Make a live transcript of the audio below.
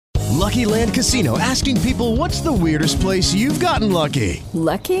Lucky Land Casino, asking people, what's the weirdest place you've gotten lucky?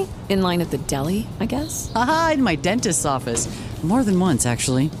 Lucky? In line at the deli, I guess? Aha, in my dentist's office. More than once,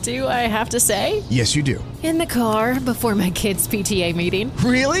 actually. Do I have to say? Yes, you do. In the car before my kids' PTA meeting.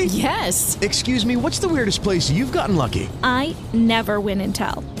 Really? Yes. Excuse me, what's the weirdest place you've gotten lucky? I never win and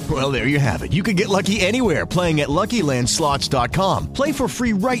tell. Well, there you have it. You can get lucky anywhere, playing at LuckyLandSlots.com. Play for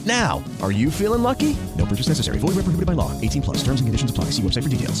free right now. Are you feeling lucky? No purchase necessary. Void where prohibited by law. 18 plus. Terms and conditions apply. See website for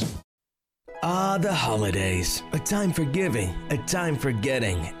details. Ah, the holidays. A time for giving, a time for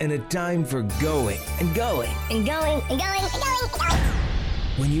getting, and a time for going and going and going and going and going and going.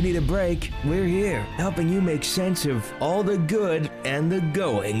 When you need a break, we're here, helping you make sense of all the good and the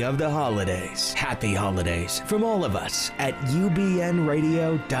going of the holidays. Happy holidays from all of us at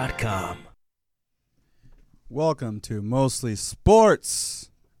ubnradio.com. Welcome to Mostly Sports.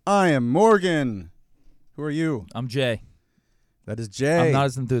 I am Morgan. Who are you? I'm Jay. That is Jay. I'm not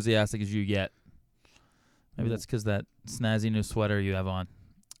as enthusiastic as you yet. Maybe that's because that snazzy new sweater you have on.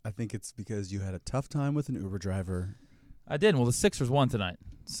 I think it's because you had a tough time with an Uber driver. I did. Well, the Sixers won tonight.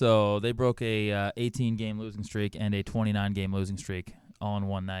 So they broke a 18-game losing streak and a 29-game losing streak all in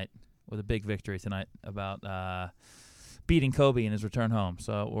one night with a big victory tonight about beating Kobe in his return home.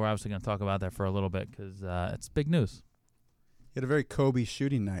 So we're obviously going to talk about that for a little bit because it's big news. He had a very Kobe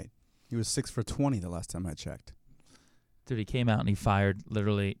shooting night. He was 6 for 20 the last time I checked. Dude, he came out and he fired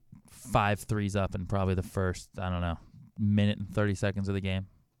literally 5 threes up in probably the first, minute and 30 seconds of the game.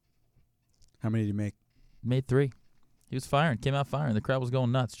 How many did he make? Made 3. He was firing, came out firing. The crowd was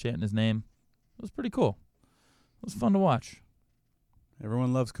going nuts, chanting his name. It was pretty cool. It was fun to watch.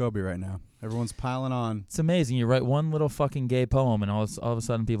 Everyone loves Kobe right now. Everyone's piling on. It's amazing. You write one little fucking gay poem and all of a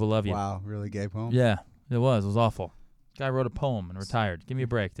sudden people love you. Wow, really gay poem? Yeah, it was. It was awful. Guy wrote a poem and retired. Give me a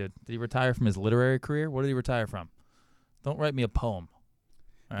break, dude. Did he retire from his literary career? What did he retire from? Don't write me a poem.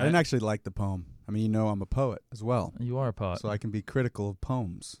 All right? I didn't actually like the poem. I mean, I'm a poet as well. You are a poet. So I can be critical of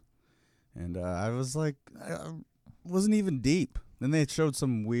poems. And I was like, I wasn't even deep. Then they showed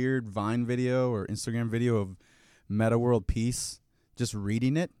some weird Vine video or Instagram video of Meta World Peace just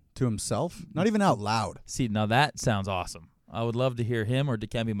reading it to himself. Not even out loud. See, now that sounds awesome. I would love to hear him or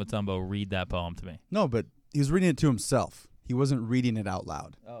Dikembe Mutombo read that poem to me. No, but he was reading it to himself. He wasn't reading it out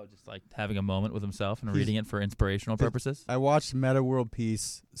loud. Oh, just like having a moment with himself and reading it for inspirational purposes? I watched Meta World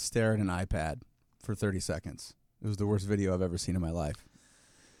Peace stare at an iPad for 30 seconds. It was the worst video I've ever seen in my life.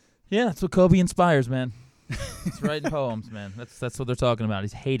 Yeah, that's what Kobe inspires, man. He's writing poems, man. That's what they're talking about.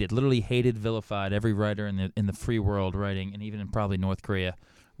 He's hated, literally hated, vilified. Every writer in the free world writing, and even in probably North Korea,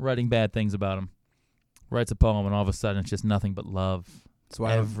 writing bad things about him. Writes a poem, and all of a sudden it's just nothing but love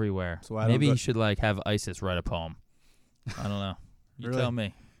everywhere. Maybe he should have ISIS write a poem. I don't know. You really? Tell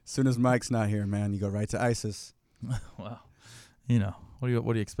me. As soon as Mike's not here, man, you go right to ISIS. Well, what do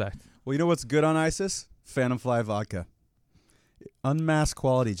you expect? Well, you know what's good on ISIS? Phantom Fly vodka. Unmasked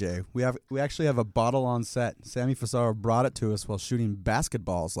quality, Jay. We actually have a bottle on set. Sammy Fasaro brought it to us while shooting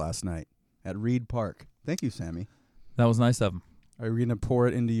basketballs last night at Reed Park. Thank you, Sammy. That was nice of him. Are you going to pour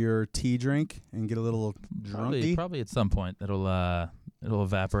it into your tea drink and get a little drunky? Probably at some point it'll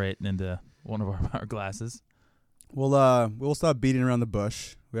evaporate into one of our glasses. We'll stop beating around the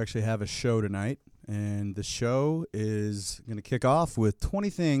bush. We actually have a show tonight, and the show is going to kick off with 20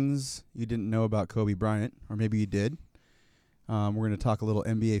 things you didn't know about Kobe Bryant, or maybe you did. We're going to talk a little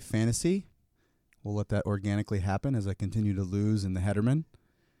NBA fantasy. We'll let that organically happen as I continue to lose in the Headerman.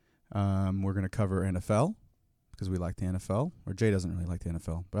 We're going to cover NFL because we like the NFL. Or Jay doesn't really like the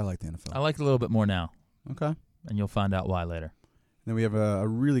NFL, but I like the NFL. I like it a little bit more now. Okay. And you'll find out why later. And then we have a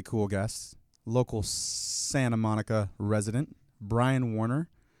really cool guest, local Santa Monica resident, Brian Warner,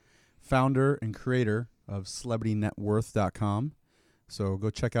 founder and creator of CelebrityNetWorth.com. So go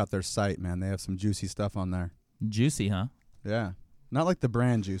check out their site, man. They have some juicy stuff on there. Juicy, huh? Yeah. Not like the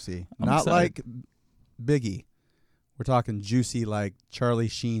brand Juicy. I'm Not excited. like Biggie. We're talking juicy like Charlie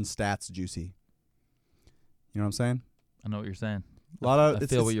Sheen stats juicy. You know what I'm saying? I know what you're saying. I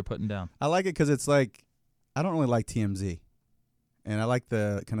feel what you're putting down. I like it because it's like, I don't really like TMZ. And I like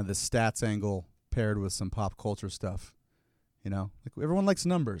the kind of the stats angle paired with some pop culture stuff. Like everyone likes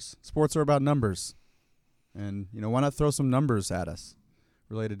numbers. Sports are about numbers. And, why not throw some numbers at us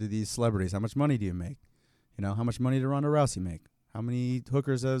related to these celebrities? How much money do you make? How much money did Ronda Rousey make? How many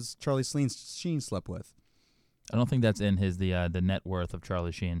hookers has Charlie Sheen slept with? I don't think that's in the net worth of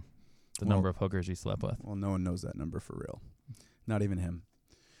Charlie Sheen, the number of hookers he slept with. Well, no one knows that number for real. Not even him.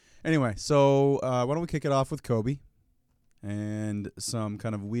 Anyway, so why don't we kick it off with Kobe and some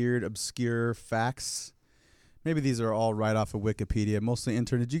kind of weird, obscure facts. Maybe these are all right off of Wikipedia. Mostly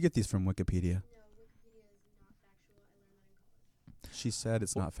intern. Did you get these from Wikipedia? No, Wikipedia is not factual. I learned that in college. She said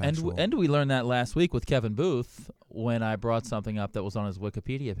it's not And factual. and we learned that last week with Kevin Booth when I brought something up that was on his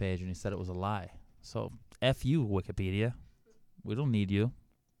Wikipedia page, and he said it was a lie. So F you, Wikipedia. We don't need you.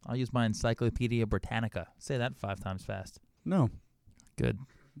 I'll use my Encyclopedia Britannica. Say that 5 times fast. No. Good.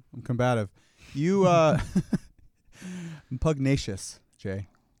 I'm combative. You, I'm pugnacious, Jay.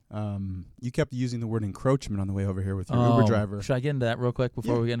 You kept using the word encroachment on the way over here with your Uber driver. Should I get into that real quick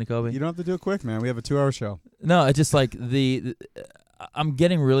before we get into Kobe? You don't have to do it quick, man. We have a 2-hour show. No, it's just like I'm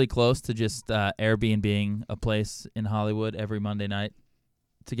getting really close to just Airbnb-ing a place in Hollywood every Monday night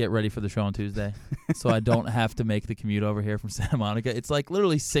to get ready for the show on Tuesday, so I don't have to make the commute over here from Santa Monica. It's like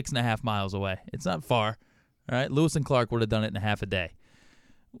literally 6.5 miles away. It's not far. All right, Lewis and Clark would have done it in a half a day.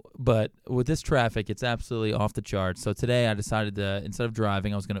 But with this traffic, it's absolutely off the charts. So today I decided to, instead of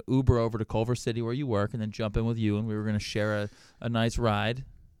driving, I was going to Uber over to Culver City where you work and then jump in with you, and we were going to share a nice ride,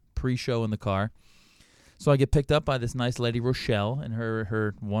 pre-show in the car. So I get picked up by this nice lady, Rochelle, in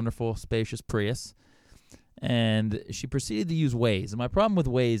her wonderful, spacious Prius, and she proceeded to use Waze. And my problem with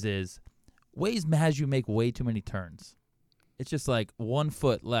Waze is Waze has you make way too many turns. It's just like 1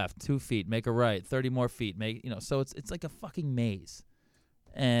 foot left, 2 feet, make a right, 30 more feet, so it's like a fucking maze.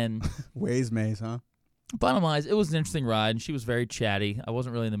 And Waze maze, huh? Bottom line is, it was an interesting ride, and she was very chatty. I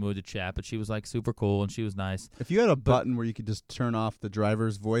wasn't really in the mood to chat, but she was like super cool, and she was nice. If you had a button where you could just turn off the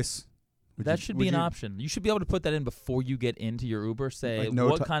driver's voice, that should be an option. You should be able to put that in before you get into your Uber. Say, like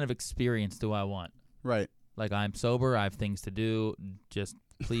what kind of experience do I want? Right. Like, I'm sober, I have things to do. Just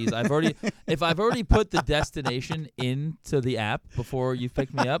please, if I've already put the destination into the app before you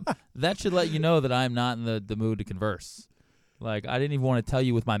pick me up, that should let you know that I'm not in the mood to converse. Like, I didn't even want to tell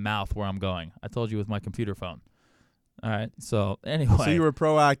you with my mouth where I'm going. I told you with my computer phone. All right. So anyway, so you were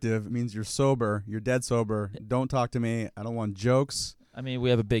proactive. It means you're sober. You're dead sober. Don't talk to me. I don't want jokes. I mean,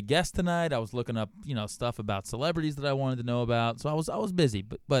 we have a big guest tonight. I was looking up, stuff about celebrities that I wanted to know about. So I was busy.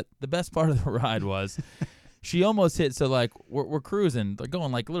 But the best part of the ride was she almost hit. So like we're cruising. They're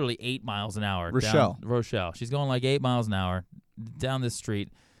going like literally 8 miles an hour. Rochelle. She's going like 8 miles an hour down this street,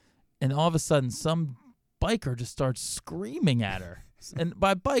 and all of a sudden some biker just starts screaming at her. And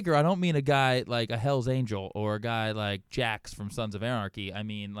by biker, I don't mean a guy like a Hell's Angel or a guy like Jax from Sons of Anarchy. I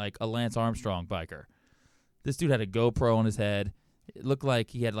mean like a Lance Armstrong biker. This dude had a GoPro on his head. It looked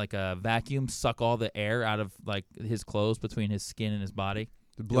like he had like a vacuum suck all the air out of like his clothes between his skin and his body.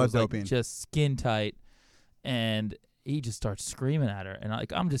 The blood doping. Like, just skin tight. And he just starts screaming at her. And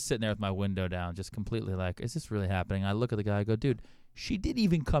I'm just sitting there with my window down, just completely like, is this really happening? I look at the guy, I go, dude, she didn't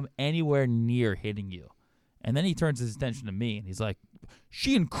even come anywhere near hitting you. And then he turns his attention to me, and he's like,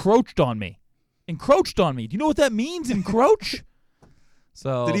 she encroached on me. Encroached on me. Do you know what that means, encroach?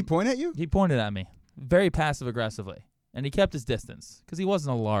 So did he point at you? He pointed at me very passive-aggressively. And he kept his distance because he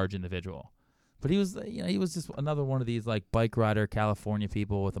wasn't a large individual. But he was, he was just another one of these like bike rider California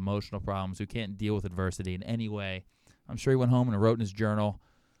people with emotional problems who can't deal with adversity in any way. I'm sure he went home and wrote in his journal,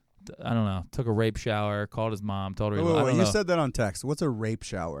 I don't know, took a rape shower, called his mom, told her he Wait, you said that on text. What's a rape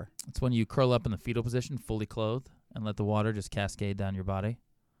shower? It's when you curl up in the fetal position, fully clothed, and let the water just cascade down your body.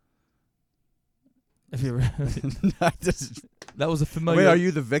 If you that was a familiar. Wait, are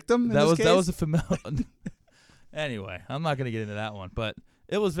you the victim? That was a familiar. Anyway, I'm not going to get into that one, but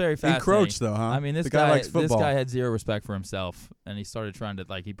it was very fascinating. Encroach, though, huh? I mean, this guy likes football. This guy had zero respect for himself, and he started trying to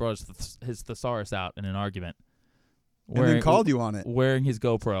he brought his thesaurus out in an argument. And then called you on it. Wearing his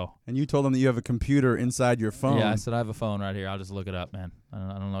GoPro. And you told him that you have a computer inside your phone. Yeah, I said, I have a phone right here. I'll just look it up, man. I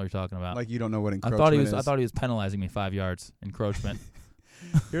don't know what you're talking about. Like you don't know what encroachment is. I thought he was penalizing me 5 yards. Encroachment.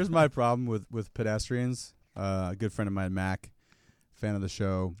 Here's my problem with pedestrians. A good friend of mine, Mac, fan of the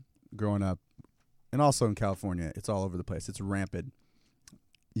show, growing up, and also in California. It's all over the place. It's rampant.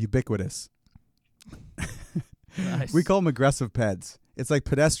 Ubiquitous. Nice. We call them aggressive peds. It's like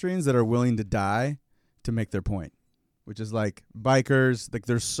pedestrians that are willing to die to make their point. Which is like bikers, like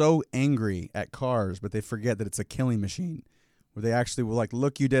they're so angry at cars, but they forget that it's a killing machine, where they actually will like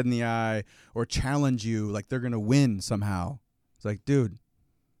look you dead in the eye or challenge you like they're going to win somehow. It's like, dude,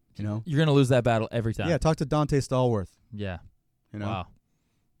 you're going to lose that battle every time. Yeah, talk to Dante Stallworth. Yeah. Wow.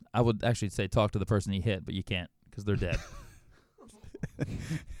 I would actually say talk to the person he hit, but you can't because they're dead.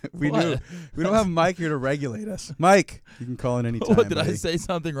 We don't have Mike here to regulate us. Mike, you can call in any time. What, did buddy. I say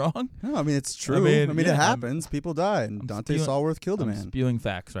something wrong? No, I mean it's true. I mean it happens. People die, and Dante Stallworth killed a man. I'm spewing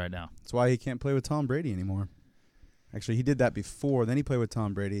facts right now. That's why he can't play with Tom Brady anymore. Actually, he did that before. Then he played with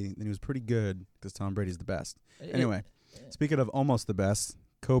Tom Brady, and he was pretty good because Tom Brady's the best. Anyway, speaking of almost the best,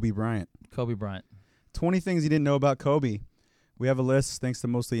 Kobe Bryant. 20 things you didn't know about Kobe. We have a list thanks to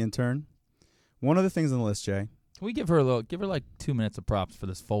Mostly Intern. One of the things on the list, Jay. Can we give her like 2 minutes of props for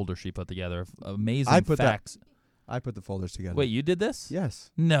this folder she put together of amazing facts? I put the folders together. Wait, you did this?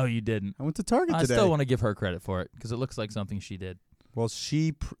 Yes. No, you didn't. I went to Target I today. still want to give her credit for it because it looks like something she did. Well,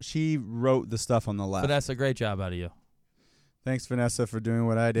 she wrote the stuff on the left. Vanessa, great job out of you. Thanks, Vanessa, for doing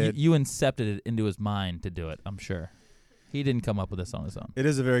what I did. You incepted it into his mind to do it, I'm sure. He didn't come up with this on his own. It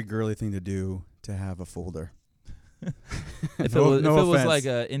is a very girly thing to do to have a folder. If No it was offense. like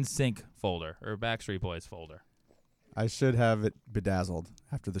a NSYNC folder or a Backstreet Boys folder. I should have it bedazzled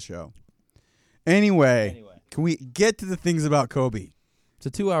after the show. Anyway, can we get to the things about Kobe? It's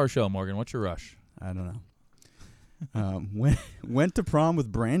a 2-hour show, Morgan. What's your rush? I don't know. Went to prom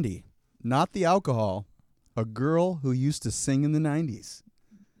with Brandy. Not the alcohol. A girl who used to sing in the 90s.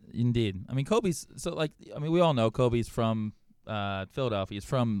 Indeed. I mean, we all know Kobe's from Philadelphia. He's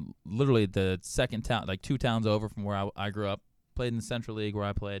from literally the second town, like 2 towns over from where I grew up. Played in the Central League where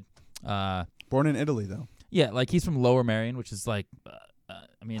I played. Born in Italy, though. Yeah, like he's from Lower Merion, which is like,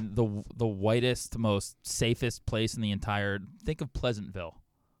 the whitest, most safest place in the entire. Think of Pleasantville.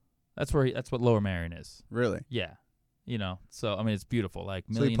 That's what Lower Merion is. Really? Yeah, So it's beautiful. Like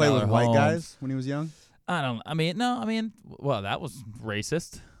So he $1 played million with white homes. guys when he was young? Well, that was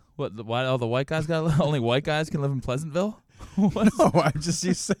racist. Why all the white guys got only white guys can live in Pleasantville? What? No,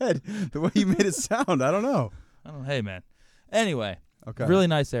 you said the way you made it sound. I don't know. Hey, man. Anyway, Okay. really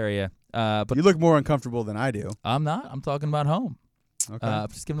nice area. But you look more uncomfortable than I do. I'm not. I'm talking about home. Okay.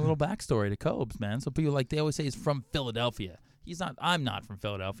 Just giving a little backstory to Cobes, man. So people they always say he's from Philadelphia. He's not. I'm not from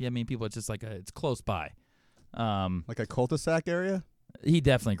Philadelphia. I mean, people, it's just it's close by. Like a cul-de-sac area? He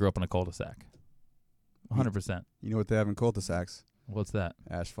definitely grew up in a cul-de-sac. 100%. You know what they have in cul-de-sacs? What's that?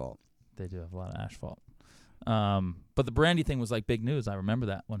 Asphalt. They do have a lot of asphalt. But the Brandy thing was like big news. I remember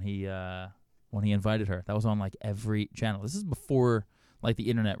that when he invited her. That was on like every channel. This is before like the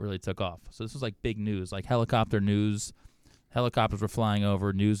internet really took off. So this was like big news, like helicopter news. Helicopters were flying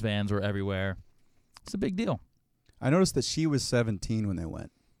over. News vans were everywhere. It's a big deal. I noticed that she was 17 when they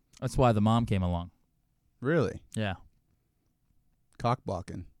went. That's why the mom came along. Really? Yeah. Cock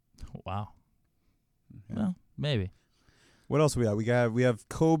blocking. Wow. Yeah. Well, maybe. What else we got? We have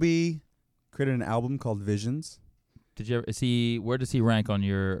Kobe created an album called Visions. Where does he rank on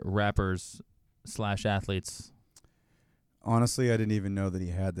your rappers / athletes? Honestly, I didn't even know that he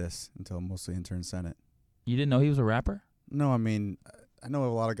had this until Mostly Intern sent it. You didn't know he was a rapper? No, I mean, I know a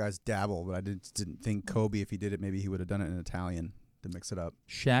lot of guys dabble, but I didn't think Kobe, if he did it, maybe he would have done it in Italian to mix it up.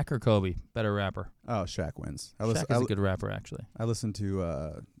 Shaq or Kobe? Better rapper. Oh, Shaq wins. Shaq is a good rapper, actually. I listened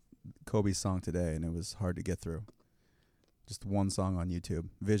to Kobe's song today, and it was hard to get through. Just one song on YouTube.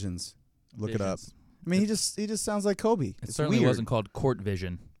 Visions. Look it up. I mean, he just sounds like Kobe. It certainly wasn't called Court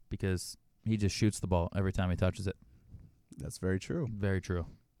Vision because he just shoots the ball every time he touches it. That's very true. Very true.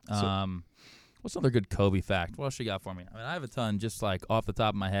 What's another good Kobe fact? What else you got for me? I mean, I have a ton just like off the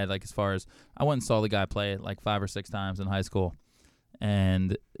top of my head, like as far as I went and saw the guy play like 5 or 6 times in high school.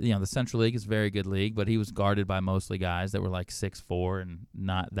 And, the Central League is a very good league, but he was guarded by mostly guys that were like 6'4" and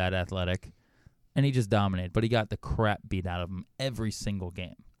not that athletic. And he just dominated, but he got the crap beat out of him every single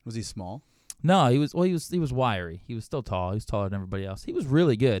game. Was he small? No, he was wiry. He was still tall. He was taller than everybody else. He was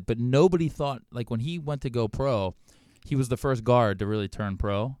really good, but nobody thought, like when he went to go pro, he was the first guard to really turn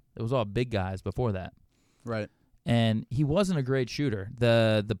pro. It was all big guys before that. Right. And he wasn't a great shooter.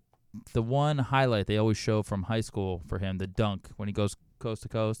 The one highlight they always show from high school for him, the dunk, when he goes coast to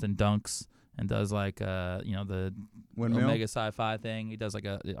coast and dunks and does like the Windmill? Omega Sci-Fi thing. He does like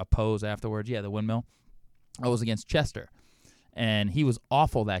a pose afterwards. Yeah, the windmill. I was against Chester. And he was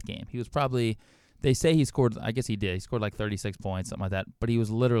awful that game. He was probably, they say he scored, I guess he did. He scored like 36 points, something like that. But he was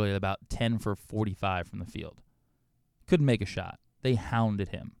literally about 10 for 45 from the field. Couldn't make a shot. They hounded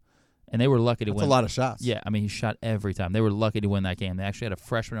him. And they were lucky to win. That's a lot of shots. Yeah, I mean, he shot every time. They were lucky to win that game. They actually had a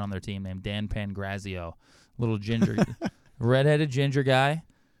freshman on their team named Dan Pangrazio, little ginger, redheaded ginger guy.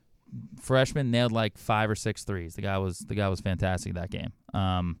 Freshman, nailed like 5 or 6 threes. The guy was fantastic that game.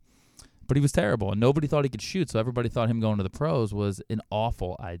 But he was terrible, and nobody thought he could shoot, so everybody thought him going to the pros was an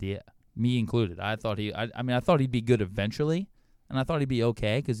awful idea, me included. I thought he'd be good eventually, and I thought he'd be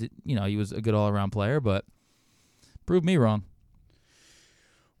okay because he was a good all-around player, but proved me wrong.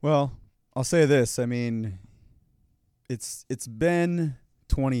 Well, I'll say this. I mean, it's been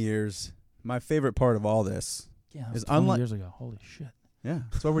 20 years. My favorite part of all this is 20 years ago. Holy shit. Yeah,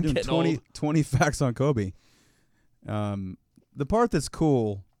 that's why we're doing 20 facts on Kobe. The part that's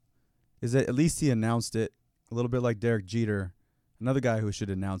cool is that at least he announced it, a little bit like Derek Jeter. Another guy who should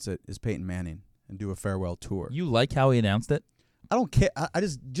announce it is Peyton Manning and do a farewell tour. You like how he announced it? I don't care. I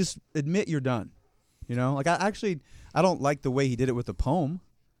just admit you're done. Like I don't like the way he did it with the poem.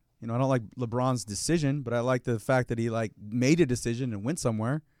 I don't like LeBron's decision, but I like the fact that he made a decision and went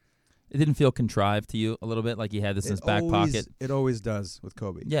somewhere. It didn't feel contrived to you a little bit, like he had this in his back pocket? It always does with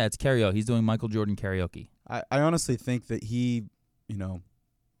Kobe. Yeah, it's karaoke. He's doing Michael Jordan karaoke. I honestly think that he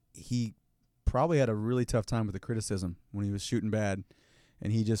probably had a really tough time with the criticism when he was shooting bad.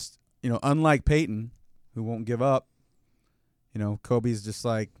 And he just, unlike Peyton, who won't give up, Kobe's just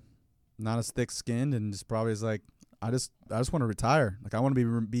like not as thick-skinned and just probably is like, I just want to retire. Like, I want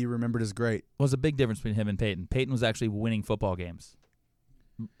to be remembered as great. Well, there's a big difference between him and Peyton. Peyton was actually winning football games.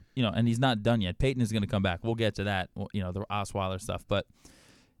 And he's not done yet. Peyton is going to come back. We'll get to that, the Osweiler stuff. But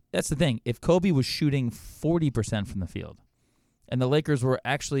that's the thing. If Kobe was shooting 40% from the field, and the Lakers were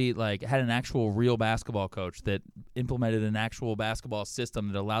actually had an actual real basketball coach that implemented an actual basketball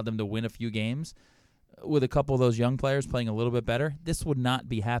system that allowed them to win a few games with a couple of those young players playing a little bit better, this would not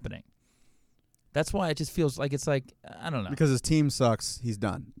be happening. That's why it just feels like it's like, I don't know. Because his team sucks, he's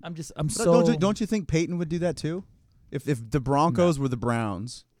done. Don't you think Peyton would do that too? If the Broncos were the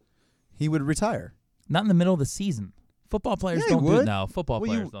Browns, he would retire. Not in the middle of the season. Football players don't do it now. Football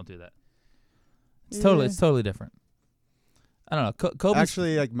players don't do that. It's totally different. I don't know. Kobe's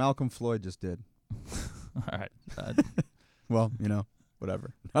actually, like Malcolm Floyd just did. All right. Well,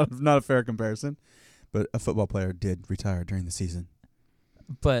 whatever. Not a fair comparison, but a football player did retire during the season.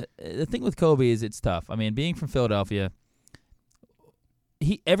 But the thing with Kobe is it's tough. I mean, being from Philadelphia,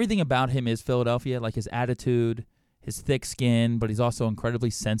 everything about him is Philadelphia, like his attitude, his thick skin, but he's also incredibly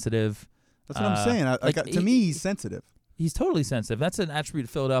sensitive. That's what I'm saying. To me, he's sensitive. He's totally sensitive. That's an attribute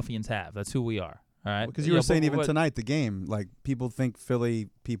Philadelphians have. That's who we are. All right. Because you were saying even tonight, the game, like people think Philly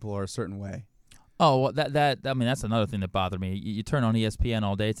people are a certain way. Oh, well, that's another thing that bothered me. You turn on ESPN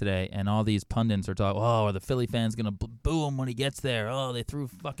all day today, and all these pundits are talking, are the Philly fans going to boo him when he gets there? Oh, they threw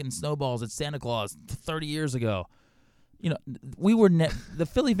fucking snowballs at Santa Claus 30 years ago. The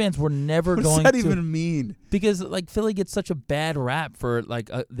Philly fans were never going to. What does that even mean? Because, Philly gets such a bad rap for,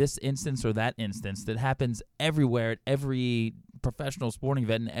 this instance or that instance that happens everywhere at every professional sporting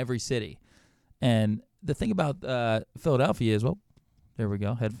event in every city. And the thing about Philadelphia is, there we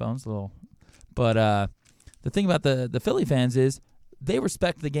go, headphones, But the thing about the Philly fans is they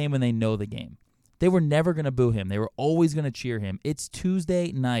respect the game when they know the game. They were never going to boo him. They were always going to cheer him. It's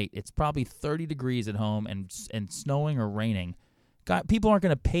Tuesday night. It's probably 30 degrees at home and snowing or raining. People aren't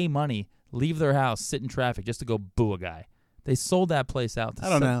going to pay money, leave their house, sit in traffic just to go boo a guy. They sold that place out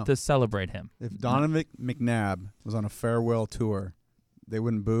to celebrate him. If Donovan McNabb was on a farewell tour, they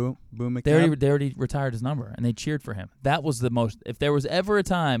wouldn't boo McNabb? They already retired his number, and they cheered for him. That was the most. If there was ever a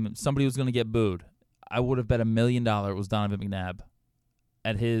time somebody was going to get booed, I would have bet $1 million it was Donovan McNabb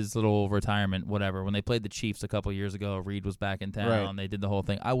at his little retirement, whatever. When they played the Chiefs a couple years ago, Reed was back in town. Right. They did the whole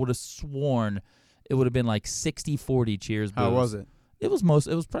thing. I would have sworn it would have been like 60-40 cheers. Boos. How was it? It was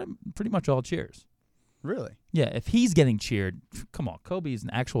pretty much all cheers. Really? Yeah. If he's getting cheered, come on, Kobe's an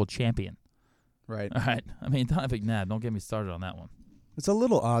actual champion. Right. All right. I mean, Donovan McNabb. Don't get me started on that one. It's a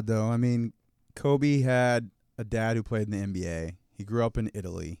little odd, though. I mean, Kobe had a dad who played in the NBA. He grew up in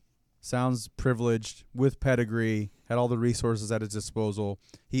Italy. Sounds privileged, with pedigree, had all the resources at his disposal.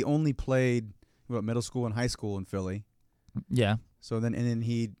 He only played middle school and high school in Philly. Yeah. So then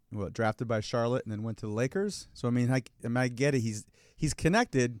he drafted by Charlotte and then went to the Lakers. So I mean, I get it. He's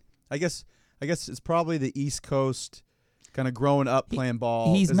connected. I guess it's probably the East Coast. Kind of growing up playing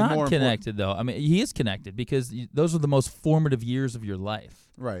ball. He's not connected, though. I mean, he is connected because those are the most formative years of your life.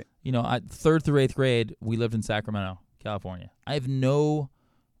 Right. 3rd through 8th grade, we lived in Sacramento, California. I have no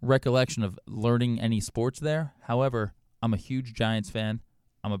recollection of learning any sports there. However, I'm a huge Giants fan.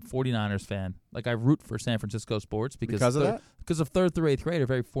 I'm a 49ers fan. I root for San Francisco sports because of that? Because of 3rd through 8th grade are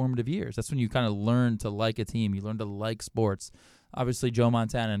very formative years. That's when you kind of learn to like a team. You learn to like sports. Obviously, Joe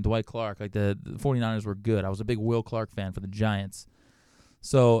Montana and Dwight Clark, the 49ers were good. I was a big Will Clark fan for the Giants.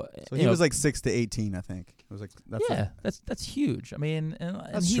 So he was 6 to 18, I think. It was that's huge. I mean, and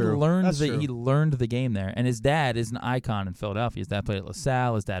that's he true. learned he learned the game there. And his dad is an icon in Philadelphia. His dad played at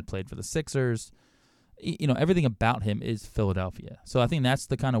LaSalle. His dad played for the Sixers. Everything about him is Philadelphia. So I think that's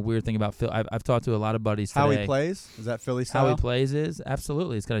the kind of weird thing about Phil. I've talked to a lot of buddies today. How he plays? Is that Philly style? How he plays is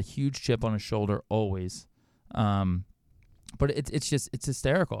absolutely. He's got a huge chip on his shoulder always. But it's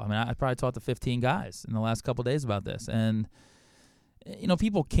hysterical. I mean, I probably talked to 15 guys in the last couple of days about this, and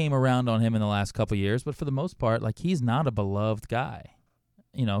people came around on him in the last couple of years, but for the most part, he's not a beloved guy,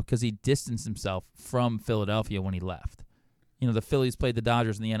 because he distanced himself from Philadelphia when he left. The Phillies played the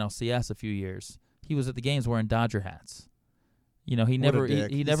Dodgers in the NLCS a few years. He was at the games wearing Dodger hats. He never.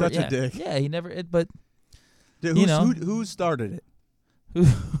 He never. Such a dick. Yeah, he never. But who started it?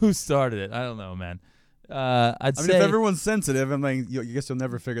 Who started it? I don't know, man. I'd I mean, say. if everyone's sensitive, I'm like, I guess you'll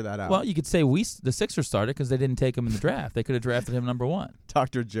never figure that out. Well, you could say the Sixers started because they didn't take him in the draft. They could have drafted him number 1.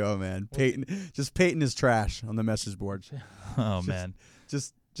 Dr. Joe, man, Peyton is trash on the message board. Oh man,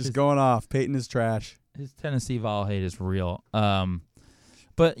 just going off. Peyton is trash. his Tennessee Vol hate is real.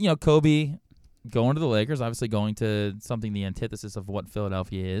 But Kobe going to the Lakers, obviously going to something the antithesis of what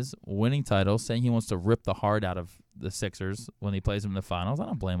Philadelphia is, winning titles, saying he wants to rip the heart out of the Sixers when he plays them in the finals. I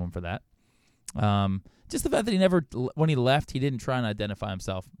don't blame him for that. Just the fact that when he left, he didn't try and identify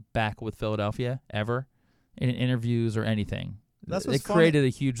himself back with Philadelphia ever in interviews or anything. It created a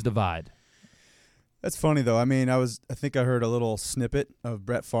huge divide. That's funny though. I mean, I think I heard a little snippet of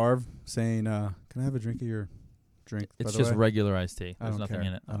Brett Favre saying, "Can I have a drink of your drink?" It's just regular iced tea. There's nothing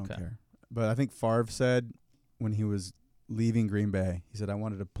in it. I don't care. But I think Favre said when he was leaving Green Bay, he said, "I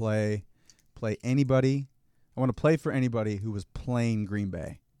wanted to play anybody. I want to play for anybody who was playing Green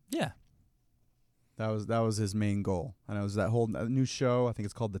Bay." Yeah. That was his main goal. And it was that whole new show, I think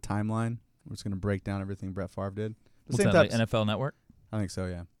it's called The Timeline, where it's going to break down everything Brett Favre did. What's that, like NFL Network? I think so,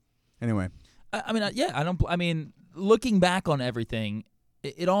 yeah. Anyway. I mean, looking back on everything,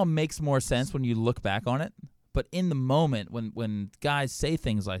 it all makes more sense when you look back on it. But in the moment, when guys say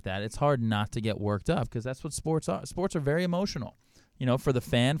things like that, it's hard not to get worked up because that's what sports are. Sports are very emotional, for the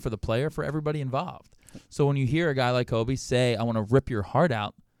fan, for the player, for everybody involved. So when you hear a guy like Kobe say, "I want to rip your heart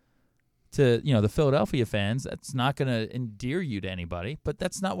out," to the Philadelphia fans, that's not going to endear you to anybody. But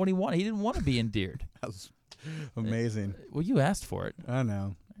that's not what he wanted. He didn't want to be endeared. That was amazing. Well, you asked for it. I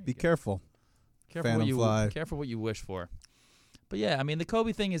know. Be careful. Careful what you wish for. But yeah, I mean the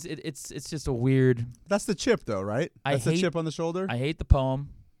Kobe thing is it's just a weird. That's the chip though, right? That's the chip on the shoulder. I hate the poem.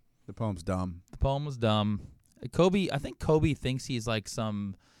 The poem's dumb. The poem was dumb. I think Kobe thinks he's like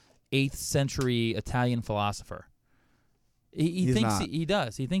some 8th century Italian philosopher. He thinks not. He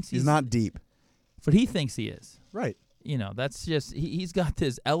does. He thinks he's not deep. But he thinks he is. Right. That's just he's got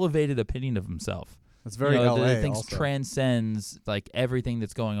this elevated opinion of himself. That's very LA that he thinks also. Transcends like everything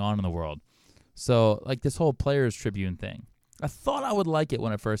that's going on in the world. So like this whole Players Tribune thing. I thought I would like it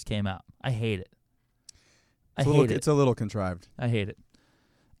when it first came out. I hate it. It's a little contrived. I hate it.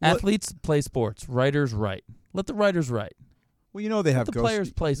 Athletes play sports. Writers write. Let the writers write. Well, they have Let the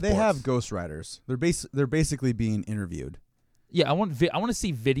players play sports. They have ghostwriters. They're basically being interviewed. Yeah, I want to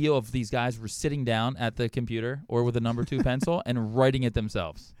see video of these guys sitting down at the computer or with a number 2 pencil and writing it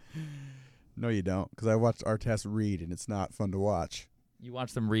themselves. No, you don't, because I watched Artest read, and it's not fun to watch. You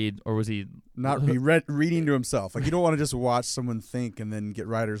watched them read, or was he not reading to himself? Like you don't want to just watch someone think and then get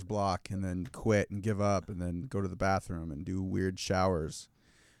writer's block and then quit and give up and then go to the bathroom and do weird showers.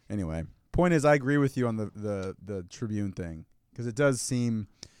 Anyway, point is, I agree with you on the Tribune thing because it does seem,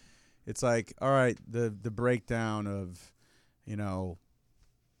 it's like all right, the breakdown of, I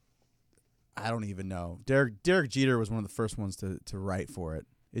don't even know. Derek Jeter was one of the first ones to write for it.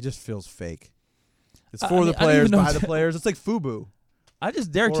 It just feels fake. It's for the players, by the players. It's like FUBU.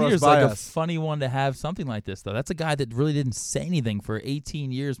 Derek Jeter's like a funny one to have something like this though. That's a guy that really didn't say anything for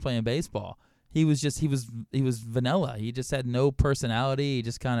 18 years playing baseball. He was vanilla. He just had no personality. He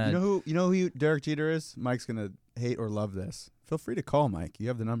just kind of You know who Derek Jeter is? Mike's gonna hate or love this. Feel free to call Mike. You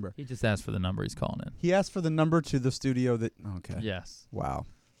have the number. He just asked for the number. He's calling in. He asked for the number to the studio that. Okay. Yes. Wow.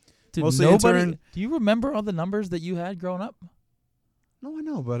 Dude, Mostly do you remember all the numbers that you had growing up? No, I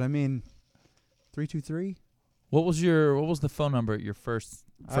know, but I mean, 323. What was the phone number at your first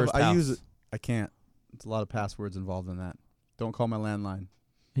house? I use it. I can't. It's a lot of passwords involved in that. Don't call my landline.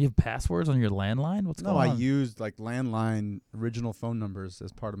 You have passwords on your landline? What's going on? No, I used like landline original phone numbers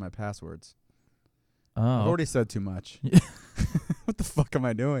as part of my passwords. Oh. I've already said too much. What the fuck am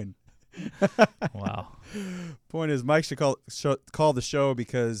I doing? Wow. Point is, Mike should call the show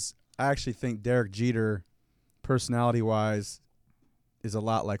because I actually think Derek Jeter, personality-wise, is a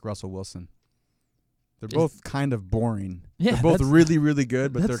lot like Russell Wilson. They're both kind of boring. Yeah, they're both really, really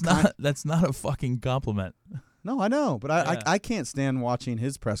good, but that's not a fucking compliment. No, I know, but I can't stand watching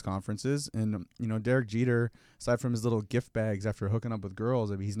his press conferences. And Derek Jeter, aside from his little gift bags after hooking up with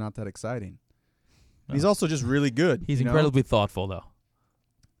girls, I mean, he's not that exciting. No. He's also just really good. He's incredibly thoughtful, though,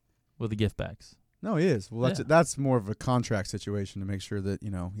 with the gift bags. No, he is. Well, that's more of a contract situation to make sure that he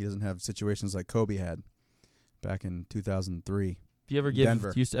doesn't have situations like Kobe had back in 2003. Do you ever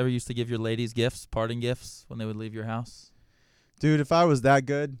used to give your ladies gifts, parting gifts, when they would leave your house? Dude, if I was that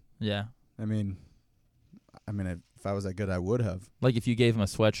good, yeah. I mean, if I was that good, I would have. Like if you gave them a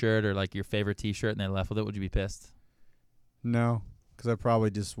sweatshirt or like your favorite T-shirt and they left with it, would you be pissed? No, because I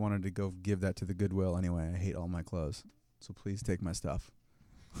probably just wanted to go give that to the Goodwill anyway. I hate all my clothes, so please take my stuff.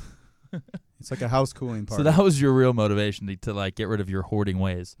 It's like a house cooling party. So that was your real motivation to like get rid of your hoarding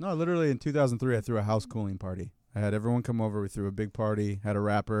ways. No, literally in 2003, I threw a house cooling party. I had everyone come over. We threw a big party, had a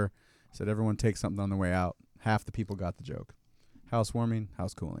rapper, said everyone take something on the way out. Half the people got the joke. Housewarming,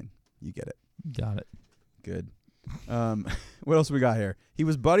 house cooling. You get it. Got it. Good. What else we got here? He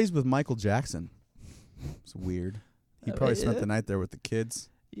was buddies with Michael Jackson. It's weird. He probably spent the night there with the kids.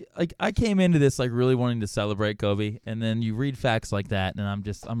 Like I came into this like really wanting to celebrate Kobe, and then you read facts like that, and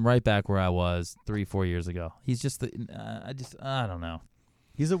I'm right back where I was 3-4 years ago. He's just I don't know.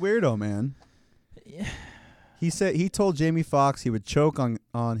 He's a weirdo, man. Yeah. He told Jamie Foxx he would choke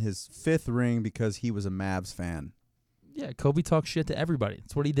on his 5th ring because he was a Mavs fan. Yeah, Kobe talks shit to everybody.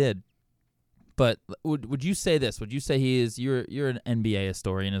 That's what he did. But would you say this? Would you say he is? You're an NBA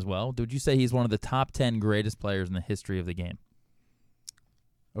historian as well. Would you say he's one of the top 10 greatest players in the history of the game?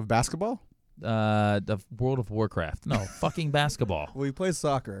 Of basketball? The World of Warcraft. No, fucking basketball. Well, he plays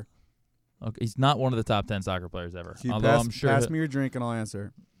soccer. Okay, he's not one of the top 10 soccer players ever. So Although I'm sure. Pass me your drink and I'll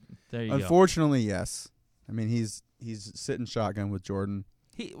answer. There you Unfortunately, yes. I mean, he's sitting shotgun with Jordan.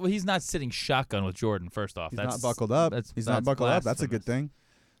 He's not sitting shotgun with Jordan. First off, He's not buckled up. He's not buckled up. That's a good thing.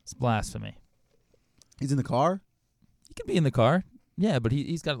 It's blasphemy. He's in the car? He can be in the car. Yeah, but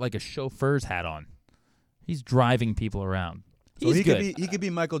he's got like a chauffeur's hat on. He's driving people around. So he could be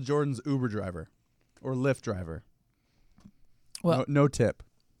Michael Jordan's Uber driver or Lyft driver. Well, no tip.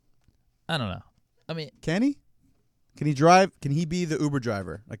 I don't know. I mean, can he? Can he drive? Can he be the Uber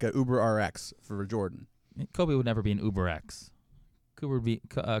driver, like a Uber RX for Jordan? Kobe would never be an Uber X. Kobe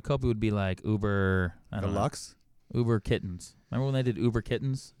would be like Uber. I don't Deluxe. know. Uber Kittens. Remember when they did Uber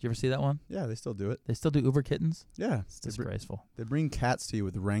Kittens? Did you ever see that one? Yeah, they still do it. They still do Uber Kittens? Yeah, It's disgraceful. They bring cats to you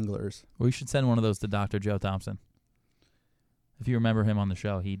with Wranglers. We should send one of those to Dr. Joe Thompson. If you remember him on the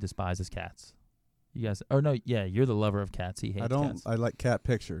show, he despises cats. You guys, or no, yeah, you're the lover of cats. He hates cats. I like cat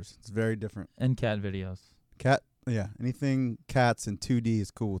pictures. It's very different. And cat videos. Yeah, anything cats in 2D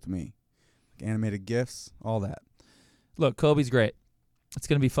is cool with me. Like animated GIFs, all that. Look, Kobe's great. It's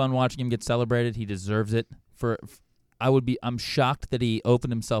going to be fun watching him get celebrated. He deserves it. I'm shocked that he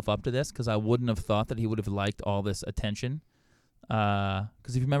opened himself up to this because I wouldn't have thought that he would have liked all this attention. Because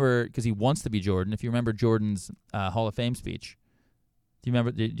if you remember, because he wants to be Jordan. If you remember Jordan's Hall of Fame speech, do you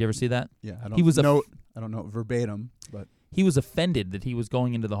remember? Did you ever see that? Yeah, I don't know verbatim, but he was offended that he was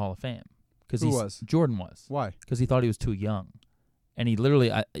going into the Hall of Fame. Who was? Jordan was. Why? Because he thought he was too young, and he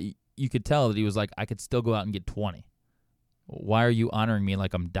literally, you could tell that he was like, I could still go out and get 20. Why are you honoring me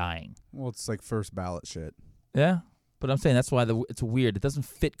like I'm dying? Well, it's like first ballot shit. Yeah, but I'm saying that's why it's weird. It doesn't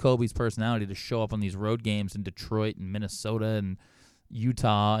fit Kobe's personality to show up on these road games in Detroit and Minnesota and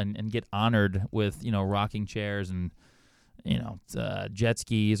Utah and get honored with, rocking chairs and, jet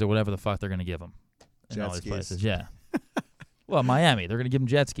skis or whatever the fuck they're going to give him. In all these places, yeah. Well, Miami, they're going to give him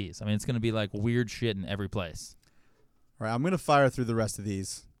jet skis. I mean, it's going to be like weird shit in every place. All right, I'm going to fire through the rest of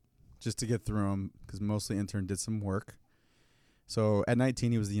these just to get through them because mostly intern did some work. So at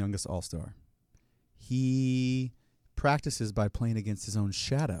 19, he was the youngest All-Star. He practices by playing against his own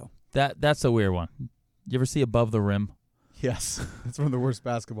shadow. That's a weird one. You ever see Above the Rim? Yes. It's one of the worst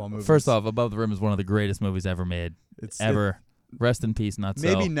basketball movies. First off, Above the Rim is one of the greatest movies ever made. Rest in peace, not so.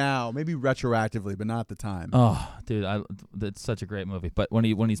 Maybe now, maybe retroactively, but not at the time. Oh, dude, it's such a great movie. But when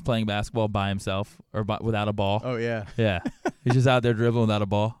he's playing basketball by himself or without a ball. Oh, yeah. Yeah. He's just out there dribbling without a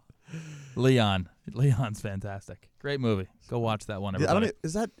ball. Leon's fantastic. Great movie. Go watch that one, everybody.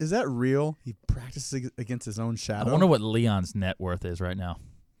 Is that real? He practices against his own shadow? I wonder what Leon's net worth is right now.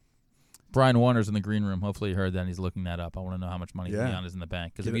 Brian Warner's in the green room. Hopefully you heard that and he's looking that up. I want to know how much money Leon is in the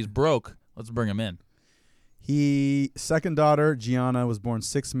bank. Because if he's broke, let's bring him in. Second daughter, Gianna, was born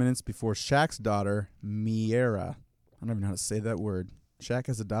 6 minutes before Shaq's daughter, Miera. I don't even know how to say that word. Shaq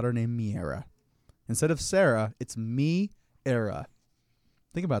has a daughter named Miera. Instead of Sarah, it's Me-era.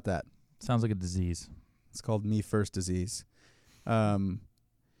 Think about that. Sounds like a disease. It's called Me First disease.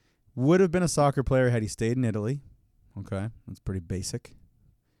 Would have been a soccer player had he stayed in Italy. Okay, that's pretty basic.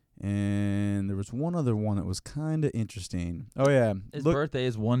 And there was one other one that was kind of interesting. Oh, yeah. His birthday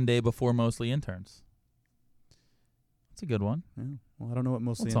is one day before Mostly Interns. That's a good one. Yeah. Well, I don't know what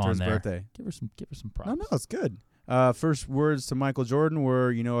Mostly Interns' birthday. Give her some props. No, it's good. First words to Michael Jordan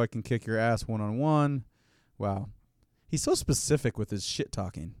were, I can kick your ass one-on-one. Wow. He's so specific with his shit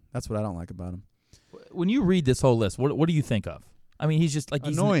talking. That's what I don't like about him. When you read this whole list, what do you think of? I mean, he's just like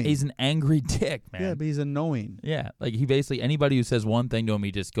annoying. He's an angry dick, man. Yeah, but he's annoying. Yeah, like he basically anybody who says one thing to him,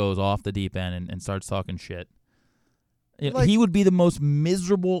 he just goes off the deep end and starts talking shit. He would be the most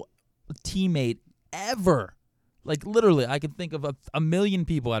miserable teammate ever. Like literally, I can think of a million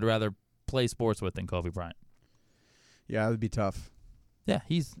people I'd rather play sports with than Kobe Bryant. Yeah, it would be tough. Yeah,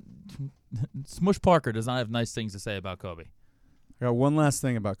 he's Smush Parker does not have nice things to say about Kobe. I got one last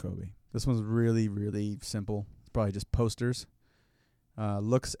thing about Kobe. This one's really, really simple. It's probably just posters.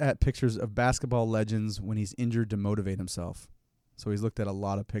 Looks at pictures of basketball legends when he's injured to motivate himself. So he's looked at a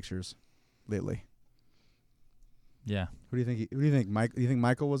lot of pictures lately. Yeah. Who do you think? Who do you think? Mike? Do you think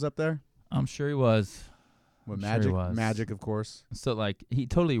Michael was up there? I'm sure he was. What, I'm Magic? sure he was. Magic, of course. So, like, he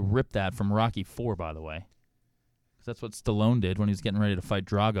totally ripped that from Rocky IV, by the way. 'Cause that's what Stallone did when he was getting ready to fight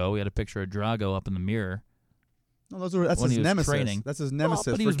Drago. He had a picture of Drago up in the mirror. No, that's when his he was nemesis. training. That's his nemesis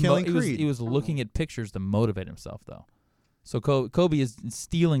Well, but for killing Creed. He was looking at pictures to motivate himself, though. So Kobe is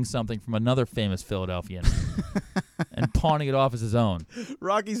stealing something from another famous Philadelphian and pawning it off as his own.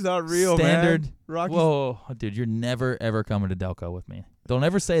 Rocky's not real, Standard. man. Rocky's, Whoa, dude, you're never, ever coming to Delco with me. Don't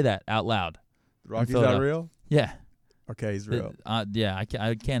ever say that out loud. Rocky's not real? Yeah. Okay, he's real. Yeah,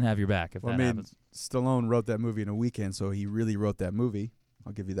 I can't have your back if that happens. Stallone wrote that movie in a weekend, so he really wrote that movie.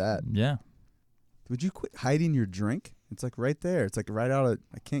 I'll give you that. Yeah. Would you quit hiding your drink? It's like right there. It's like right out of,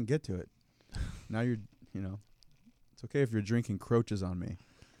 I can't get to it. Now it's okay if your drink encroaches on me.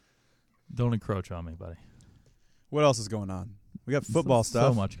 Don't encroach on me, buddy. What else is going on? We got football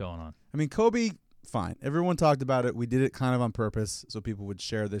stuff. So much going on. I mean, Kobe, fine. Everyone talked about it. We did it kind of on purpose so people would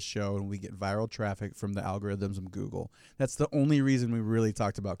share this show and we get viral traffic from the algorithms of Google. That's the only reason we really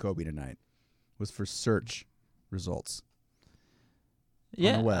talked about Kobe tonight, was for search results.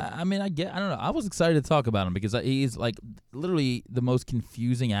 Yeah, on the web. I mean, I don't know. I was excited to talk about him because he's like literally the most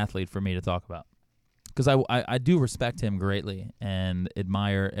confusing athlete for me to talk about. Because I do respect him greatly and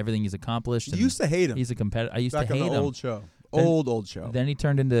admire everything he's accomplished. You used to hate him. He's a competitor. I used Back to hate on the him. old show. Then- Old show. Then he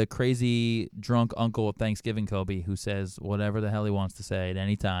turned into crazy drunk uncle of Thanksgiving Kobe who says whatever the hell he wants to say at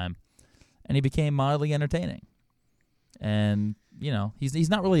any time, and he became mildly entertaining. And he's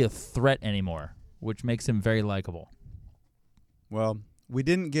not really a threat anymore, which makes him very likable. Well, we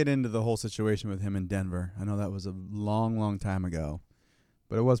didn't get into the whole situation with him in Denver. I know that was a long, long time ago,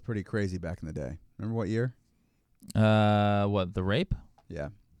 but it was pretty crazy back in the day. Remember what year? What, the rape? Yeah.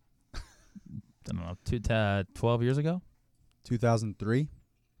 I don't know, 12 years ago? 2003.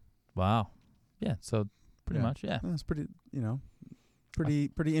 Wow. Yeah, so pretty much, yeah. That's pretty,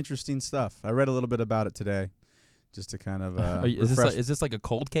 pretty interesting stuff. I read a little bit about it today, just to kind of is this like a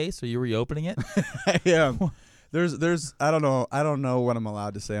cold case? Are you reopening it? Yeah. There's I don't know what I'm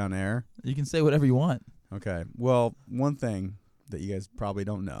allowed to say on air. You can say whatever you want. Okay. Well, one thing that you guys probably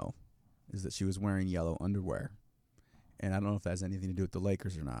don't know is that she was wearing yellow underwear, and I don't know if that has anything to do with the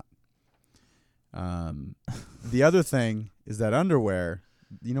Lakers or not. The other thing is that underwear.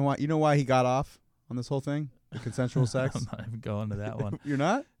 You know why he got off on this whole thing? The consensual sex. I'm not even going to that one. You're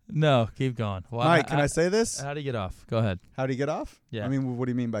not? No, keep going. Mike, can I say this? How do you get off? Go ahead. How do you get off? Yeah. I mean, what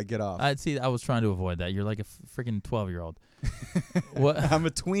do you mean by get off? I was trying to avoid that. You're like a freaking 12-year-old. What? I'm a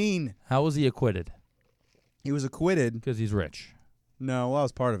tween. How was he acquitted? He was acquitted because he's rich. No, well, that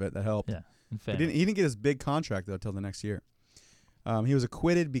was part of it. That helped. Yeah, and he didn't get his big contract though till the next year. He was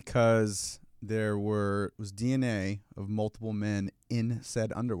acquitted because there was DNA of multiple men in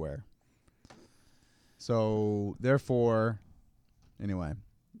said underwear. So therefore, anyway,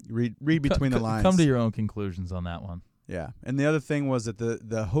 read between the lines. Come to your own conclusions on that one. Yeah, and the other thing was that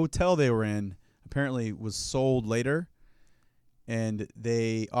the hotel they were in apparently was sold later, and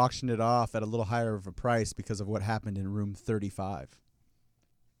they auctioned it off at a little higher of a price because of what happened in room 35.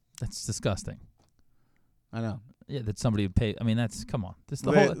 That's disgusting. I know. Yeah, that somebody would pay. I mean, come on.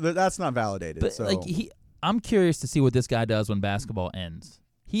 That's not validated. But so. I'm curious to see what this guy does when basketball ends.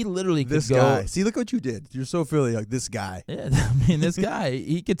 He literally could go. Guy. See, look what you did. You're so Philly, like this guy. Yeah, I mean, this guy,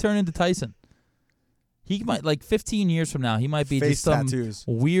 he could turn into Tyson. He might, 15 years from now, he might be Face just some tattoos.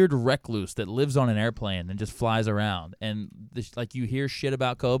 weird recluse that lives on an airplane and just flies around. And you hear shit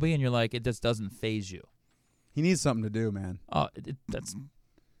about Kobe, and you're like, it just doesn't faze you. He needs something to do, man. Oh,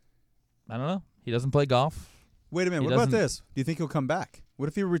 I don't know. He doesn't play golf. Wait a minute. What about this? Do you think he'll come back? What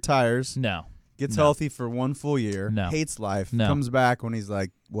if he retires? No. Gets healthy for one full year. No. Hates life. No. Comes back when he's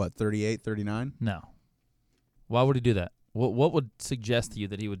 38, 39? No. Why would he do that? What would suggest to you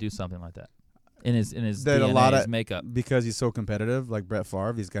that he would do something like that? In his DNA, his makeup. Because he's so competitive, like Brett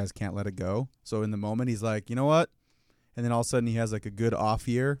Favre, these guys can't let it go. So in the moment, he's like, you know what? And then all of a sudden, he has a good off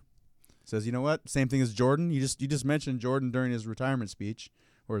year. Says, you know what? Same thing as Jordan. You just mentioned Jordan during his retirement speech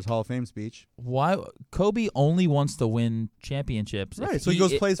or his Hall of Fame speech. Why Kobe only wants to win championships? Right. So he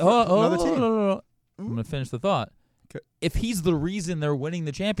goes plays for another team. No. I'm gonna finish the thought. Okay. If he's the reason they're winning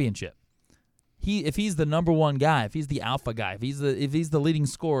the championship. If he's the number one guy, if he's the alpha guy, if he's the leading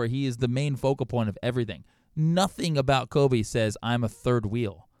scorer, he is the main focal point of everything. Nothing about Kobe says I'm a third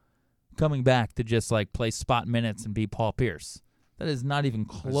wheel, coming back to just play spot minutes and be Paul Pierce. That is not even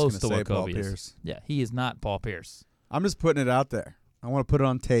close to what Paul Kobe is. Pierce. Yeah, he is not Paul Pierce. I'm just putting it out there. I want to put it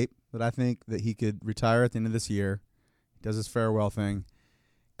on tape that I think that he could retire at the end of this year, does his farewell thing,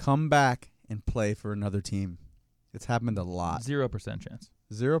 come back and play for another team. It's happened a lot. 0% chance.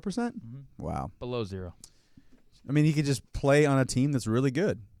 0%? Mm-hmm. Wow. Below 0. I mean, he could just play on a team that's really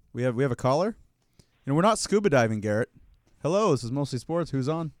good. We have a caller, and we're not scuba diving, Garrett. Hello, this is Mostly Sports. Who's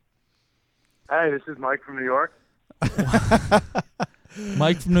on? Hey, this is Mike from New York.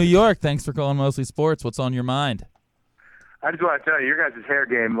 Mike from New York, thanks for calling Mostly Sports. What's on your mind? I just want to tell you, your guys' hair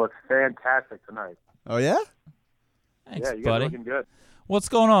game looks fantastic tonight. Oh, yeah? Thanks, yeah, you guys buddy. are looking good. What's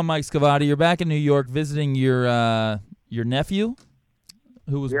going on, Mike Scavati? You're back in New York visiting your nephew,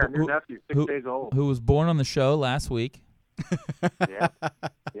 who was new nephew, 6 days old. who was born on the show last week. Yeah.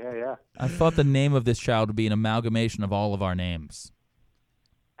 I thought the name of this child would be an amalgamation of all of our names.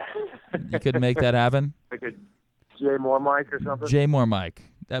 You could make that happen? Like a J. Moore Mike or something? J. Moore Mike.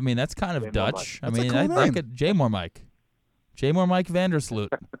 I mean, that's kind of J. Moore Dutch. Mike. I mean, That's a cool I name. could J. Moore Mike. J. Moore Mike Vandersloot.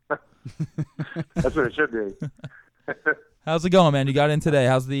 That's what it should be. How's it going, man? You got in today.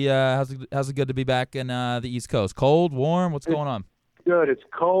 How's it good to be back in the East Coast? Cold, warm? What's going on? Good. It's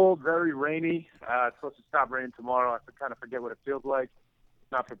cold, very rainy. It's supposed to stop raining tomorrow. I kind of forget what it feels like.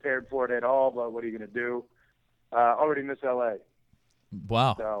 Not prepared for it at all, but what are you going to do? Already miss L.A.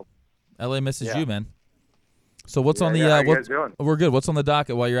 Wow. So, LA misses Yeah. you, man. So what's on the how you guys doing? We're good. What's on the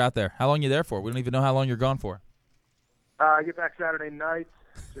docket while you're out there? How long are you there for? We don't even know how long you're gone for. I get back Saturday night.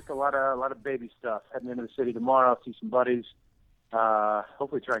 Just a lot of baby stuff. Heading into the city tomorrow, see some buddies.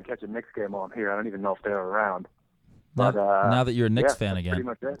 Hopefully try and catch a Knicks game while I'm here. I don't even know if they're around. But Now that you're a Knicks fan that's again. pretty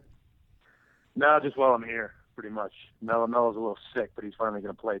much it. No, just while I'm here, pretty much. Melo's a little sick, but he's finally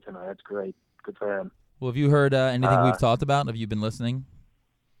going to play tonight. That's great. Good for him. Well, have you heard anything we've talked about? Have you been listening?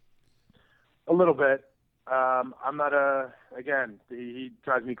 A little bit. I'm not again, he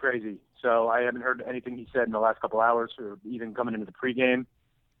drives me crazy. So I haven't heard anything he said in the last couple hours or even coming into the pregame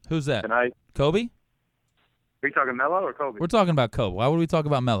Who's that? tonight. Kobe? Are you talking Melo or Kobe? We're talking about Kobe. Why would we talk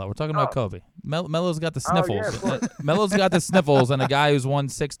about Melo? We're talking about Kobe. Melo's got the sniffles. yeah, of course. Melo's got the sniffles, and a guy who's won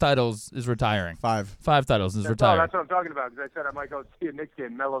 6 titles is retiring. 5. 5 titles is No, retiring. that's what I'm talking about, because I said I might go see a Knicks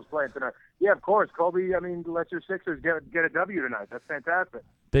game. Melo's playing tonight. Yeah, of course. Kobe, I mean, let your Sixers get a W tonight. That's fantastic.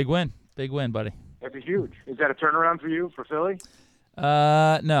 Big win, buddy. That's huge. Is that a turnaround for you, for Philly?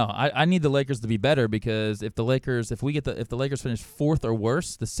 No. I need the Lakers to be better because if the Lakers finish 4th or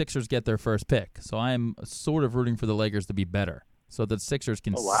worse, the Sixers get their first pick. So I am sort of rooting for the Lakers to be better, so that the Sixers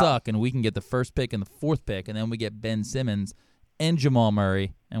can suck and we can get the first pick and the 4th pick, and then we get Ben Simmons and Jamal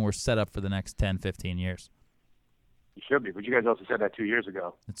Murray, and we're set up for the next 10, 15 years. You should be, but you guys also said that 2 years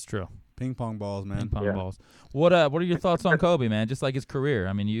ago. It's true. Ping pong balls, man. Ping pong Yeah. balls. What are your thoughts on Kobe, man? Just like his career.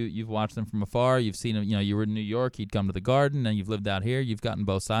 I mean, you've watched him from afar. You've seen him. You were in New York. He'd come to the Garden, and you've lived out here. You've gotten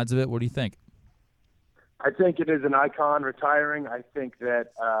both sides of it. What do you think? I think it is an icon retiring. I think that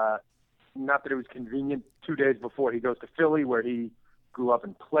not that it was convenient 2 days before he goes to Philly, where he grew up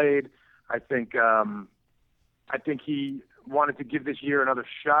and played. I think he wanted to give this year another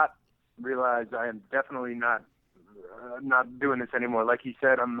shot. Realized I am definitely not doing this anymore. Like he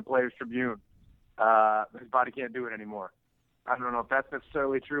said on the Players Tribune, his body can't do it anymore. I don't know if that's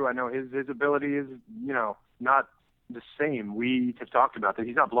necessarily true. I know his ability is, not the same. We have talked about that.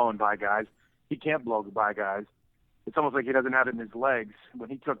 He's not blowing by guys. He can't blow by guys. It's almost like he doesn't have it in his legs. When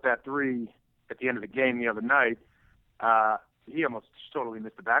he took that 3 at the end of the game the other night, he almost totally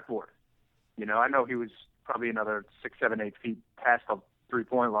missed the backboard. I know he was probably another 6, 7, 8 feet past the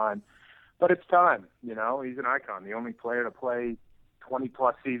three-point line, but it's time. He's an icon, the only player to play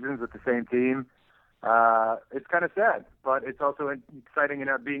 20-plus seasons with the same team. It's kind of sad, but it's also exciting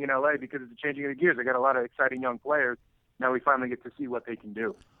being in L.A. because it's changing the gears. They got a lot of exciting young players. Now we finally get to see what they can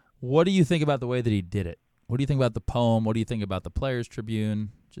do. What do you think about the way that he did it? What do you think about the poem? What do you think about the Players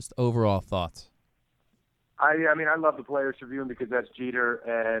Tribune? Just overall thoughts. I mean, I love the Players Tribune because that's Jeter,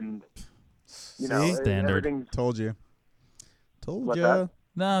 and Standard. everything's Told you. What's ya. that?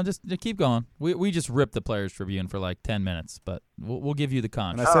 No, just keep going. We just ripped the Players Tribune for like 10 minutes, but we'll give you the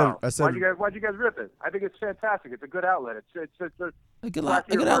con. And I said, why'd you guys rip it? I think it's fantastic. It's a good outlet. It's A good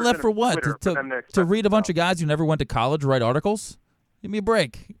classier outlet version for of what? Twitter for them to To express read a bunch of themselves. guys who never went to college write articles? Give me a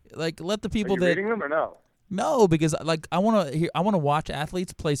break. Like, let the Are people you that reading them or no? No, because like I want to watch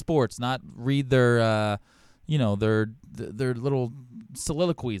athletes play sports, not read their their little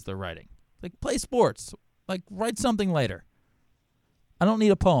soliloquies they're writing. Like, play sports. Like, write something later. I don't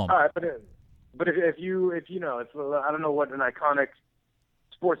need a poem. All right, but if I don't know what an iconic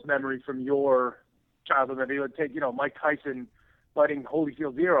sports memory from your childhood maybe it would take. Mike Tyson biting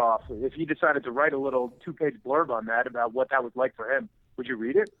Holyfield's ear off. If he decided to write a little 2-page blurb on that about what that was like for him, would you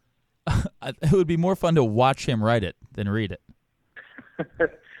read it? It would be more fun to watch him write it than read it.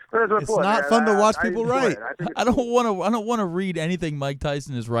 It's not fun to watch people write. I don't want to read anything Mike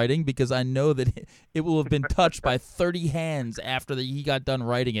Tyson is writing because I know that it will have been touched by 30 hands after he got done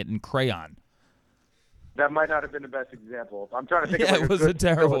writing it in crayon. That might not have been the best example. I'm trying to think Yeah, of it was a a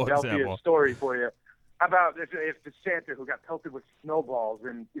terrible Philadelphia example. story for you. How about if the Santa who got pelted with snowballs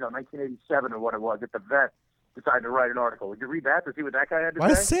in 1987 or what it was at the vet decided to write an article? Would you read that to see what that guy had to Why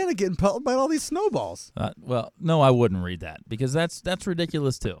say? is Santa getting pelted by all these snowballs? Well, no, I wouldn't read that because that's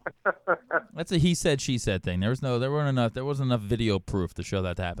ridiculous too. That's a he said she said thing. There wasn't enough video proof to show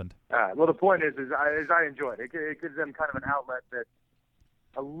that happened. Well, the point is I enjoy it. It gives them kind of an outlet that's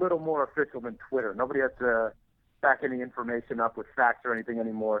a little more official than Twitter. Nobody has to back any information up with facts or anything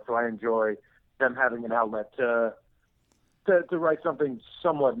anymore. So I enjoy them having an outlet to write something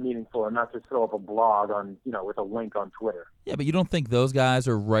somewhat meaningful and not just throw up a blog on with a link on Twitter. Yeah, but you don't think those guys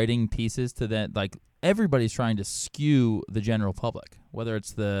are writing pieces to that? Like everybody's trying to skew the general public, whether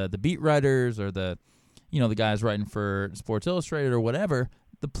it's the beat writers or the guys writing for Sports Illustrated or whatever.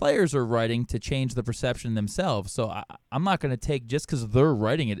 The players are writing to change the perception themselves. So I'm not going to take just because they're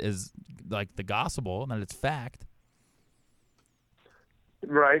writing it as like the gospel and that it's fact.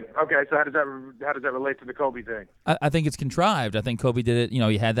 Right. Okay. So how does that relate to the Kobe thing? I think it's contrived. I think Kobe did it.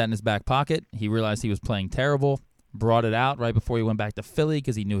 He had that in his back pocket. He realized he was playing terrible, brought it out right before he went back to Philly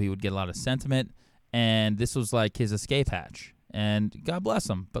because he knew he would get a lot of sentiment. And this was like his escape hatch. And God bless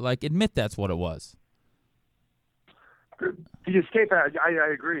him. But admit that's what it was. The escape hatch,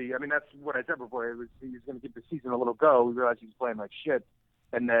 I agree. I mean, that's what I said before. He was going to give the season a little go. We realized he was playing like shit.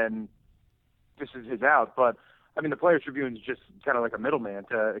 And then this is his out. But I mean, the Players Tribune is just kind of like a middleman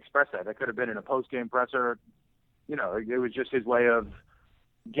to express that. That could have been in a post-game presser. It was just his way of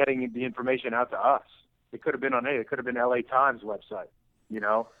getting the information out to us. It could have been it could have been LA Times website.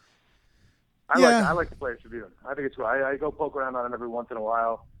 I like the Players Tribune. I think it's cool. I go poke around on it every once in a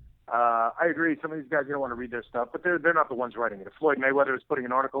while. I agree. Some of these guys, you don't want to read their stuff, but they're not the ones writing it. If Floyd Mayweather is putting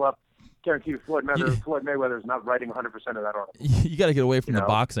an article up, guarantee you Floyd Mayweather is not writing 100% of that article. You got to get away from the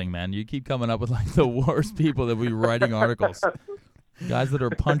boxing, man. You keep coming up with the worst people that be writing articles. Guys that are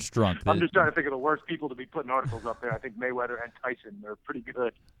punch drunk. I'm just trying to think of the worst people to be putting articles up there. I think Mayweather and Tyson are pretty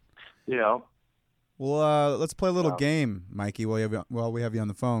good. Well, let's play a little game, Mikey, while we have you on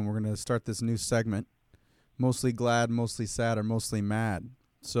the phone. We're going to start this new segment, Mostly Glad, Mostly Sad, or Mostly Mad.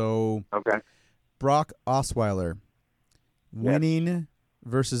 So, okay. Brock Osweiler winning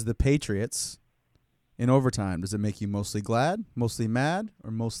versus the Patriots in overtime. Does it make you mostly glad, mostly mad,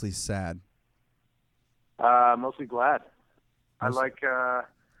 or mostly sad? Mostly glad. I like a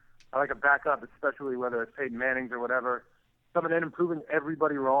backup, especially whether it's Peyton Manning's or whatever, coming in and proving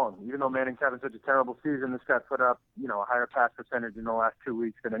everybody wrong. Even though Manning's having such a terrible season, this guy put up a higher pass percentage in the last 2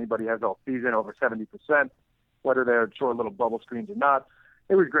 weeks than anybody has all season, over 70%. Whether they're short little bubble screens or not.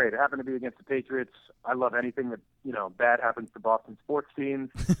 It was great. It happened to be against the Patriots. I love anything that, bad happens to Boston sports teams.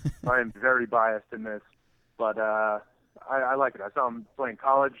 I am very biased in this, but I like it. I saw him play in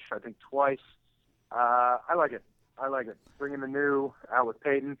college, I think twice. I like it. Bringing the new out with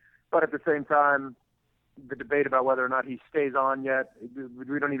Peyton, but at the same time, the debate about whether or not he stays on yet,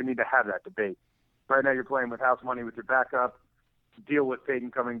 we don't even need to have that debate. Right now you're playing with house money with your backup. Deal with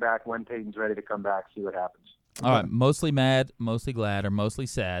Peyton coming back when Peyton's ready to come back, see what happens. All right, mostly mad, mostly glad, or mostly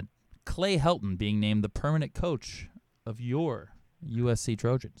sad. Clay Helton being named the permanent coach of your USC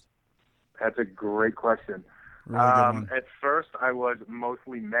Trojans. That's a great question. Really good one. At first, I was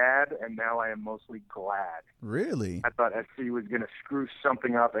mostly mad, and now I am mostly glad. Really? I thought SC was going to screw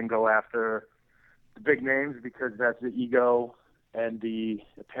something up and go after the big names because that's the ego and the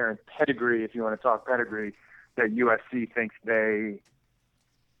apparent pedigree, if you want to talk pedigree, that USC thinks they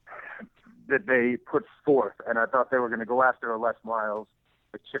put forth. And I thought they were going to go after a Les Miles,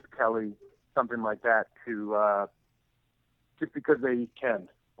 a Chip Kelly, something like that, to just because they can.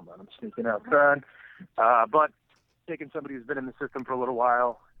 Hold on, I'm sneaking outside. But taking somebody who's been in the system for a little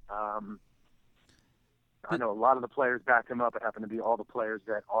while, I know a lot of the players backed him up. It happened to be all the players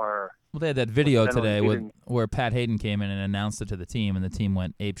that are. Well, they had that video today where Pat Hayden came in and announced it to the team, and the team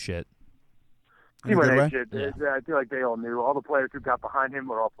went apeshit. He went apeshit. Yeah. I feel like they all knew. All the players who got behind him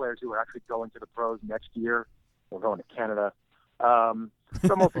were all players who were actually going to the pros next year or going to Canada. So I'm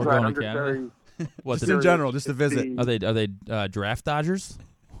also glad. I'm just very. Just in general, just to visit. Are they draft dodgers?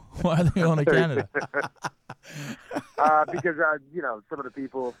 Why are they going to Canada? Because some of the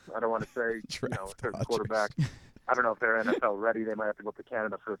people, I don't want to say, a certain quarterback. I don't know if they're NFL ready. They might have to go to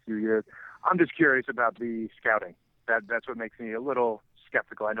Canada for a few years. I'm just curious about the scouting That's what makes me a little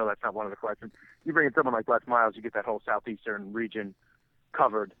skeptical. I know that's not one of the questions. You bring in someone like Les Miles, you get that whole southeastern region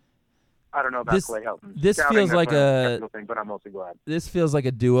covered. I don't know about Clay Helton. This feels like a thing, but I'm mostly glad. This feels like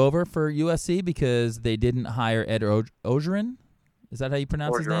a do-over for USC because they didn't hire Ed Ogeron. Is that how you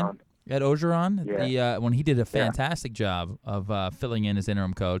pronounce his name? Ed Ogeron. Yeah. When he did a fantastic job of filling in as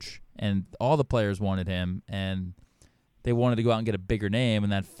interim coach, and all the players wanted him, and they wanted to go out and get a bigger name,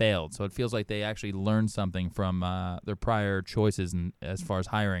 and that failed. So it feels like they actually learned something from their prior choices as far as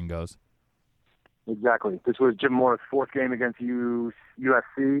hiring goes. Exactly. This was Jim Moore's fourth game against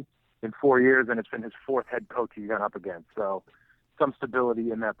USC in 4 years, and it's been his fourth head coach he's gone up against. So some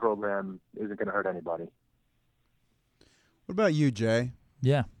stability in that program isn't going to hurt anybody. What about you, Jay?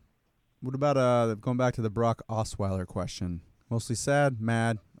 Yeah. What about going back to the Brock Osweiler question? Mostly sad,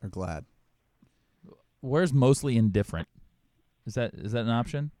 mad, or glad? Where's mostly indifferent? Is that an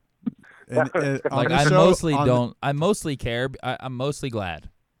option? I mostly care. I'm mostly glad.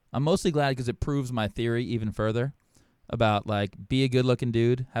 I'm mostly glad because it proves my theory even further about, like, be a good-looking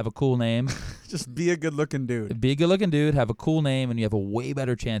dude, have a cool name. Just be a good-looking dude. Be a good-looking dude, have a cool name, and you have a way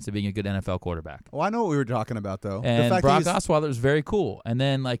better chance of being a good NFL quarterback. Well, I know what we were talking about, though. And Brock Osweiler is very cool. And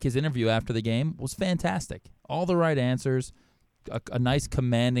then, like, his interview after the game was fantastic. All the right answers, a nice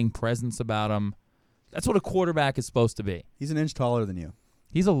commanding presence about him. That's what a quarterback is supposed to be. He's an inch taller than you.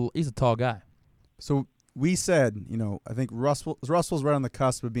 He's a tall guy. So we said, I think Russell's right on the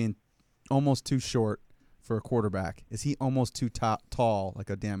cusp of being almost too short for a quarterback. Is he almost too tall,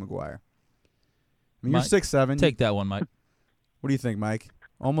 like a Dan McGuire? I mean, you're 6'7". Take that one, Mike. What do you think, Mike?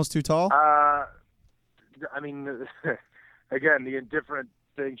 Almost too tall? I mean, again, the indifferent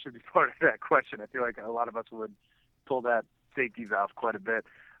thing should be part of that question. I feel like a lot of us would pull that safety valve quite a bit.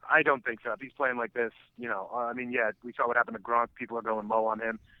 I don't think so. If he's playing like this, we saw what happened to Gronk. People are going low on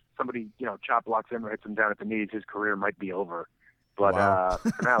him. Somebody, chop blocks him or hits him down at the knees. His career might be over. But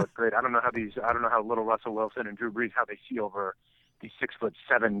for now, it's great. I don't know how little Russell Wilson and Drew Brees, how they see over these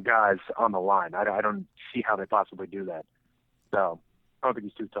 6'7" guys on the line. I don't see how they possibly do that. So I don't think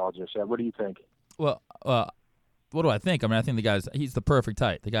he's too tall just yet. What do you think? Well, what do I think? I mean, I think he's the perfect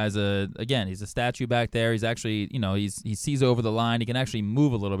height. The guy's he's a statue back there. He's actually, he sees over the line. He can actually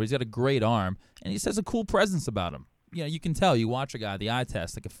move a little bit. He's got a great arm, and he just has a cool presence about him. You can tell. You watch a guy, the eye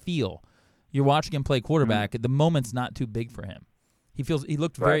test, like a feel. You're watching him play quarterback. The moment's not too big for him. He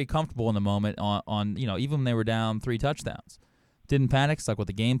looked very comfortable in the moment on even when they were down 3 touchdowns. Didn't panic, stuck with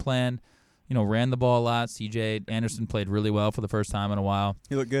the game plan. Ran the ball a lot. C.J. Anderson played really well for the first time in a while.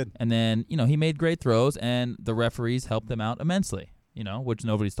 He looked good. And then, he made great throws, and the referees helped him out immensely, which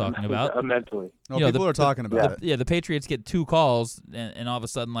nobody's talking about. Immensely. No, people are talking about it. The Patriots get 2 calls, and all of a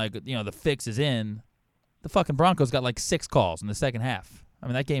sudden, the fix is in. The fucking Broncos got 6 calls in the second half. I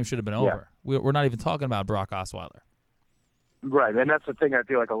mean, that game should have been over. We're not even talking about Brock Osweiler. Right, and that's the thing I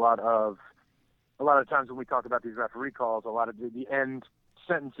feel like a lot of times when we talk about these referee calls, a lot of the end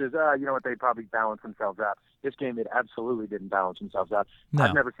sentences, they probably balance themselves out. This game, it absolutely didn't balance themselves out. No.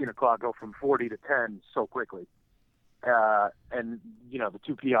 I've never seen a clock go from 40 to 10 so quickly. And, the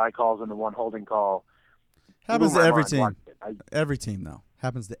 2 PI calls and the 1 holding call. Happens to every team. Every team, though.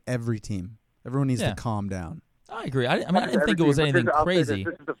 Happens to every team. Everyone needs to calm down. I agree. I didn't think it was anything crazy.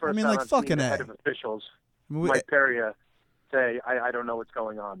 This is the first time I've seen the head of officials, Mike Peria, say, I don't know what's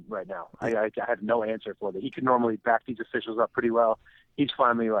going on right now. I have no answer for that. He could normally back these officials up pretty well. He's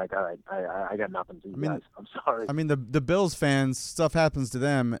finally like, all right, I got nothing to you guys. I'm sorry. I mean, the Bills fans, stuff happens to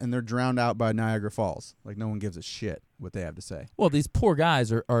them, and they're drowned out by Niagara Falls. Like, no one gives a shit what they have to say. Well, these poor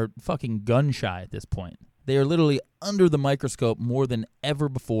guys are fucking gun-shy at this point. They are literally under the microscope more than ever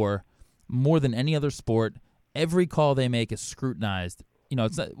before, more than any other sport. Every call they make is scrutinized.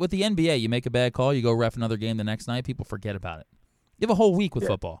 It's not, with the NBA, you make a bad call, you go ref another game the next night, people forget about it. You have a whole week with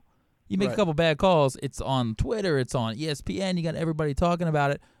football. You make a couple bad calls, it's on Twitter, it's on ESPN, you got everybody talking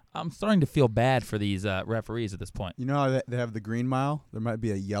about it. I'm starting to feel bad for these referees at this point. You know how they have the green mile? There might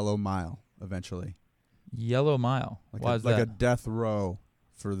be a yellow mile eventually. Yellow mile? Why is that? Like a death row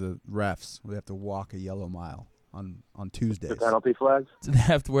for the refs. They have to walk a yellow mile on Tuesdays. The penalty flags? Do they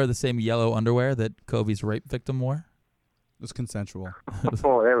have to wear the same yellow underwear that Kobe's rape victim wore? It was consensual.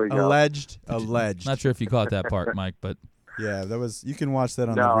 Oh, there we go. Alleged. Not sure if you caught that part, Mike, but yeah, that was. You can watch that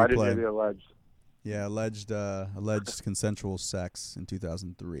on the replay. No, I didn't hear the alleged. Yeah, alleged consensual sex in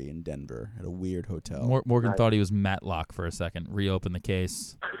 2003 in Denver at a weird hotel. Morgan thought he was Matlock for a second. Reopened the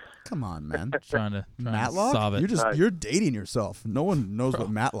case. Come on, man. trying to Matlock? solve it. You're dating yourself. No one knows what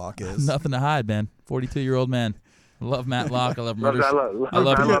Matlock is. Nothing to hide, man. 42-year-old man. I love Matlock. I love Murder. I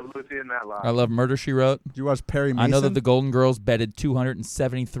love Lucy and Matlock. I love Murder, She Wrote. Did you watch Perry Mason? I know that the Golden Girls bedded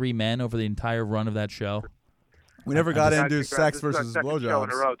 273 men over the entire run of that show. We never got into Congrats. sex This is our versus second show in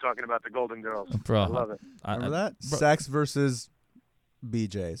a blowjobs. row talking about the Golden Girls. Bro, I love it. Remember that? bro, Sex versus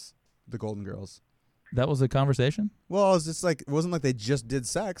BJs, the Golden Girls. that was a conversation? Well, it's just like it wasn't like they just did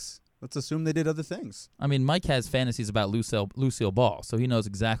sex. Let's assume they did other things. I mean, Mike has fantasies about Lucille Ball, so he knows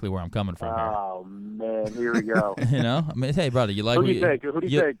exactly where I'm coming from Oh, man, here we go. here. You know? I mean, hey, brother, you like Who do what you take? Who do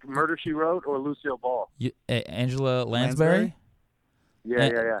you take? Murder, She Wrote or Lucille Ball? Angela Lansbury?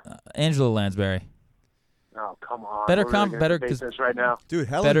 Yeah. Angela Lansbury. Oh, come on. Better We're really gonna debate because this right now. Dude,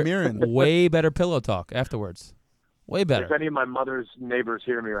 Helen better, Mirren. way better pillow talk afterwards. Way better. If any of my mother's neighbors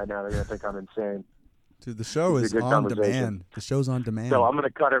hear me right now, they're going to think I'm insane. Dude, the show It's a is good on conversation. demand. The show's on demand. So I'm going to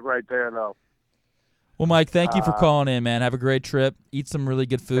cut it right there, though. Well, Mike, thank you for calling in, man. Have a great trip. Eat some really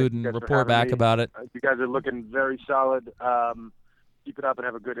good food and Thanks for report having back me. about it. You guys are looking very solid. Keep it up and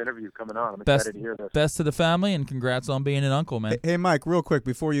have a good interview coming on. I'm excited to hear this. Best to the family, and congrats on being an uncle, man. Hey, Mike, real quick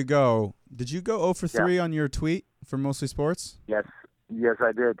before you go, did you go 0 for 3 on your tweet for Mostly Sports? Yes,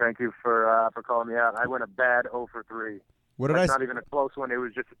 I did. Thank you for calling me out. I went a bad 0 for 3. What did Like, I? Not even a close one. It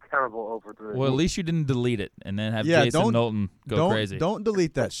was just a terrible 0 for 3. Well, at least you didn't delete it and then have Yeah, Jason don't- Knowlton go don't, crazy. Don't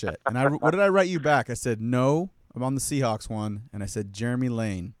delete that shit. And what did I write you back? I said no. I'm on the Seahawks one, and I said Jeremy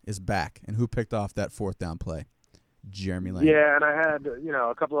Lane is back. And who picked off that 4th down play? Jeremy Lane. Yeah, and I had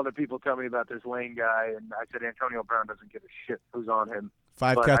a couple other people tell me about this Lane guy, and I said Antonio Brown doesn't give a shit who's on him.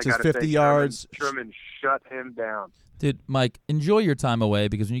 5 But I catches, gotta 50 say, yards. Sherman shut him down. Dude, Mike, enjoy your time away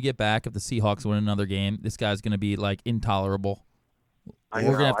because when you get back, if the Seahawks win another game, this guy's going to be, like, intolerable. We're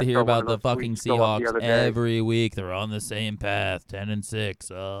going to have to hear about the fucking Seahawks every week. They're on the same path,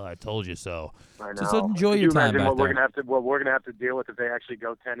 10-6. Oh, I told you so. I know. Just enjoy Can your you time imagine back what there. we're gonna have to deal with if they actually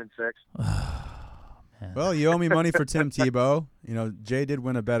go 10-6? Well, you owe me money for Tim Tebow. Jay did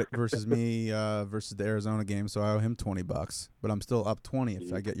win a bet versus me versus the Arizona game, so I owe him $20. But I'm still up 20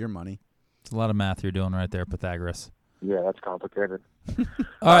 if I get your money. It's a lot of math you're doing right there, Pythagoras. Yeah, that's complicated.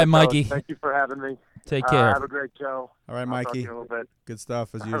 All right, Mikey. Thank you for having me. Take care. Have a great show. All right, I'll Mikey. talk to you in a little bit. Good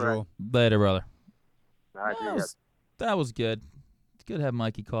stuff as All usual. Later, brother. All right, see you guys. That was good. It's good to have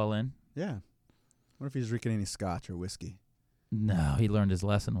Mikey call in. Yeah. What if he's drinking any scotch or whiskey? No, he learned his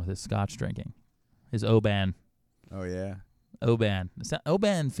lesson with his scotch drinking. His Oban. Oh, yeah. Oban.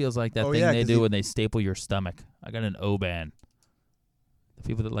 Oban feels like that Oh, thing yeah, they 'cause do he- when they staple your stomach. I got an Oban. The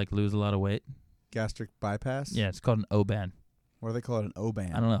people that like lose a lot of weight. Gastric bypass? Yeah, it's called an Oban. What do they call it? An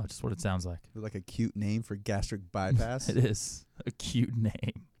Oban? I don't know. Just what it sounds like. Is it like a cute name for gastric bypass? It is a cute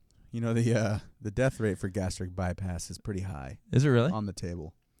name. The death rate for gastric bypass is pretty high. Is it really? On the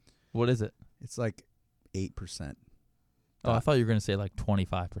table. What is it? It's like 8%. Oh, I thought you were going to say like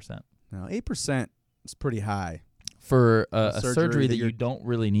 25%. No, 8% is pretty high. For a surgery that you're- you don't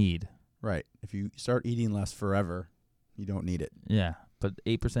really need. Right. If you start eating less forever, you don't need it. Yeah, but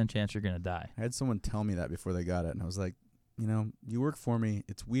 8% chance you're going to die. I had someone tell me that before they got it, and I was like, you work for me.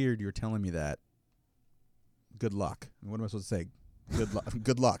 It's weird you're telling me that. Good luck. What am I supposed to say? Good luck.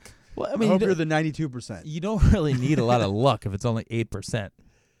 Good luck. Well, I mean, hope you're the 92%. You don't really need a lot of luck if it's only 8%.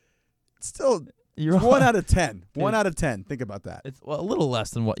 Still, You're 1 out of 10. 1 out of 10. Think about that. It's a little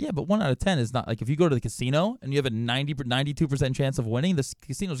less than what? Yeah, but 1 out of 10 is not like if you go to the casino and you have a 92% chance of winning, the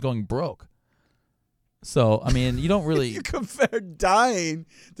casino's going broke. So, I mean, you don't really. You compare dying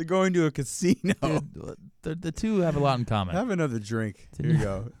to going to a casino. Dude, the two have a lot in common. Have another drink. Here you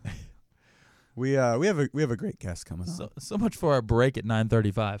go. We have a great guest coming on. So much for our break at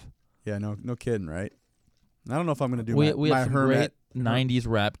 9:35. Yeah, no kidding, right? I don't know if I'm going to do We my have some Hermit. great 90s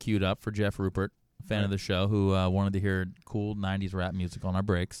rap queued up for Jeff Rupert, fan of the show, who wanted to hear cool 90s rap music on our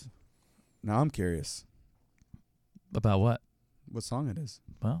breaks. Now I'm curious. About what? What song it is.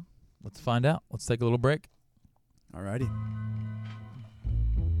 Well, let's find out. Let's take a little break. All righty.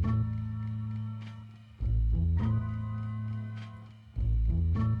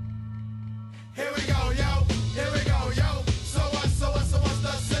 Here we go, yo. Here we go, yo. So what's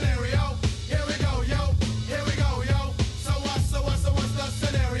the scenario? Here we go, yo. Here we go, yo. So what's the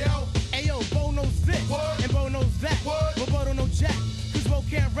scenario? Ayo, Bo knows this, and Bo knows that. But Bo don't know jack, cause Bo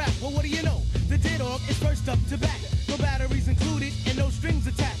can't rap. Well, what do you know? The D-Dog is first up to bat. No batteries included, and no strings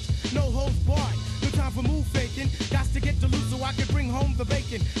attached. No holds barred. No time for move faking. Got to get to loot so I can bring home the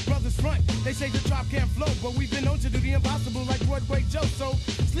bacon. Brothers front, they say the drop can't flow, but we've been known to do the impossible like Broadway Joe. So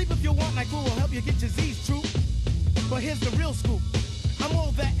sleep if you want, like who will help you get your Z's true. But here's the real scoop. I'm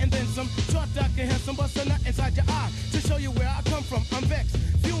all that and then some. Short, dark, and handsome, bust a nut inside your eye to show you where I come from. I'm vexed,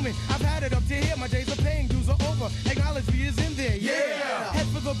 fuming. I've had it up to here. My days of paying dues are over. Acknowledge me is in there. Yeah. Head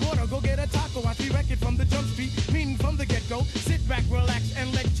for the border, go get a taco. I see wreck it from the jump street, meaning from the get-go. Sit back, relax,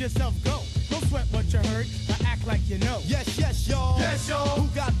 and let yourself go. Don't sweat what you heard, but act like you know. Yes, y'all. Yes, y'all. Who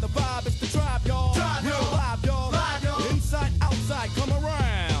got the vibe? It's the tribe, y'all. Tribe, Real y'all. live, y'all.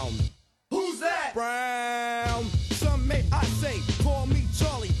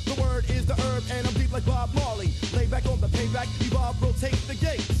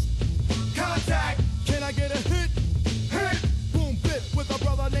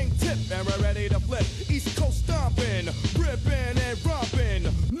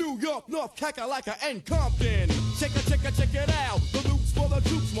 North Kakalaka and Compton. Check it out. The loops for the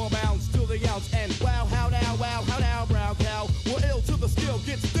troops, more bounds to the ounce. And wow, how now, brown cow. We're ill till the skill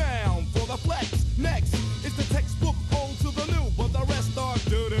gets down for the flex. Next is the textbook old to the new, but the rest are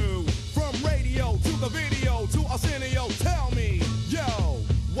doo-doo. From radio to the video to Arsenio, tell me, yo,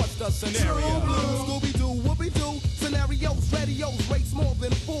 what's the scenario? True blue, Scooby-Doo, whoopie-doo. Scenarios, radios, rates more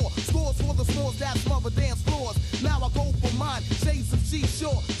than 4. Scores for the scores that smother dance floors. Now I go for mine, shades of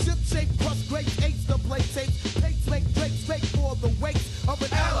G-Shore. Ship shape, crush grapes, H the plate tapes. Pates make drapes, fake for the weights of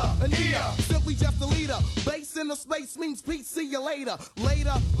an Ella, an Ea. Simply just a leader. Base in the space means peace, see you later.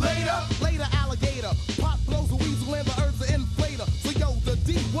 Later, alligator. Pop blows a weasel and the herbs are inflator. So yo, the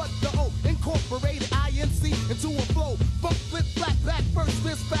D, what the O? Incorporated INC into a flow. Bump, flip, flat, back, first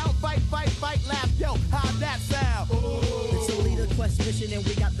fist, foul, fight, laugh. Yo, how'd that sound? It's a leader quest mission and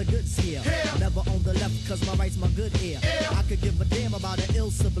we got the goods here. Never on the left cause my right's my good ear. I could give a damn about an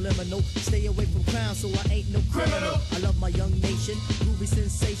ill subliminal. Stay away from crime so I ain't no criminal. I love my young nation, groovy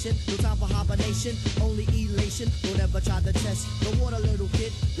sensation. No time for hibernation, only elation. Don't ever try to test the water, little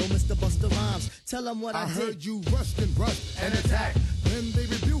kid. Yo, Mr. Busta Rhymes, tell them what I did. Heard you rushed and attacked. Then they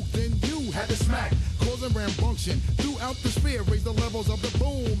rebuked, then you had to smack. Causing rambunction throughout the sphere. Raise the levels of the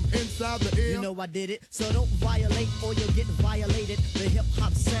boom inside the ear. You know I did it, so don't violate or you'll get violated. The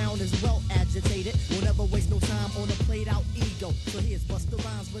hip-hop sound is well agitated. We'll never waste no time on a played-out ego. So here's Busta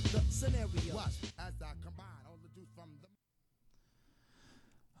Rhymes with the scenario. Watch as I combine all the juice from the...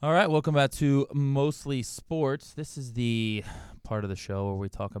 All right, welcome back to Mostly Sports. This is the part of the show where we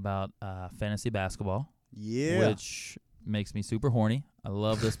talk about fantasy basketball. Yeah. Which makes me super horny. I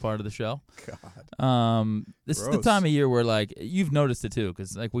love this part of the show. God. This is the time of year where, like, you've noticed it too,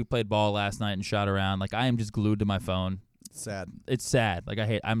 because, like, we played ball last night and shot around. Like, I am just glued to my phone. Sad. It's sad. Like,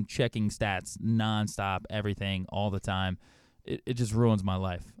 I'm checking stats nonstop, everything, all the time. It just ruins my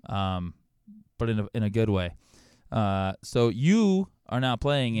life, but in a good way. So you are now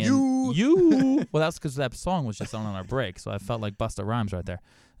playing in you. Well, that's because that song was just on our break, so I felt like Busta Rhymes right there.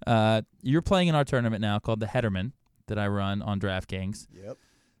 You're playing in our tournament now called the Headerman that I run on DraftKings.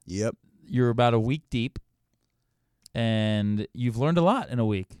 Yep. You're about a week deep, and you've learned a lot in a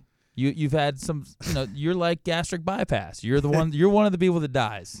week. You've had some, you're like gastric bypass. You're the one. You're one of the people that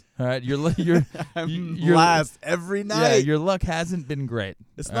dies. All right. You're last every night. Yeah. Your luck hasn't been great.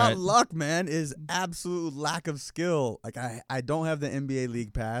 It's not luck, man. It's absolute lack of skill. Like I don't have the NBA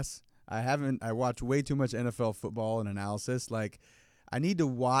League Pass. I watch way too much NFL football and analysis. Like I need to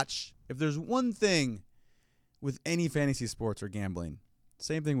watch. If there's one thing with any fantasy sports or gambling,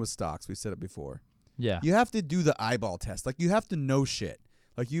 same thing with stocks. We said it before. Yeah. You have to do the eyeball test. Like you have to know shit.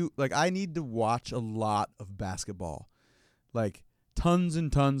 Like I need to watch a lot of basketball, like tons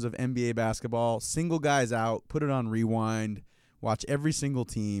and tons of NBA basketball, single guys out, put it on rewind, watch every single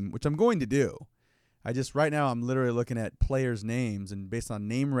team, which I'm going to do. Right now I'm literally looking at players' names and based on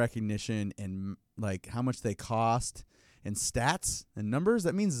name recognition and like how much they cost and stats and numbers,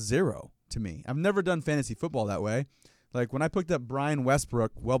 that means zero to me. I've never done fantasy football that way. Like when I picked up Brian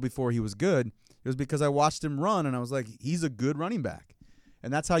Westbrook well before he was good, it was because I watched him run and I was like, he's a good running back.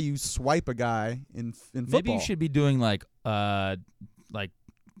 And that's how you swipe a guy in football. Maybe you should be doing like horse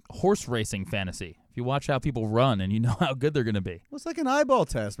racing fantasy. If you watch how people run and you know how good they're going to be. Well, it's like an eyeball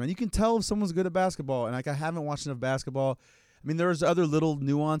test, man. You can tell if someone's good at basketball. And like I haven't watched enough basketball. I mean, there's other little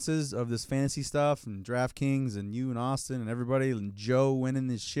nuances of this fantasy stuff and DraftKings and you and Austin and everybody and Joe winning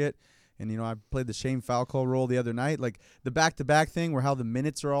this shit. And, I played the Shane Falco role the other night. Like the back-to-back thing where how the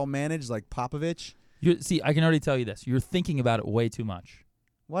minutes are all managed, like Popovich. See, I can already tell you this. You're thinking about it way too much.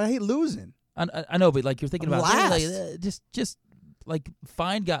 Well, I hate losing. I know, but like you're thinking about last. Just like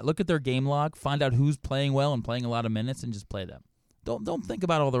find guys, look at their game log, find out who's playing well and playing a lot of minutes, and just play them. Don't think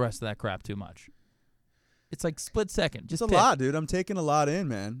about all the rest of that crap too much. It's like split second. Just it's a lot, dude. I'm taking a lot in,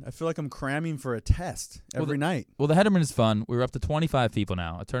 man. I feel like I'm cramming for a test every night. Well, the Headerman is fun. We're up to 25 people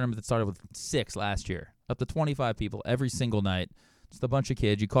now. A tournament that started with 6 last year. Up to 25 people every single night. Just a bunch of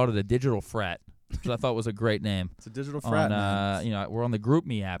kids. You called it a digital frat, which I thought was a great name. It's a digital frat. We're on the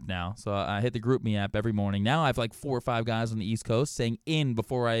GroupMe app now, so I hit the GroupMe app every morning. Now I have like 4 or 5 guys on the East Coast saying in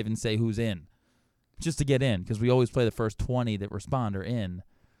before I even say who's in, just to get in, because we always play the first 20 that respond are in.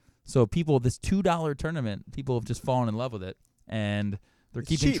 So this $2 tournament, people have just fallen in love with it, and they're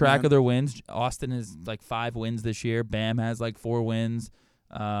keeping track of their wins. Austin has like 5 wins this year. Bam has like 4 wins.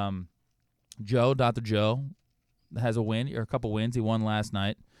 Dr. Joe has a win or a couple wins. He won last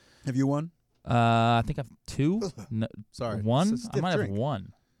night. Have you won? I think I have 2. No, Sorry. 1? I might have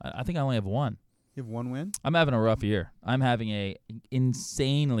 1. I think I only have 1. You have 1 win? I'm having a rough year. I'm having a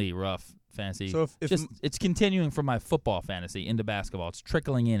insanely rough fantasy. So if it's continuing from my football fantasy into basketball. It's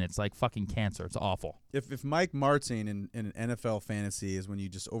trickling in. It's like fucking cancer. It's awful. If Mike Martin in an NFL fantasy is when you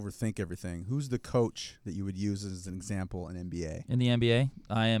just overthink everything, who's the coach that you would use as an example in NBA? In the NBA,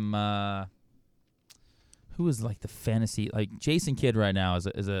 I am. Who is like the fantasy? Like Jason Kidd right now is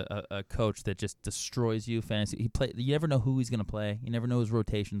a coach that just destroys you fantasy. You never know who he's gonna play. You never know his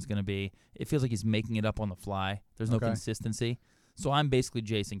rotation's gonna be. It feels like he's making it up on the fly. There's no consistency. So I'm basically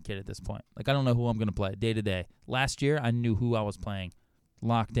Jason Kidd at this point. Like I don't know who I'm gonna play day to day. Last year I knew who I was playing,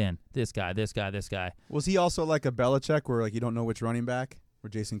 locked in. This guy. Was he also like a Belichick where like you don't know which running back? Or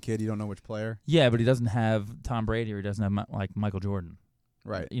Jason Kidd, you don't know which player? Yeah, but he doesn't have Tom Brady or he doesn't have like Michael Jordan.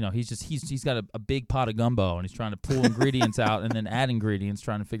 Right. You know, he's got a big pot of gumbo and he's trying to pull ingredients out and then add ingredients,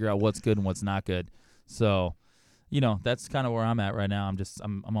 trying to figure out what's good and what's not good. So, you know, that's kind of where I'm at right now.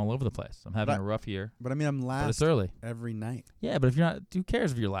 I'm all over the place. I'm having a rough year. But I mean, I'm last. But it's early every night. Yeah, but if you're not, who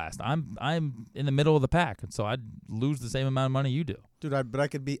cares if you're last? I'm in the middle of the pack, and so I'd lose the same amount of money you do. Dude, but I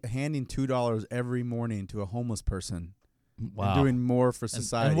could be handing $2 every morning to a homeless person. Wow. And doing more for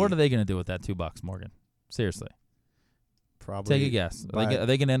society. And what are they going to do with that $2, Morgan? Seriously. Probably. Take a guess. Are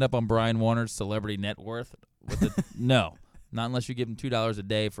they going to end up on Brian Warner's celebrity net worth? No. Not unless you give them $2 a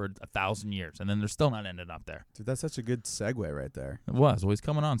day for 1,000 years, and then they're still not ending up there. Dude, that's such a good segue right there. It was. Well, he's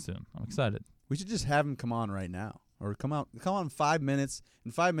coming on soon. I'm excited. We should just have him come on right now. Or come on in 5 minutes.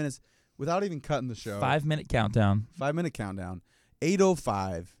 In 5 minutes, without even cutting the show. 5-minute countdown. 5-minute countdown.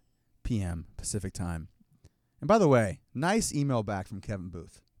 8:05 p.m. Pacific time. And by the way, nice email back from Kevin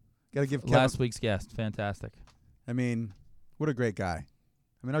Booth. Got to give Kevin Last week's guest. Fantastic. I mean, what a great guy.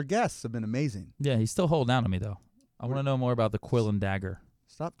 I mean, our guests have been amazing. Yeah, he's still holding out on me, though. I want to know more about the Quill and Dagger.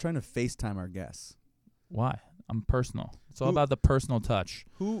 Stop trying to FaceTime our guests. Why? I'm personal. It's all about the personal touch.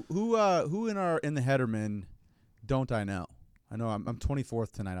 Who in the Headerman don't I know? I know I'm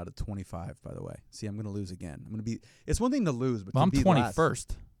 24th tonight out of 25, by the way. See, I'm going to lose again. I'm going to be. It's one thing to lose, but I'm to be 21st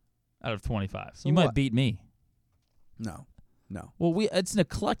last. out of 25. So you what? might beat me. No. Well, it's an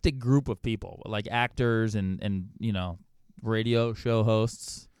eclectic group of people, like actors and you know, radio show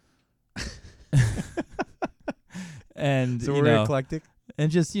hosts. And so you we're know, eclectic, and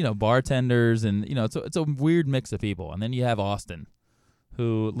just bartenders, and it's a weird mix of people. And then you have Austin,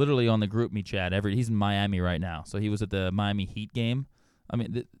 who literally on the group me chat he's in Miami right now, so he was at the Miami Heat game. I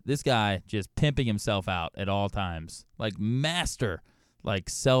mean, this guy just pimping himself out at all times, like master, like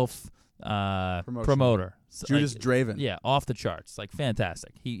self promoter. Judas Draven. Yeah, off the charts, like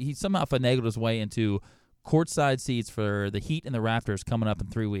fantastic. He somehow finagled his way into courtside seats for the Heat and the Raptors coming up in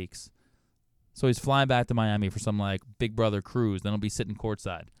 3 weeks. So he's flying back to Miami for some like Big Brother cruise. Then he'll be sitting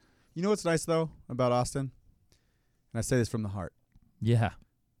courtside. You know what's nice though about Austin? And I say this from the heart. Yeah.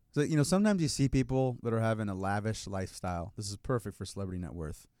 So sometimes you see people that are having a lavish lifestyle. This is perfect for celebrity net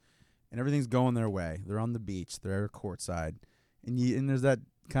worth, and everything's going their way. They're on the beach. They're courtside, and there's that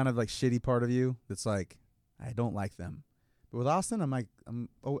kind of like shitty part of you that's like, I don't like them. But with Austin, I'm like, I'm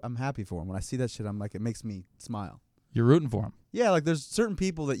happy for him. When I see that shit, I'm like, it makes me smile. You're rooting for him. Yeah, like there's certain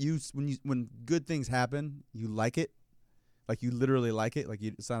people that when good things happen, you like it, like you literally like it. Like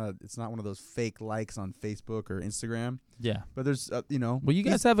it's not one of those fake likes on Facebook or Instagram. Yeah, but there's Well, you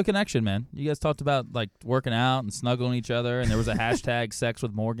guys have a connection, man. You guys talked about like working out and snuggling each other, and there was a hashtag Sex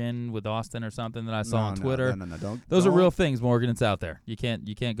with Morgan with Austin or something that I saw on Twitter. No, those are real things, Morgan. It's out there. You can't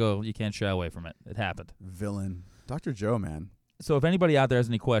shy away from it. It happened. Villain, Dr. Joe, man. So if anybody out there has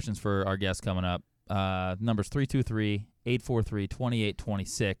any questions for our guest coming up. Number's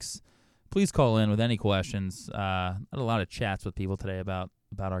 323-843-2826. Please call in with any questions. I had a lot of chats with people today about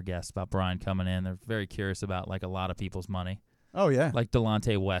our guests, about Brian coming in. They're very curious about like a lot of people's money. Oh, yeah. Like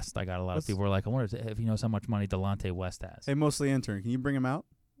Delonte West. I got a lot of people who are like, I wonder if he knows how much money Delonte West has. Hey, mostly intern. Can you bring him out?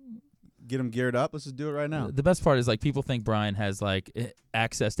 Get him geared up? Let's just do it right now. The best part is like people think Brian has like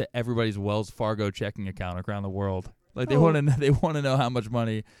access to everybody's Wells Fargo checking account around the world. Like they want to know how much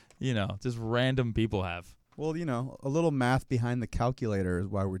money, just random people have. Well, a little math behind the calculator is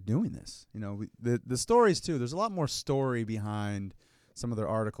why we're doing this. The stories too. There's a lot more story behind some of their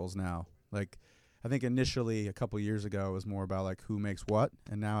articles now. Like, I think initially a couple years ago it was more about like who makes what,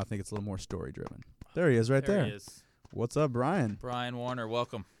 and now I think it's a little more story driven. There he is, right there. He is. What's up, Brian? Brian Warner,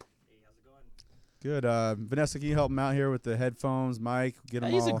 welcome. Hey, how's it going? Good. Vanessa, can you help him out here with the headphones, Mike? Get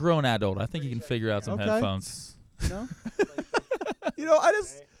him He's all. a grown adult. I think he can figure out some headphones. No.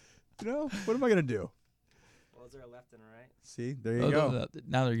 What am I gonna do? Well, is there a left and a right? See, there you go.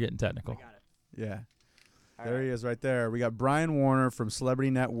 Now they're getting technical. I got it. Yeah. All There right. he is right there. We got Brian Warner from Celebrity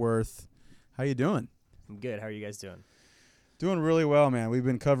Net Worth. How you doing? I'm good. How are you guys doing? Doing really well, man. We've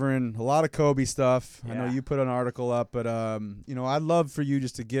been covering a lot of Kobe stuff. I know Yeah. you put an article up, but I'd love for you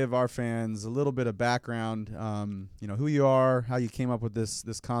just to give our fans a little bit of background. Who you are, how you came up with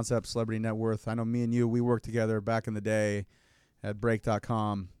this concept, Celebrity Net Worth. I know me and you, we worked together back in the day at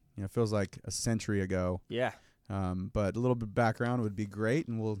Break.com. It feels like a century ago. Yeah. But a little bit of background would be great,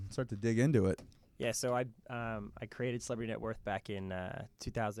 and we'll start to dig into it. Yeah, so I created Celebrity Net Worth back in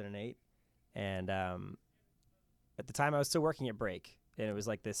 2008, and at the time I was still working at Break, and it was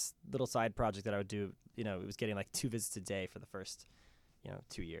like this little side project that I would do. It was getting like 2 visits a day for the first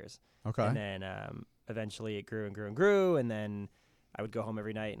 2 years. Okay. And then eventually it grew and grew and grew, and then I would go home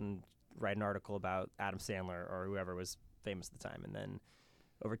every night and write an article about Adam Sandler or whoever was famous at the time. And then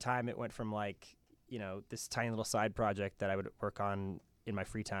over time it went from like this tiny little side project that I would work on in my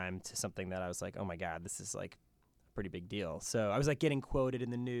free time to something that I was like, oh my God, this is like a pretty big deal. So I was like getting quoted in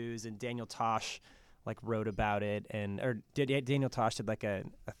the news, and Daniel Tosh like wrote about it, Daniel Tosh did like a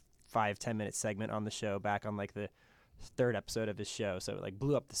 5-10 minute segment on the show back on like the 3rd episode of his show. So it like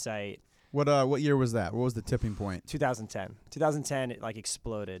blew up the site. What year was that? What was the tipping point? 2010 it like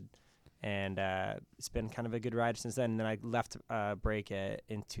exploded, and it's been kind of a good ride since then. And then I left Break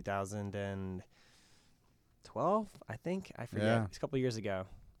in 2012, I think. I forget. Yeah. It's a couple of years ago.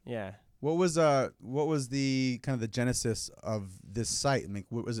 Yeah. What was the kind of the genesis of this site? I mean,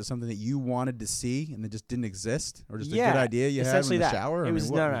 was it something that you wanted to see and it just didn't exist, or just a good idea you had in the shower? It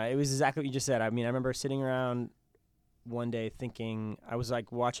was it was exactly what you just said. I mean, I remember sitting around one day thinking, I was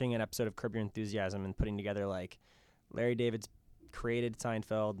like watching an episode of Curb Your Enthusiasm and putting together like Larry David's created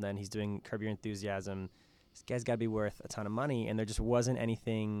Seinfeld, and then he's doing Curb Your Enthusiasm. This guy's got to be worth a ton of money, and there just wasn't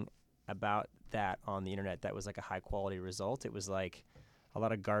anything about that on the internet that was like a high quality result. It was like a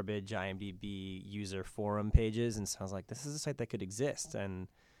lot of garbage IMDb user forum pages, and so I was like, this is a site that could exist, and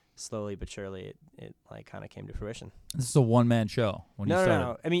slowly but surely it like kind of came to fruition. This is a one-man show when you started.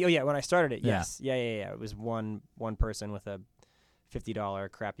 No. I mean, when I started it, Yeah. yes. Yeah. It was one person with a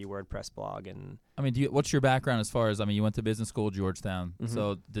 $50 crappy WordPress blog. And I mean, what's your background as far as, you went to business school, Georgetown. Mhm.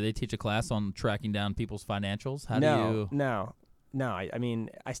 So did they teach a class on tracking down people's financials? No. I mean,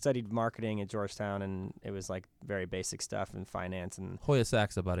 I studied marketing at Georgetown, and it was like very basic stuff in finance and Hoya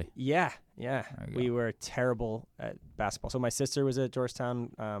Saxa, buddy. Yeah. There you We go. were terrible at basketball. So my sister was at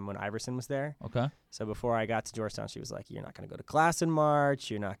Georgetown when Iverson was there. Okay. So before I got to Georgetown, she was like, you're not going to go to class in March.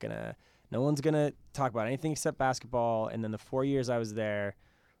 No one's going to talk about anything except basketball. And then the 4 years I was there,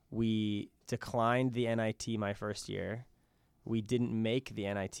 we declined the NIT my first year. We didn't make the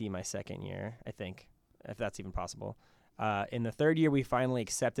NIT my second year, I think, if that's even possible. In the 3rd year, we finally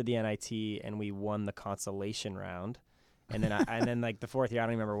accepted the NIT, and we won the consolation round. And then, like the 4th year, I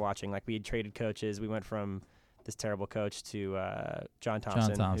don't even remember watching. Like we had traded coaches. We went from this terrible coach to John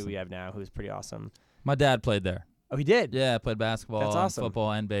Thompson, who we have now, who's pretty awesome. My dad played there. Oh, he did? Yeah, played basketball, That's awesome.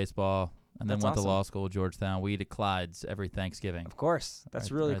 football, and baseball, and then That's went to awesome. law school at Georgetown. We eat at Clyde's every Thanksgiving. Of course.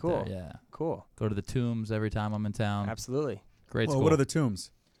 That's really cool. There, yeah. Cool. Go to the Tombs every time I'm in town. Absolutely. Great Well, school. what are the Tombs?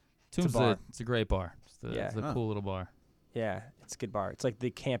 Tombs It's a bar. it's a great bar. It's a cool little bar. Yeah, it's a good bar. It's like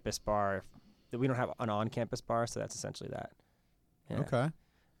the campus bar. We don't have an on-campus bar, so that's essentially that. Yeah. Okay.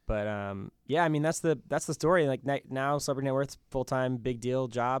 But I mean that's the story. Like now, Celebrity Net Worth's full-time, big deal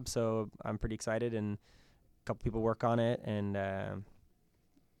job. So I'm pretty excited, and a couple people work on it, and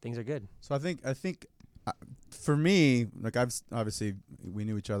things are good. So I think for me, like obviously we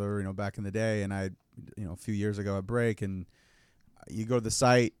knew each other, back in the day, and I, a few years ago at Break, and you go to the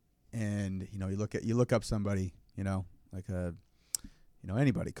site, and you look up somebody, like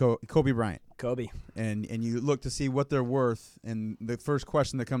anybody, Kobe Bryant. Kobe. And you look to see what they're worth, and the first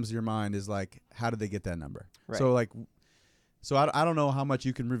question that comes to your mind is like, how did they get that number? Right. So I don't know how much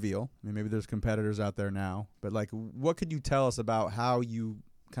you can reveal. I mean, maybe there's competitors out there now, but like, what could you tell us about how you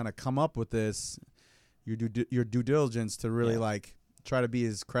kind of come up with this, your due diligence to really like try to be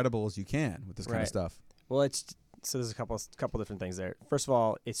as credible as you can with this kind of stuff? Well, so there's a couple different things there. First of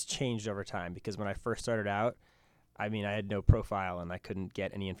all, it's changed over time, because when I first started out, I mean, I had no profile and I couldn't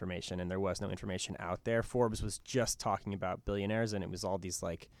get any information, and there was no information out there. Forbes was just talking about billionaires, and it was all these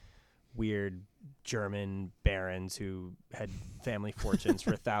like weird German barons who had family fortunes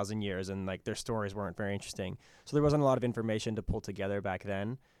for 1,000 years, and like their stories weren't very interesting. So there wasn't a lot of information to pull together back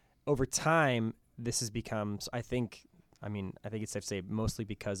then. Over time, this has become, I think it's safe to say, mostly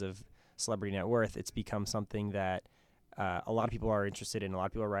because of Celebrity Net Worth, it's become something that a lot of people are interested in, a lot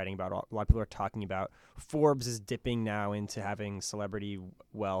of people are writing about, a lot of people are talking about. Forbes is dipping now into having celebrity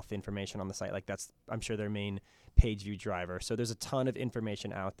wealth information on the site. Like that's, I'm sure, their main page view driver. So there's a ton of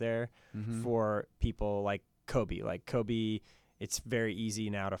information out there for people like Kobe. Like Kobe it's very easy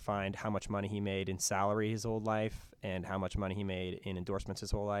now to find how much money he made in salary his whole life and how much money he made in endorsements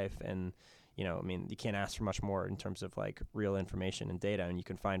his whole life. And, you know, I mean, you can't ask for much more in terms of like real information and data. And you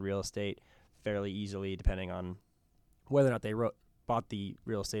can find real estate fairly easily depending on whether or not they bought the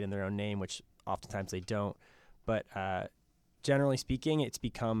real estate in their own name, which oftentimes they don't. But generally speaking, it's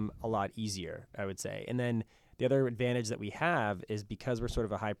become a lot easier, I would say. And then the other advantage that we have is because we're sort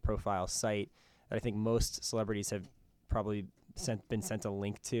of a high-profile site that I think most celebrities have probably been sent a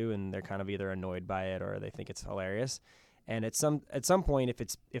link to, and they're kind of either annoyed by it or they think it's hilarious. And at some point,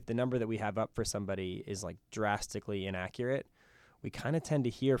 if the number that we have up for somebody is like drastically inaccurate, we kind of tend to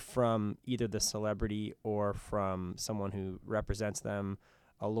hear from either the celebrity or from someone who represents them,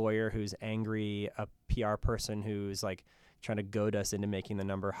 a lawyer who's angry, a PR person who's like trying to goad us into making the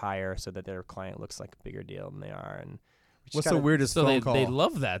number higher so that their client looks like a bigger deal than they are. And what's the weirdest phone call? They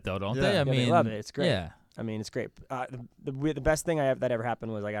love that though, don't they? I mean, they love it. It's great. Yeah. I mean, it's great. The best thing that ever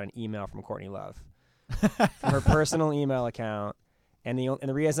happened was I got an email from Courtney Love from her personal email account, and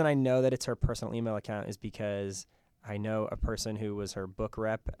the reason I know that it's her personal email account is because I know a person who was her book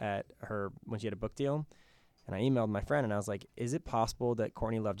rep at her when she had a book deal, and I emailed my friend and I was like, "Is it possible that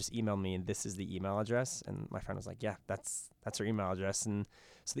Courtney Love just emailed me and this is the email address?" And my friend was like, "Yeah, that's her email address." And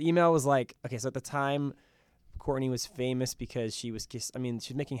so the email was like, okay, so at the time, Courtney was famous because she was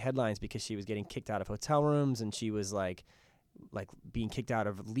making headlines because she was getting kicked out of hotel rooms and she was like being kicked out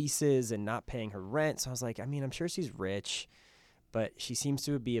of leases and not paying her rent. So I was like, I mean, I'm sure she's rich, but she seems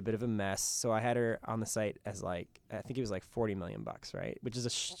to be a bit of a mess. So I had her on the site as like, I think it was like $40 million, right? Which is a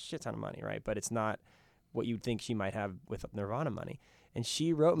shit ton of money, right? But it's not what you'd think she might have with Nirvana money. And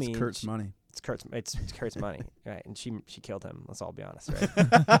she wrote me. It's Kurt's money. It's Kurt's money, right? And she killed him. Let's all be honest,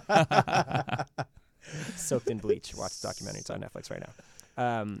 right? Soaked in bleach. Watch the documentary. It's on Netflix right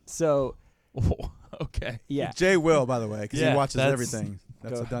now. Okay. Yeah. Jay will, by the way, because he watches everything.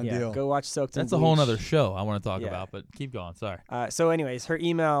 That's a done deal. Go watch Soaked in Bleach. That's a whole other show I want to talk about, but keep going. Sorry. So anyways, her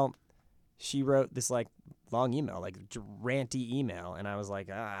email, she wrote this like long email, like ranty email. And I was like,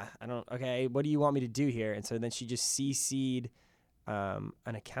 okay, what do you want me to do here? And so then she just CC'd an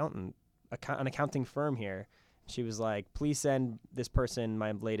accounting firm here. She was like, please send this person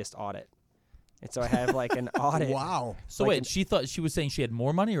my latest audit. And so I have like an audit. Wow. So wait, she thought she was saying she had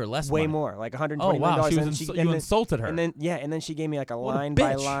more money or less way money? Way more, like $120 million. wow. You insulted her. And then she gave me like a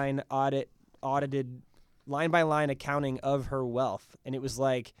line-by-line audited line-by-line accounting of her wealth. And it was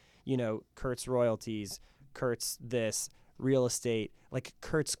like, you know, Kurt's royalties, Kurt's this, real estate, like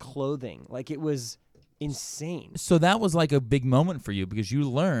Kurt's clothing. Like it was insane. So that was like a big moment for you because you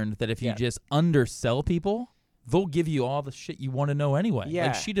learned that if you just undersell people, they'll give you all the shit you want to know anyway. Yeah.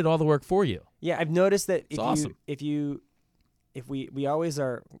 Like she did all the work for you. Yeah, I've noticed that if we always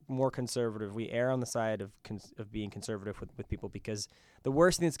are more conservative. We err on the side of being conservative with people because the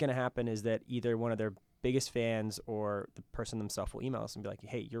worst thing that's going to happen is that either one of their biggest fans or the person themselves will email us and be like,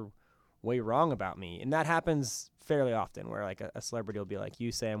 "Hey, you're way wrong about me." And that happens fairly often where like a celebrity will be like,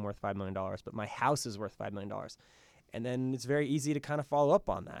 "You say I'm worth $5 million, but my house is worth $5 million." And then it's very easy to kind of follow up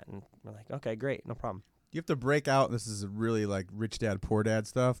on that. And we're like, "Okay, great, no problem." You have to break out. This is really like rich dad, poor dad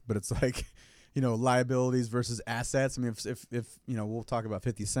stuff, but it's like, you know, liabilities versus assets. I mean, if you know, we'll talk about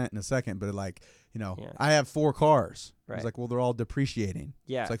 50 Cent in a second, but like, you know, I have 4 cars. Right. It's like, well, they're all depreciating.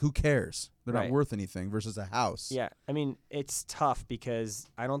 Yeah. It's like, who cares? They're Right. not worth anything versus a house. Yeah. I mean, it's tough because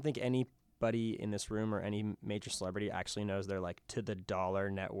I don't think anybody in this room or any major celebrity actually knows their like to the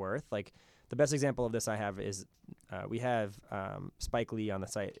dollar net worth. Like the best example of this I have is we have Spike Lee on the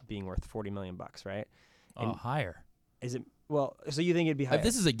site being worth $40 million, right? And higher. Is it? Well, so you think it'd be higher? I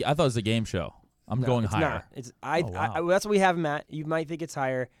thought it was a game show. I'm going it's higher. Not. It's that's what we have him at. You might think it's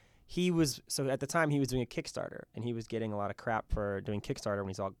higher. He was at the time he was doing a Kickstarter and he was getting a lot of crap for doing Kickstarter when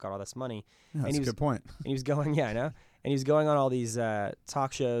he's got all this money. Yeah, that's a good point. And he was going, I know. And he was going on all these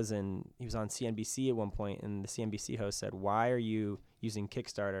talk shows and he was on CNBC at one point and the CNBC host said, "Why are you using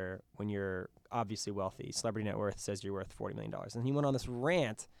Kickstarter when you're obviously wealthy? Celebrity Net Worth says you're worth $40 million." And he went on this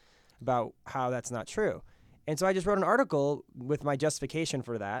rant about how that's not true. And so I just wrote an article with my justification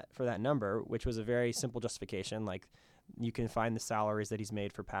for that number, which was a very simple justification. Like you can find the salaries that he's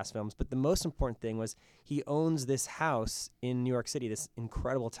made for past films. But the most important thing was he owns this house in New York City, this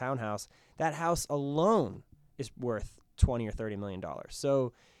incredible townhouse. That house alone is worth $20 or $30 million.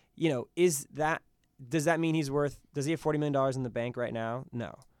 So, you know, does that mean does he have $40 million in the bank right now?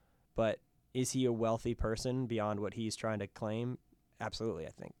 No. But is he a wealthy person beyond what he's trying to claim? Absolutely,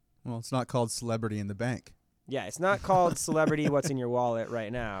 I think. Well, it's not called Celebrity in the Bank. Yeah, it's not called Celebrity What's in Your Wallet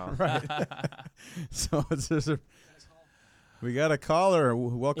right now. Right. So we got a caller.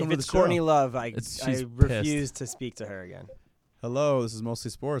 Welcome to the show. If it's Courtney Love, I refuse to speak to her again. Hello, this is Mostly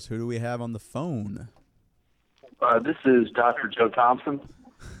Sports. Who do we have on the phone? This is Dr. Joe Thompson.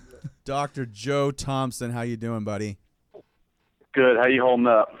 Dr. Joe Thompson, how you doing, buddy? Good. How you holding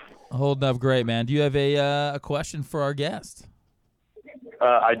up? Holding up great, man. Do you have a question for our guest?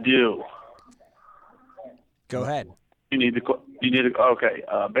 I do. Go ahead. Okay.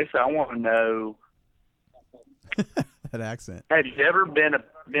 Basically, I want to know. That accent. Have you ever been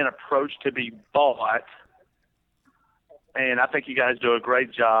approached to be bought? And I think you guys do a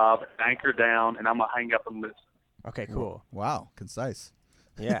great job. Anchor down, and I'm gonna hang up and listen. Okay, cool. Wow, concise.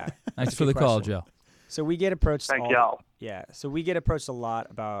 Yeah. Thanks for the call, Joe. So we get approached. Thank y'all. Yeah. So we get approached a lot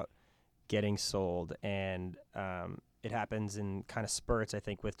about getting sold, and it happens in kind of spurts. I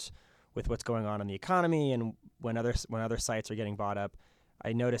think with what's going on in the economy, and when other sites are getting bought up.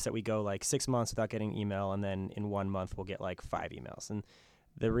 I notice that we go like 6 months without getting email, and then in 1 month we'll get like 5 emails. And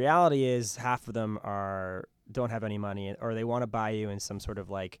the reality is half of them don't have any money, or they want to buy you in some sort of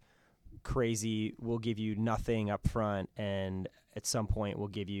like crazy, we'll give you nothing up front, and at some point we'll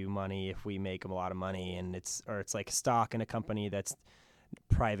give you money if we make them a lot of money, and it's like stock in a company that's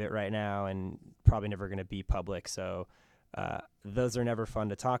private right now and probably never going to be public. So those are never fun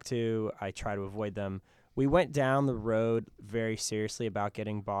to talk to. I try to avoid them. We went down the road very seriously about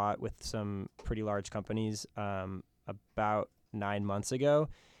getting bought with some pretty large companies about 9 months ago.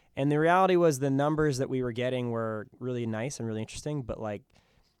 And the reality was the numbers that we were getting were really nice and really interesting. But like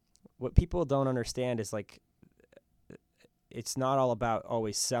what people don't understand is like it's not all about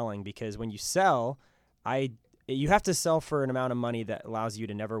always selling, because when you sell, you have to sell for an amount of money that allows you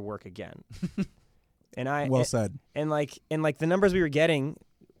to never work again. Well said. And like the numbers we were getting,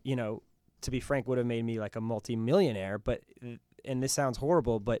 you know, to be frank, would have made me like a multi-millionaire, and this sounds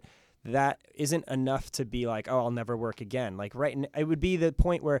horrible, but that isn't enough to be like, oh, I'll never work again. Like it would be the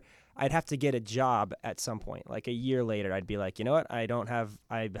point where I'd have to get a job at some point. Like a year later, I'd be like, you know what? I have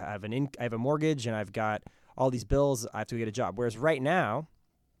a mortgage and I've got all these bills. I have to get a job. Whereas right now,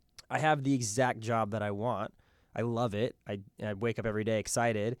 I have the exact job that I want. I love it. I wake up every day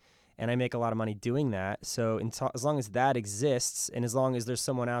excited, and I make a lot of money doing that. So as long as that exists, and as long as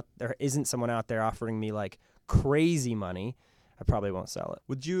there isn't someone out there offering me like crazy money, I probably won't sell it.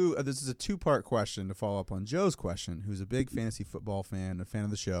 Would you? This is a two-part question to follow up on Joe's question, who's a big fantasy football fan, a fan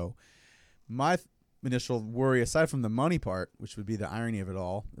of the show. My initial worry, aside from the money part, which would be the irony of it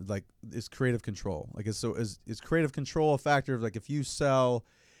all, like is creative control. Like is creative control a factor of like if you sell,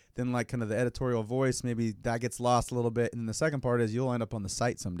 then like kind of the editorial voice, maybe that gets lost a little bit, and then the second part is you'll end up on the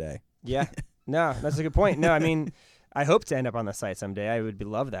site someday. Yeah, no, that's a good point. No, I mean, I hope to end up on the site someday. I would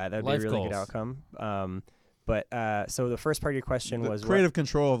love that. That'd be a really good outcome. But so the first part of your question was creative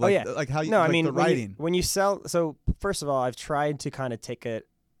control of like how you the writing. When you sell, so first of all, I've tried to kind of take it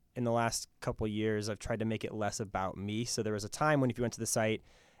in the last couple of years. I've tried to make it less about me. So there was a time when if you went to the site,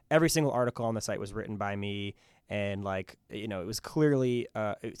 every single article on the site was written by me, and like, you know, it was clearly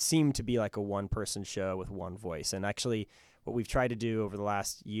it seemed to be like a one-person show with one voice. And actually, what we've tried to do over the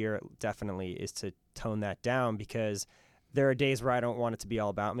last year definitely is to tone that down, because there are days where I don't want it to be all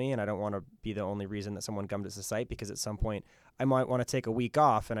about me, and I don't want to be the only reason that someone comes to the site, because at some point I might want to take a week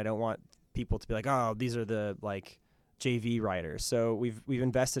off, and I don't want people to be like, oh, these are the like JV writers. So we've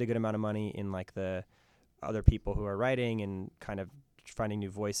invested a good amount of money in like the other people who are writing and kind of finding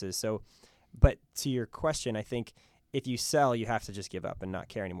new voices. So, but to your question, I think if you sell, you have to just give up and not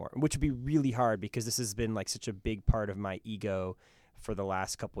care anymore, which would be really hard, because this has been like such a big part of my ego for the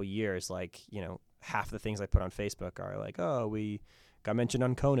last couple of years. Like, you know, half the things I put on Facebook are like, oh, we got mentioned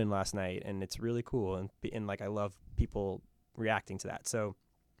on Conan last night, and it's really cool. And like, I love people reacting to that. So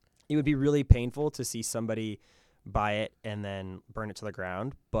it would be really painful to see somebody buy it and then burn it to the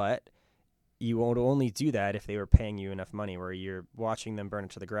ground. But you won't only do that if they were paying you enough money, where you're watching them burn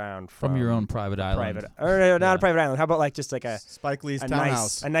it to the ground from your own private island. Or not a private island. How about like just like a Spike Lee's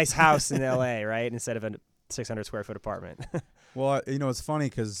townhouse, a nice house in L.A., right? Instead of a 600 square foot apartment. Well, you know, it's funny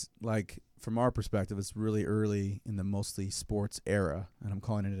because like from our perspective, it's really early in the mostly sports era, and I'm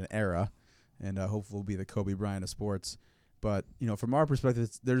calling it an era, and hopefully will be the Kobe Bryant of sports. But you know, from our perspective,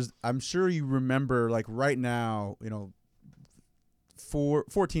 I'm sure you remember like right now, you know,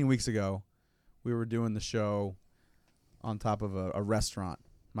 14 weeks ago, we were doing the show on top of a restaurant,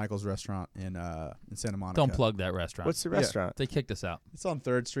 Michael's Restaurant in Santa Monica. Don't plug that restaurant. What's the restaurant? They kicked us out. It's on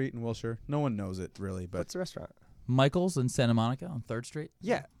 3rd Street in Wilshire. No one knows it really, but what's the restaurant? Michael's in Santa Monica on 3rd Street.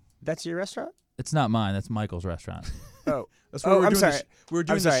 Yeah, that's your restaurant. It's not mine. That's Michael's restaurant. Oh, that's where I'm sorry. We were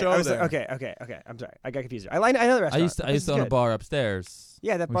doing the show there. Okay. I'm sorry. I got confused. I know the restaurant. I used to own a bar upstairs.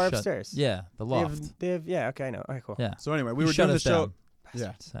 Yeah, that bar upstairs. Yeah, the loft. They have, yeah, okay, I know. All right, cool. Yeah. So anyway, we were doing the show.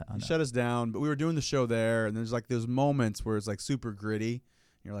 Yeah, I he know. shut us down, but we were doing the show there, and there's like those moments where it's like super gritty.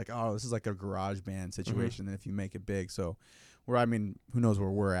 You're like, oh, this is like a garage band situation. And if you make it big, so who knows where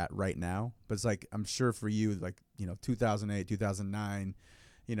we're at right now? But it's like I'm sure for you, like 2008, 2009,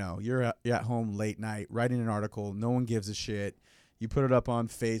 you're at home late night writing an article. No one gives a shit. You put it up on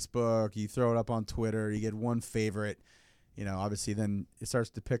Facebook. You throw it up on Twitter. You get one favorite. Obviously, then it starts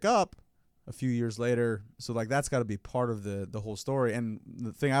to pick up a few years later. So like that's got to be part of the whole story. And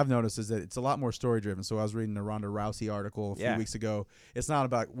the thing I've noticed is that it's a lot more story driven. So I was reading the Ronda Rousey article a few weeks ago. It's not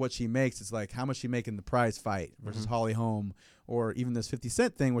about what she makes. It's like how much she make in the prize fight versus Holly Holm, or even this 50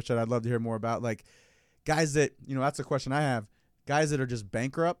 Cent thing, which I'd love to hear more about. Like guys that, that's a question I have. Guys that are just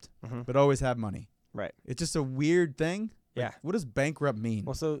bankrupt but always have money. Right. It's just a weird thing. Yeah. Like, what does bankrupt mean?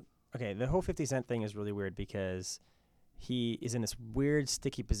 Well, so okay, the whole 50 Cent thing is really weird because he is in this weird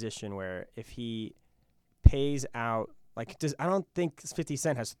sticky position where if he pays out, I don't think 50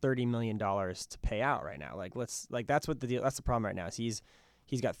 Cent has $30 million to pay out right now. That's the problem right now. Is he's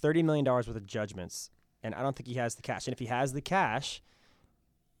got $30 million worth of judgments, and I don't think he has the cash. And if he has the cash,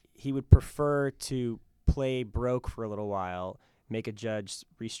 he would prefer to play broke for a little while, make a judge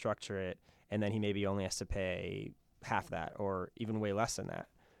restructure it, and then he maybe only has to pay half that or even way less than that.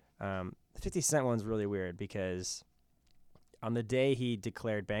 The 50 Cent one's really weird because on the day he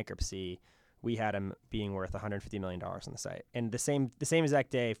declared bankruptcy, we had him being worth $150 million on the site. And the same exact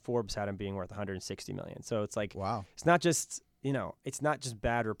day, Forbes had him being worth $160 million. So it's like, wow, it's not just, it's not just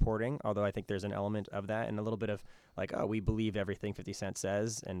bad reporting, although I think there's an element of that and a little bit of like, oh, we believe everything 50 Cent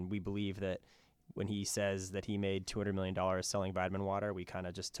says. And we believe that when he says that he made $200 million selling vitamin water, we kind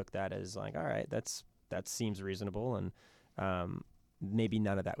of just took that as like, all right, that seems reasonable. And maybe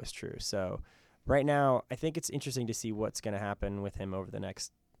none of that was true. So right now, I think it's interesting to see what's going to happen with him over the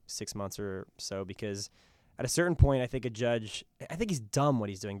next 6 months or so, because at a certain point, I think he's dumb what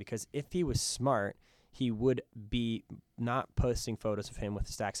he's doing, because if he was smart, he would be not posting photos of him with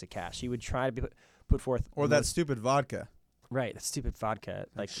stacks of cash. He would try to put forth. Or that stupid vodka. Right, that stupid vodka.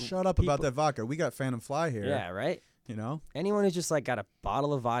 Like, shut up about that vodka. We got Phantom Fly here. Yeah, right? Anyone who's just like got a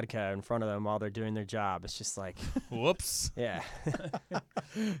bottle of vodka in front of them while they're doing their job, it's just like, whoops. Yeah.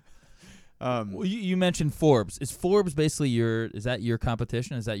 Well, you mentioned Forbes. Is Forbes basically is that your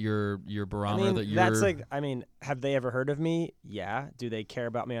competition? Is that your barometer? Have they ever heard of me? Yeah. Do they care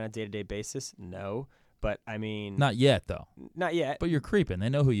about me on a day-to-day basis? No. But I mean, not yet though. Not yet. But you're creeping. They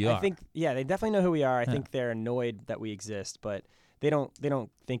know who you are. I think they definitely know who we are. I think they're annoyed that we exist, but they don't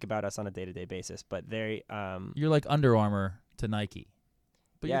think about us on a day-to-day basis. But they you're like Under Armour to Nike.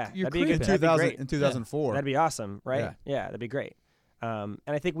 But yeah, you're that'd be creeping. great. In 2004. That'd be awesome, right? Yeah, that'd be great. And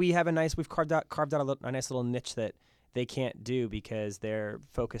I think we've carved out a nice little niche that they can't do because they're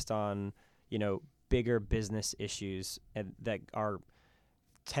focused on, bigger business issues and that are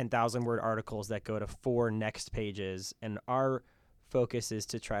 10,000 word articles that go to 4 next pages. And our focus is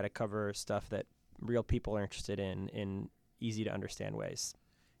to try to cover stuff that real people are interested in easy to understand ways.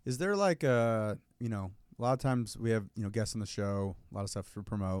 Is there like a lot of times we have, guests on the show, a lot of stuff to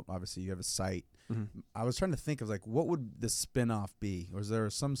promote. Obviously you have a site. Mm-hmm. I was trying to think of like, what would the spin-off be? Or is there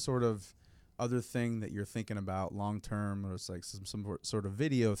some sort of other thing that you're thinking about long-term, or it's like some sort of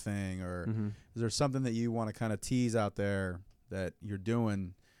video thing, or is there something that you want to kind of tease out there that you're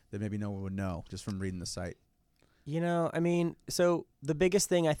doing that maybe no one would know just from reading the site? So the biggest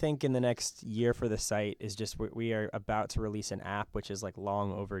thing I think in the next year for the site is just we are about to release an app, which is like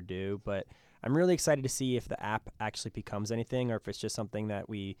long overdue, but I'm really excited to see if the app actually becomes anything, or if it's just something that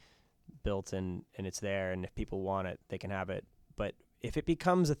we built and it's there, and if people want it, they can have it. But if it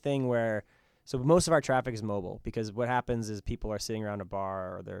becomes a thing where, so most of our traffic is mobile, because what happens is people are sitting around a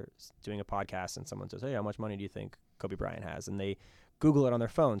bar or they're doing a podcast and someone says, hey, how much money do you think Kobe Bryant has? And they Google it on their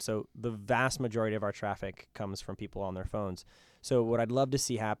phone. So the vast majority of our traffic comes from people on their phones. So what I'd love to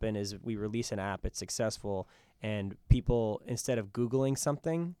see happen is we release an app, it's successful, and people, instead of Googling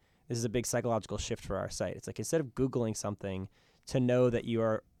something, this is a big psychological shift for our site. It's like, instead of Googling something, to know that you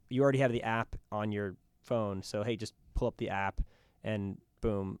already have the app on your phone. So, hey, just pull up the app and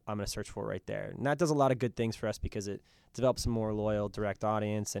boom, I'm going to search for it right there. And that does a lot of good things for us because it develops a more loyal direct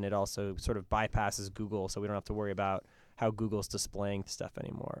audience, and it also sort of bypasses Google, so we don't have to worry about how Google's displaying stuff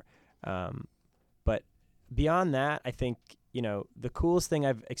anymore. But beyond that, I think, the coolest thing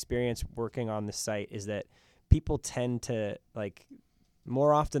I've experienced working on this site is that people tend to, like,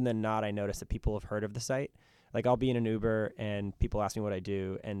 more often than not, I notice that people have heard of the site. Like, I'll be in an Uber and people ask me what I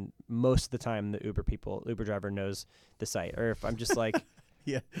do, and most of the time the Uber driver knows the site. Or if I'm just like,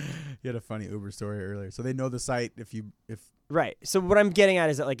 Yeah, you had a funny Uber story earlier. So they know the site if Right. So what I'm getting at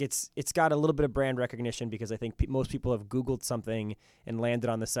is that like it's got a little bit of brand recognition because I think most people have Googled something and landed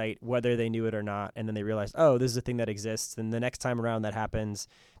on the site whether they knew it or not, and then they realized, oh, this is a thing that exists. And the next time around that happens,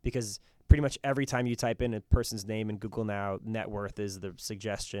 because pretty much every time you type in a person's name in Google now, net worth is the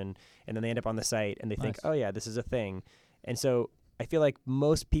suggestion, and then they end up on the site and they think, oh yeah, this is a thing. And so I feel like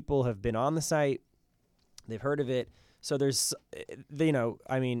most people have been on the site, they've heard of it. So there's,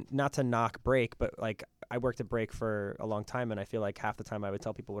 I mean, not to knock Break, but like I worked at Break for a long time, and I feel like half the time I would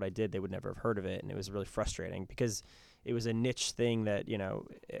tell people what I did, they would never have heard of it, and it was really frustrating because it was a niche thing that,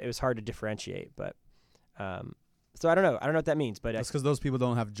 it was hard to differentiate. But so I don't know. I don't know what that means, but that's because those people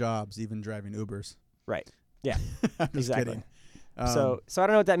don't have jobs, even driving Ubers. Right. Yeah. I'm just exactly. kidding. So I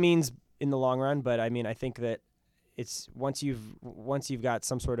don't know what that means in the long run, but I mean, I think that it's once you've got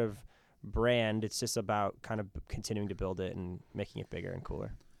some sort of brand, it's just about kind of continuing to build it and making it bigger and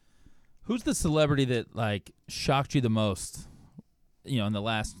cooler. Who's the celebrity that like shocked you the most? In the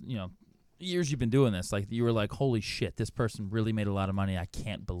last years you've been doing this, like you were like, holy shit, this person really made a lot of money. I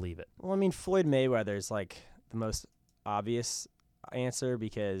can't believe it. Well, I mean, Floyd Mayweather is like the most obvious answer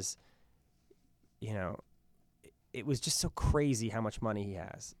because it was just so crazy how much money he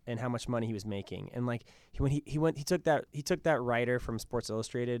has and how much money he was making. And like he took that writer from Sports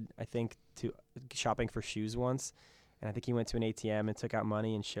Illustrated, I think, to shopping for shoes once. And I think he went to an ATM and took out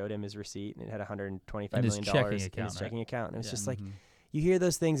money and showed him his receipt, and it had $125 million in his checking account. And it was just like, you hear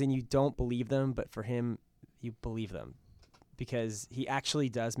those things and you don't believe them, but for him, you believe them because he actually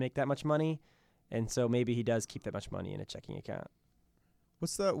does make that much money. And so maybe he does keep that much money in a checking account.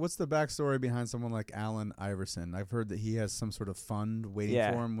 What's the backstory behind someone like Allen Iverson? I've heard that he has some sort of fund waiting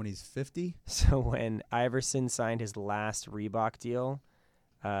for him when he's 50. So when Iverson signed his last Reebok deal,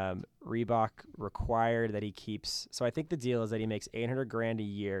 Reebok required that he keeps. So I think the deal is that he makes $800,000 a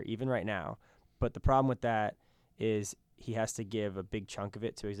year, even right now. But the problem with that is he has to give a big chunk of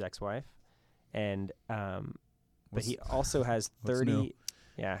it to his ex-wife, and but he also has 30.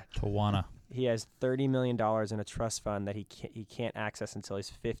 Yeah, Tawana. He has $30 million in a trust fund that he can't access until he's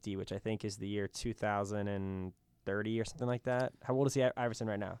 50, which I think is the year 2030 or something like that. How old is he, Iverson,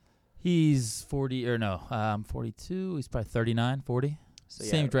 right now? He's 40 or no, 42. He's probably 39, 40. So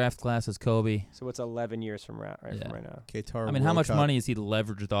same draft class as Kobe. So what's 11 years from right now? Qatar I mean, how much money is he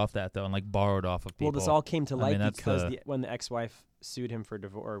leveraged off that though, and like borrowed off of people? Well, this all came to light because when the ex-wife sued him for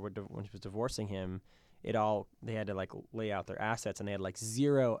divorce, or when she was divorcing him, they had to like lay out their assets, and they had like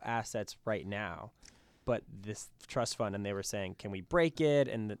zero assets right now, but this trust fund, and they were saying, can we break it?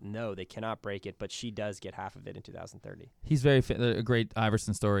 And no, they cannot break it, but she does get half of it in 2030. He's a great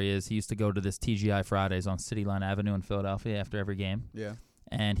Iverson story is he used to go to this TGI Fridays on City Line Avenue in Philadelphia after every game. Yeah.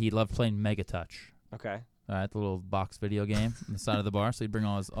 And he loved playing Mega Touch. Okay. All right, the little box video game on the side of the bar. So he'd bring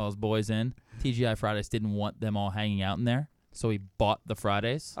all his boys in. TGI Fridays didn't want them all hanging out in there, so he bought the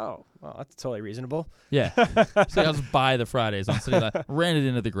Fridays. Oh, well, that's totally reasonable. Yeah. So I'll just buy the Fridays on City Line, ran it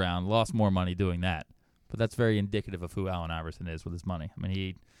into the ground, lost more money doing that. But that's very indicative of who Allen Iverson is with his money. I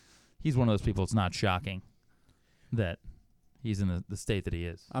mean, he's one of those people. It's not shocking that he's in the state that he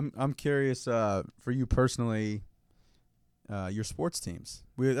is. I'm curious for you personally, your sports teams.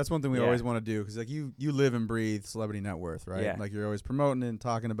 That's one thing we always want to do because like you live and breathe celebrity net worth, right? Yeah. Like you're always promoting it and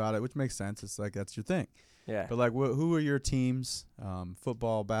talking about it, which makes sense. It's like that's your thing. Yeah. But like, who are your teams?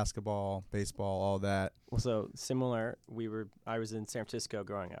 Football, basketball, baseball, all that. Well, so similar. I was in San Francisco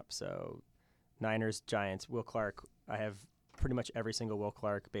growing up, so Niners, Giants, Will Clark. I have pretty much every single Will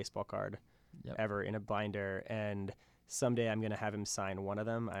Clark baseball card ever in a binder, and someday I'm going to have him sign one of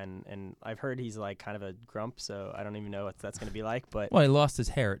them, and I've heard he's like kind of a grump, so I don't even know what that's going to be like. But well, he lost his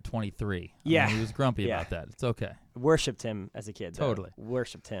hair at 23. Yeah. I mean, he was grumpy about that. It's okay. Worshipped him as a kid. Totally.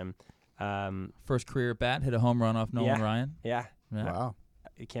 Worshipped him. First career at bat, hit a home run off Nolan Ryan. Yeah. Wow.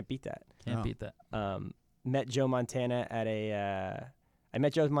 You can't beat that. Can't beat that. Met Joe Montana I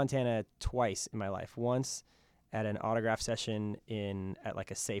met Joe Montana twice in my life. Once at an autograph session at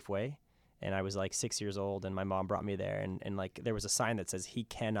like a Safeway, and I was like 6 years old, and my mom brought me there, and like there was a sign that says he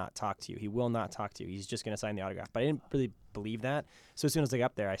cannot talk to you. He will not talk to you. He's just going to sign the autograph. But I didn't really believe that. So as soon as I got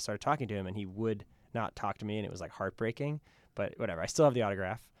up there, I started talking to him, and he would not talk to me, and it was like heartbreaking. But whatever, I still have the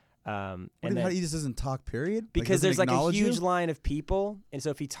autograph. And then, he just doesn't talk, period? Because there's like a huge line of people, and so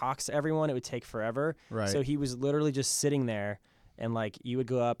if he talks to everyone, it would take forever. Right. So he was literally just sitting there, and like you would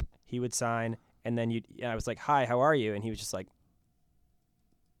go up, he would sign, and then I was like, "Hi, how are you?" And he was just like,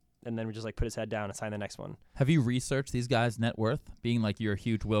 and then we just like put his head down and sign the next one. Have you researched these guys' net worth? Being like you're a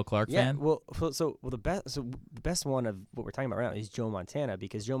huge Will Clark fan. Well, the best one of what we're talking about right now is Joe Montana,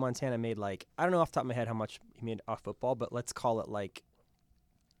 because Joe Montana made like, I don't know off the top of my head how much he made off football, but let's call it like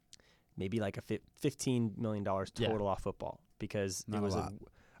maybe like a $15 million total off football because Not it was a lot.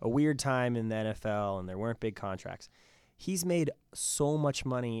 a weird time in the NFL and there weren't big contracts. He's made so much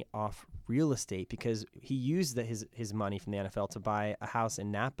money off real estate because he used his money from the NFL to buy a house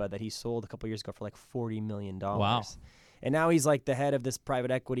in Napa that he sold a couple years ago for like $40 million. Wow. And now he's like the head of this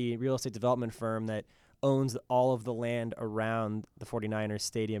private equity real estate development firm that owns all of the land around the 49ers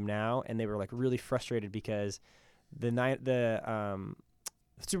stadium now. And they were like really frustrated because the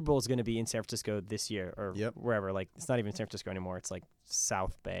Super Bowl is going to be in San Francisco this year or wherever. Like, it's not even San Francisco anymore. It's like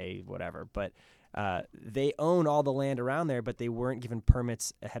South Bay, whatever. But they own all the land around there, but they weren't given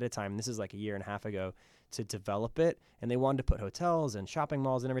permits ahead of time. This is like a year and a half ago to develop it. And they wanted to put hotels and shopping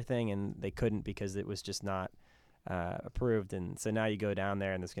malls and everything, and they couldn't because it was just not approved. And so now you go down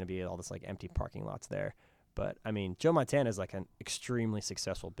there, and there's going to be all this like empty parking lots there. But I mean, Joe Montana is like an extremely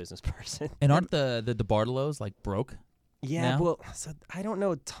successful business person. And aren't the DeBartolos like broke? Yeah, now? well, so I don't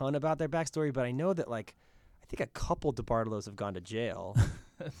know a ton about their backstory, but I know that like I think a couple DeBartolos have gone to jail.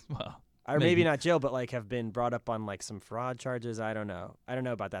 Well, or maybe not jail, but like have been brought up on like some fraud charges. I don't know. I don't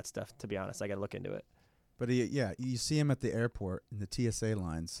know about that stuff, to be honest. I got to look into it. But you see him at the airport in the TSA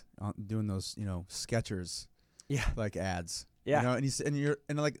lines doing those, Skechers, like ads. Yeah.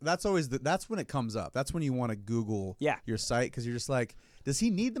 And like that's always that's when it comes up. That's when you want to Google your site because you're just like, does he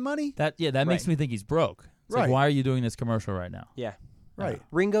need the money? That makes me think he's broke. It's like, why are you doing this commercial right now? Yeah. Right.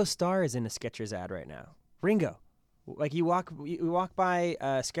 Ringo Starr is in a Skechers ad right now. Ringo. Like you walk by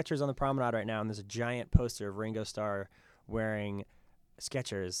Skechers on the promenade right now, and there's a giant poster of Ringo Starr wearing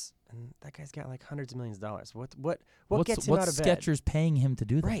Skechers, and that guy's got like hundreds of millions of dollars. What gets him out of bed? What's Skechers paying him to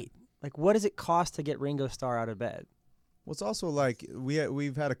do that? Right. Like, what does it cost to get Ringo Starr out of bed? Well, it's also like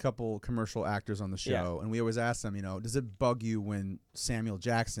we've had a couple commercial actors on the show, and we always ask them, does it bug you when Samuel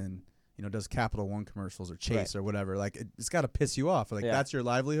Jackson, does Capital One commercials or Chase or whatever? Like, it's got to piss you off. Like, that's your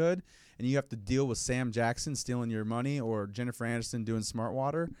livelihood, and you have to deal with Sam Jackson stealing your money or Jennifer Aniston doing Smart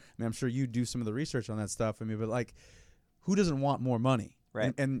Water. I mean, I'm sure you do some of the research on that stuff. I mean, but like, who doesn't want more money?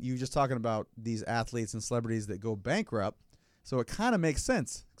 Right. And you just talking about these athletes and celebrities that go bankrupt. So it kind of makes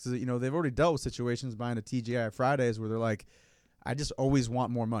sense because, they've already dealt with situations buying a TGI Fridays where they're like, I just always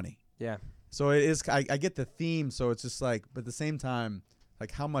want more money. Yeah. So it is. I get the theme. So it's just like, but at the same time,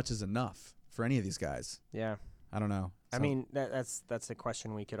 like, how much is enough for any of these guys? Yeah. I don't know. I mean, that's a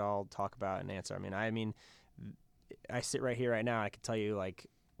question we could all talk about and answer. I mean, I sit right here right now. I could tell you like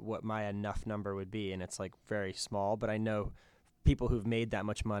what my enough number would be, and it's like very small. But I know people who've made that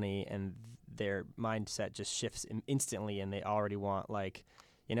much money, and their mindset just shifts instantly, and they already want like,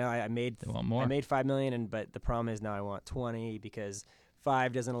 I made more. I made $5 million, but the problem is now I want 20 because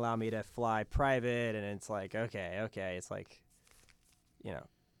 5 doesn't allow me to fly private, and it's like okay, it's like,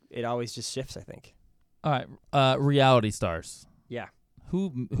 it always just shifts, I think. All right, reality stars. Yeah.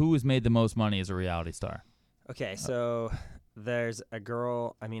 Who has made the most money as a reality star? Okay, so there's a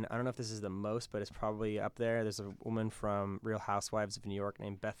girl. I mean, I don't know if this is the most, but it's probably up there. There's a woman from Real Housewives of New York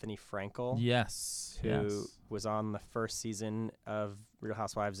named Bethany Frankel. Yes. Who was on the first season of Real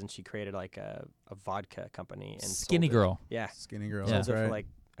Housewives, and she created like a vodka company. And Skinny sold it. Girl. Yeah. Skinny Girl. Sold That's it for right. like,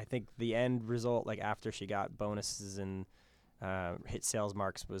 I think the end result, like after she got bonuses and hit sales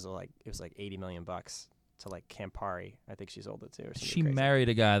marks, was like $80 million to like Campari. I think she sold it to. Or something She crazy. married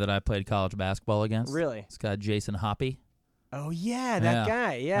a guy that I played college basketball against. Really? This guy Jason Hoppy. Oh yeah, that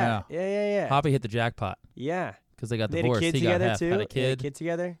guy. Yeah. Hoppy hit the jackpot. Yeah. Because they got They had a divorced. kid He together got half. too. Had a They had kid. a kid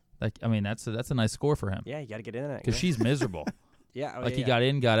together. Like, I mean, that's a nice score for him. Yeah, you got to get in that. Because she's miserable. Yeah. Oh, like yeah, he got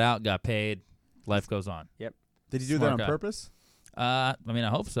in, got out, got paid. Life goes on. Yep. Did he do that Smart on guy. purpose? I mean, I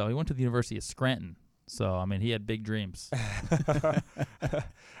hope so. He went to the University of Scranton. So, I mean, he had big dreams.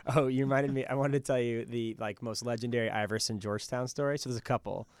 Oh, you reminded me. I wanted to tell you the like most legendary Iverson Georgetown story. So there's a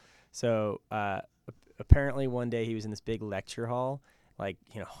couple. So apparently one day he was in this big lecture hall, like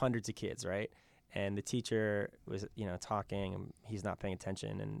hundreds of kids, right? And the teacher was talking, and he's not paying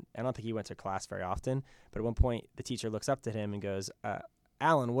attention. And I don't think he went to class very often. But at one point, the teacher looks up to him and goes,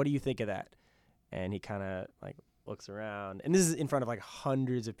 "Alan, what do you think of that?" And he kind of like looks around, and this is in front of like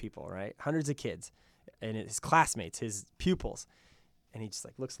hundreds of people, right? Hundreds of kids. And his classmates, his pupils. And he just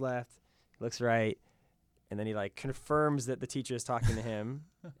like looks left, looks right, and then he like confirms that the teacher is talking to him.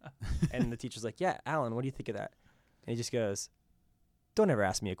 And the teacher's like, "Yeah, Alan, what do you think of that?" And he just goes, "Don't ever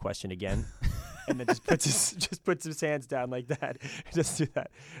ask me a question again." And then just puts his hands down like that. Just do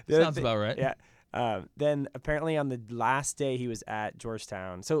that. Sounds about right. Yeah. Then apparently on the last day he was at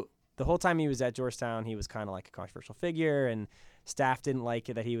Georgetown. So the whole time he was at Georgetown, he was kind of like a controversial figure, and Staff didn't like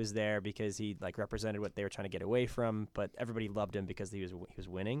it that he was there because he like represented what they were trying to get away from, but everybody loved him because he was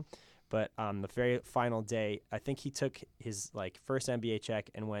winning. But on the very final day, I think he took his like first NBA check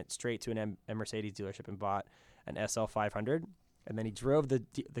and went straight to a Mercedes dealership and bought an SL 500, and then he drove the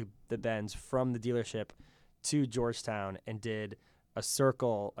Benz from the dealership to Georgetown and did a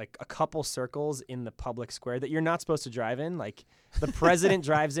circle, like a couple circles in the public square that you're not supposed to drive in. Like the president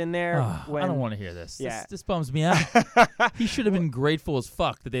drives in there. When, I don't want to hear this. Yeah. This bums me out. He should have been grateful as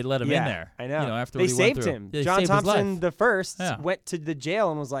fuck that they let him in there. I know. You know, after they what he went saved through. him. They John saved his Thompson life. the first Yeah. went to the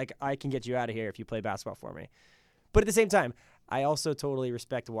jail and was like, I can get you out of here if you play basketball for me. But at the same time, I also totally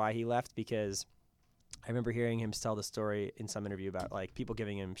respect why he left, because I remember hearing him tell the story in some interview about like people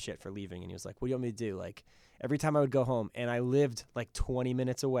giving him shit for leaving, and he was like, what do you want me to do? Like every time I would go home, and I lived like 20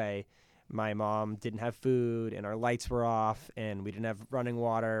 minutes away, my mom didn't have food and our lights were off and we didn't have running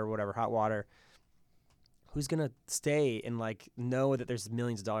water or whatever, hot water. Who's going to stay and like know that there's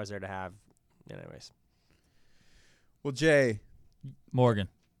millions of dollars there to have? Anyways. Well, Jay. Morgan.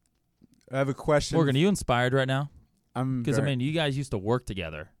 I have a question. Morgan, are you inspired right now? Because, I very- mean, you guys used to work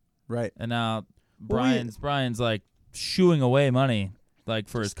together. Right. And now Well, Brian's like shooing away money like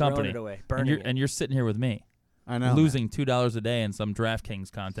for his Just throwing company. it away, and burning you're, it. and you're sitting here with me. I know. Losing $2 a day in some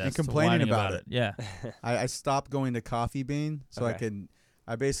DraftKings contest. And complaining whining about it. Yeah. I stopped going to Coffee Bean so Okay.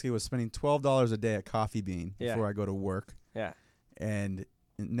 I basically was spending $12 a day at Coffee Bean Yeah. before I go to work. Yeah. And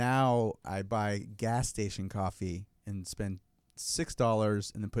now I buy gas station coffee and spend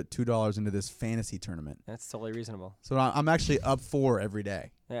 $6 and then put $2 into this fantasy tournament. That's totally reasonable. So I'm actually up 4 every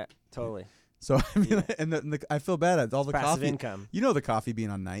day. Yeah, totally. So I mean, and I feel bad at all the Passive coffee income. You know the Coffee Bean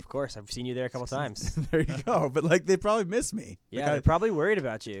on night. Of course, I've seen you there a couple times. There you go. But like they probably miss me. Yeah, Like, they're probably worried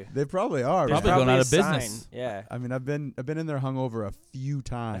about you. They probably are. There's Probably going out a of business. sign. Yeah. I mean, I've been in there hungover a few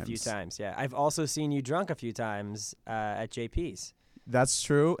times. A few times, yeah. I've also seen you drunk a few times at JP's. That's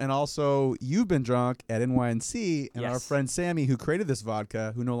true. And also, you've been drunk at NYNC, and our Yes. friend Sammy, who created this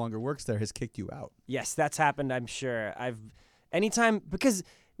vodka, who no longer works there, has kicked you out. Yes, that's happened, I'm sure. Anytime, because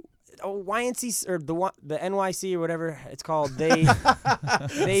YNC, or the NYC or whatever it's called, they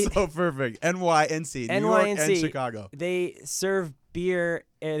So perfect. NYNC, New York and Chicago. They serve beer,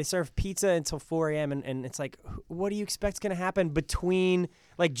 they serve pizza until 4 a.m. And it's like, what do you expect's going to happen between,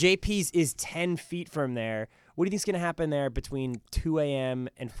 like JP's is 10 feet from there. What do you think's going to happen there between 2 a.m.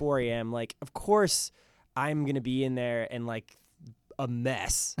 and 4 a.m.? Like, of course, I'm going to be in there and like a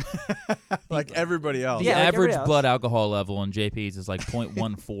mess. Like everybody else. The Yeah, like average everybody else. blood alcohol level in JP's is like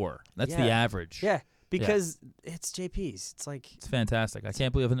 0.14. That's the Yeah. average. Yeah, because it's JP's. It's like, It's fantastic. I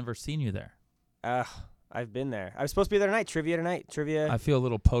can't believe I've never seen you there. I've been there. I was supposed to be there tonight. Trivia. I feel a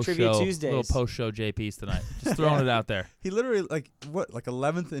little post-show, Trivia Tuesdays. little post-show JP's tonight. Just throwing it out there. He literally, like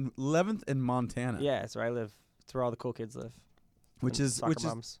 11th in Montana. Yeah, that's where I live. It's where all the cool kids live. Which And is soccer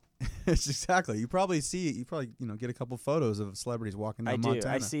moms. it's exactly. You probably get a couple photos of celebrities walking down I do.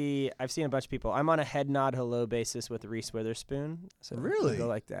 Montana. I've seen a bunch of people. I'm on a head nod hello basis with Reese Witherspoon. So Really? we go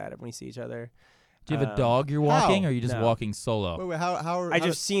like that when we see each other. Do you have a dog you're walking, how? or are you just No. walking solo? Wait, how I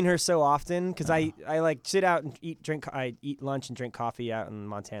just seen her so often because I like sit out and I eat lunch and drink coffee out in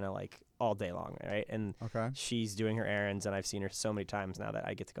Montana like all day long, right? And Okay. she's doing her errands, and I've seen her so many times now that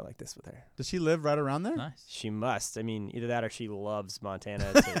I get to go like this with her. Does she live right around there? Nice. She must. I mean, either that or she loves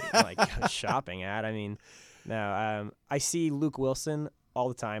Montana to like go shopping at. I mean, no. I see Luke Wilson all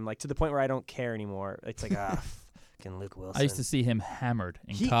the time, like to the point where I don't care anymore. It's like fucking Luke Wilson. I used to see him hammered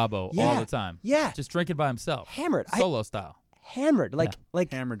in He- Cabo all yeah, the time. yeah. Just drinking by himself. Hammered. Solo style. Hammered, like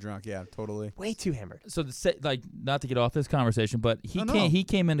Hammer drunk, yeah, totally. way too hammered. So not to get off this conversation, but No, no. he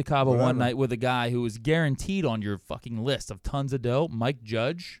came into Cabo Whatever. one night with a guy who was guaranteed on your fucking list of tons of dough, Mike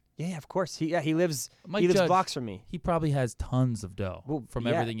Judge. Yeah, of course. He lives Mike he lives Judge, blocks from me. He probably has tons of dough Well, from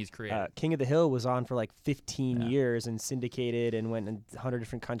yeah. everything he's created. King of the Hill was on for like 15 Yeah. years and syndicated and went in 100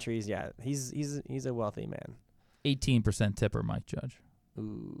 different countries. Yeah, he's a wealthy man. 18% tipper, Mike Judge.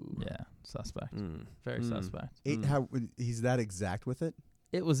 Ooh. Yeah, suspect. Mm. Very suspect. How he's that exact with it?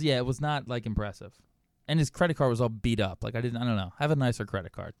 It was not like impressive. And his credit card was all beat up. Like I don't know. Have a nicer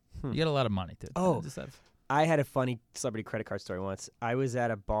credit card. You get a lot of money, dude. Oh. Just have, I had a funny celebrity credit card story once. I was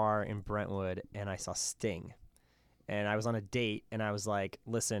at a bar in Brentwood and I saw Sting. And I was on a date and I was like,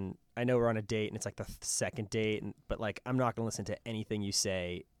 listen, I know we're on a date and it's like the second date, but like I'm not going to listen to anything you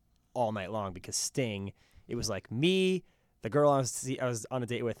say all night long because Sting, it was like me, the girl I was on a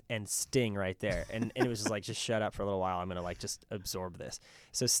date with, and Sting right there. And it was just like, just shut up for a little while. I'm going to like just absorb this.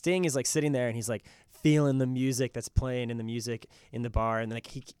 So Sting is like sitting there and he's like feeling the music that's playing in the music in the bar. And then like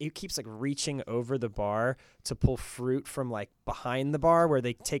he keeps like reaching over the bar to pull fruit from like behind the bar where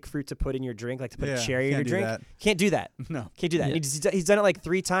they take fruit to put in your drink, like to put a cherry in your drink. Can't do that. No. Can't do that. Yeah. And he's done it like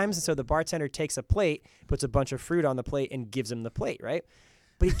 3 times. And so the bartender takes a plate, puts a bunch of fruit on the plate and gives him the plate, right?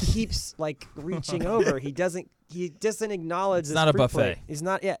 But he keeps like reaching over. He doesn't acknowledge this not a fruit buffet. plate. He's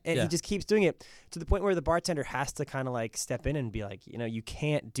not, and he just keeps doing it to the point where the bartender has to kind of like step in and be like, you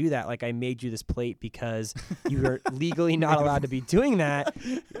can't do that. Like, I made you this plate because you are legally not allowed to be doing that.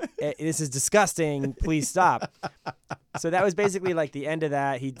 This is disgusting. Please stop. So that was basically like the end of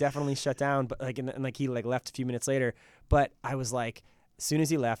that. He definitely shut down, but like, and like he like left a few minutes later. But I was like, as soon as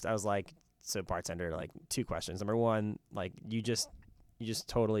he left, I was like, so bartender, like 2 questions. Number 1, like you just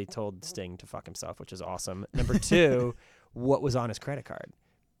totally told Sting to fuck himself, which is awesome. Number 2, what was on his credit card?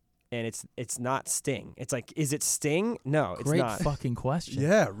 And it's not Sting. It's like, is it Sting? No, it's not. Great fucking question.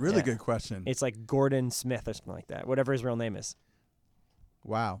 Yeah, really good question. It's like Gordon Smith or something like that, whatever his real name is.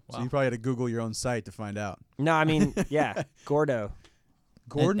 Wow. So you probably had to Google your own site to find out. No, I mean, yeah, Gordo.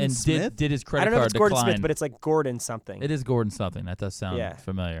 Gordon Smith? Did his credit I don't know card if it's Gordon decline? Smith, but it's like Gordon something. It is Gordon something. That does sound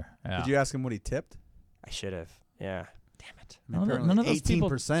familiar. Yeah. Did you ask him what he tipped? I should have. Yeah. Damn it. None of those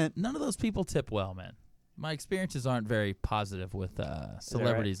 18%. None of those people tip well, man. My experiences aren't very positive with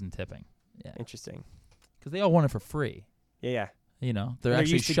celebrities and tipping. Yeah. Interesting. Because they all want it for free. Yeah. They're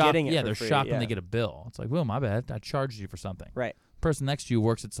actually used to shocked. getting it Yeah, for they're free, shocked when yeah. they get a bill. It's like, well, my bad. I charged you for something. Right. Person next to you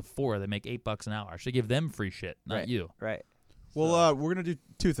works at Sephora. They make $8 an hour. I should give them free shit, not you. Right. Well, we're going to do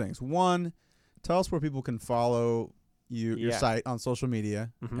 2 things. 1, tell us where people can follow your site on social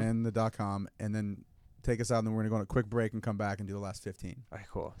media and the .com, and then take us out, and then we're going to go on a quick break and come back and do the last 15. All right,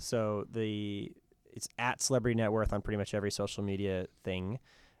 cool. So it's at Celebrity Net Worth on pretty much every social media thing.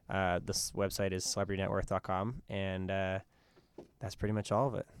 This website is celebritynetworth.com, and that's pretty much all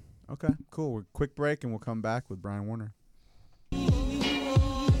of it. Okay, cool. We're quick break, and we'll come back with Brian Warner.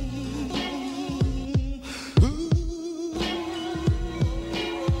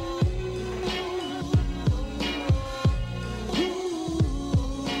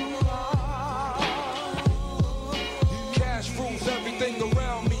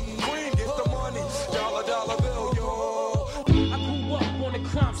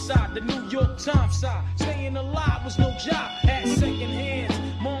 The New York Times side, staying alive was no job. Had second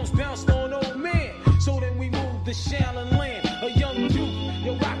hands, moms bounced on old man. So then we moved to Shaolin Land, a young youth,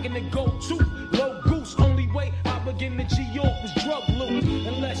 you're rocking the go-to. Low goose, only way I begin to G-York was drug loot.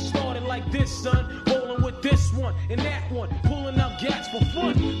 And let's start it like this, son. Rolling with this one and that one, pulling out gats for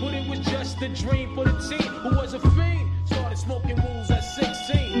fun. But it was just a dream for the team who was a fiend. Started smoking rules at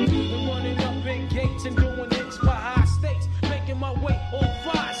 16 and running up in gates and doing hits by high stakes, making my way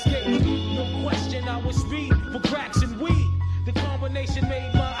on 5 skates. No question, I was speed for cracks and weed. The combination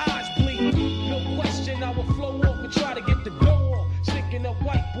made my eyes bleed. No question, I would flow off and try to get the dough off, sticking up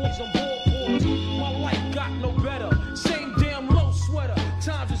white boys on board. My life got no better. Same damn low sweater.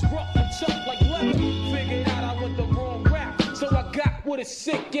 Times is rough and tough like leather. Figured out I went the wrong route, so I got with a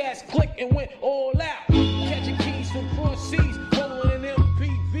sick ass click and went all out. Catching keys from cross seas, rolling in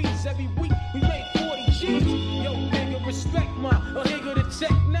MPVs every week. We made 40 G's. Yo, nigga, respect my a nigga to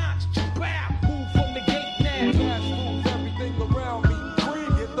tech notch. Bow, move from the gate now. Cash moves everything around me. Green,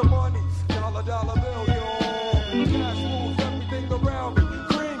 get the money. Dollar bill, yo. Cash moves everything around me.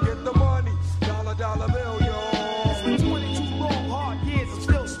 Green, get the money. Dollar bill, yo. It's been 22 long, hard years. I'm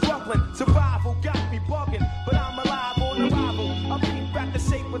still struggling. Survival got me bugging, but I'm alive on arrival. I'm beating back the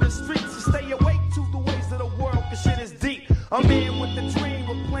shape of the streets to stay awake to the ways of the world, cause shit is deep. I'm in with the dream,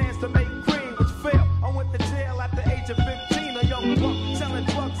 with plans to make cream, which failed. I went to jail at the age of 15, a young buck selling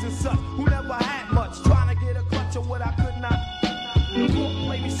drugs and such, who never had much, trying to get a clutch of what I could not. The court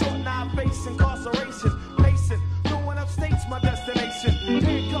played me short, now I face incarceration. Pacing, throwing up states, my destination.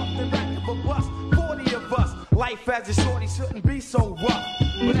 Handcuffed and back of a bus, 40 of us. Life as a shorty shouldn't be so rough.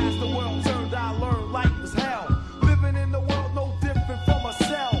 But as the world turned, I learned life was hell. Living in the world no different from a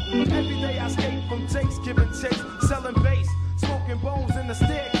cell. Every day I escape from Jake's, giving chase, selling bass, smoking bones in the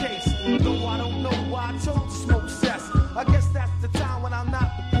staircase. Though I don't know why I chose to smoke cess. I guess that's the time when I'm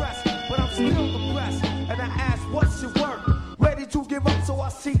not depressed, but I'm still depressed. And I ask, what's your work? Ready to give up, so I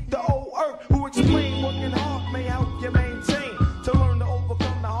seek the old earth, who explain working hard may help you maintain, to learn to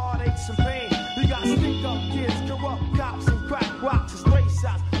overcome the heartaches and pain. You got stick up kids, corrupt cops, and crack rocks and stray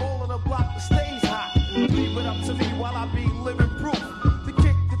shots, all on the block that stays hot. Leave it up to me while I be living proof, to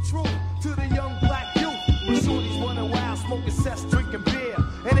kick the truth to the young black youth. When shorties running wild, smoking cess, drinking beer,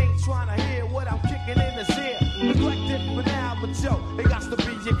 and ain't trying to hear what I'm kicking in his ear. Neglected for now.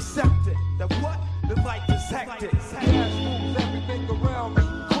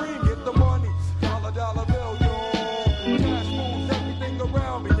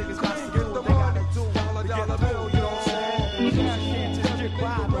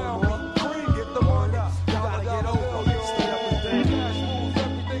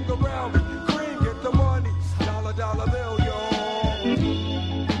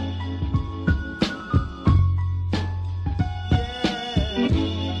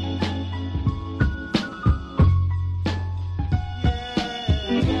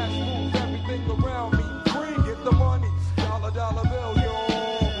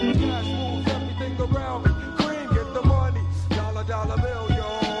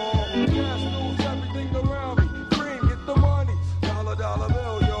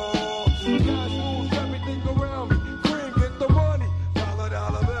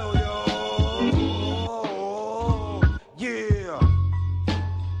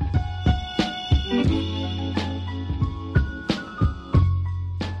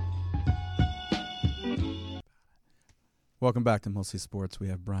 Welcome back to Mostly Sports. We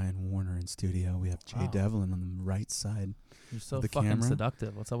have Brian Warner in studio. We have Jay Wow. Devlin on the right side You're so of the fucking camera.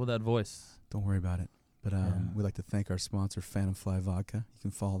 seductive. What's up with that voice? Don't worry about it. But we'd like to thank our sponsor, Phantom Fly Vodka. You can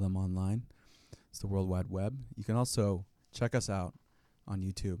follow them online. It's the World Wide Web. You can also check us out on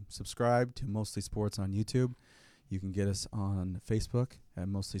YouTube. Subscribe to Mostly Sports on YouTube. You can get us on Facebook at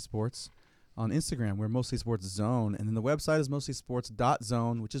Mostly Sports. On Instagram, we're Mostly Sports Zone. And then the website is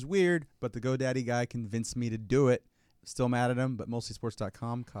mostlysports.zone, which is weird, but the GoDaddy guy convinced me to do it. Still mad at him, but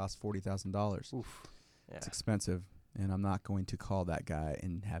mostlysports.com costs $40,000. Oof. Yeah. It's expensive, and I'm not going to call that guy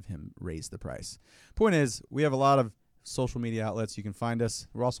and have him raise the price. Point is, we have a lot of social media outlets. You can find us.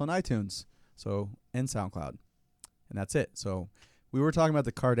 We're also on iTunes and SoundCloud, and that's it. So we were talking about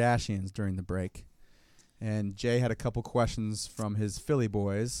the Kardashians during the break, and Jay had a couple questions from his Philly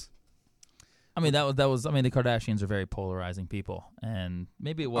boys. I mean, that was. I mean, the Kardashians are very polarizing people, and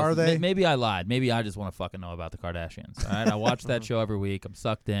maybe it was. Are they? Maybe I lied. Maybe I just want to fucking know about the Kardashians. All right, I watch that show every week. I'm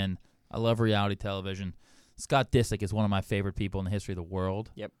sucked in. I love reality television. Scott Disick is one of my favorite people in the history of the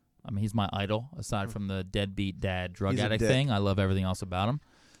world. Yep. I mean, he's my idol. Aside from the deadbeat dad drug He's a addict dick. thing, I love everything else about him.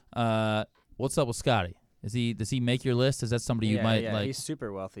 What's up with Scotty? Does he make your list? Is that somebody you might like? He's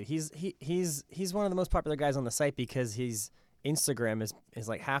super wealthy. He's one of the most popular guys on the site because his Instagram is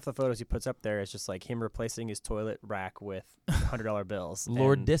like half the photos he puts up there is just like him replacing his toilet rack with $100 bills.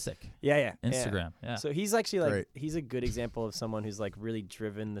 Lord And- Disick. Yeah. Instagram. Yeah. So he's actually like Great. he's a good example of someone who's like really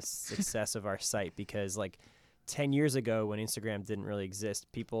driven the success of our site because like 10 years ago when Instagram didn't really exist,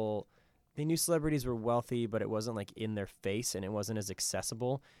 they knew celebrities were wealthy, but it wasn't like in their face and it wasn't as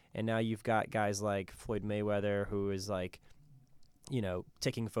accessible. And now you've got guys like Floyd Mayweather who is like, you know,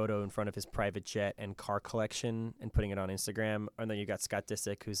 taking a photo in front of his private jet and car collection and putting it on Instagram. And then you got Scott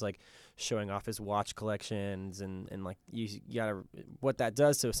Disick who's like showing off his watch collections and like you gotta, what that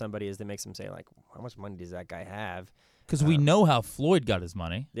does to somebody is that makes them say like, how much money does that guy have? Because we know how Floyd got his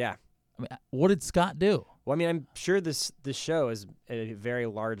money. Yeah. I mean, what did Scott do? Well, I mean, I'm sure this show is a very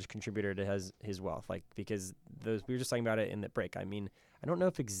large contributor to his wealth, like because we were just talking about it in the break. I mean, I don't know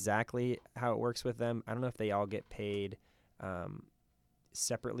if exactly how it works with them. I don't know if they all get paid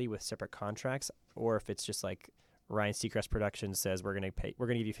separately with separate contracts, or if it's just like Ryan Seacrest Productions says we're gonna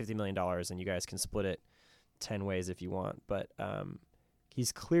give you $50 million and you guys can split it 10 ways if you want. But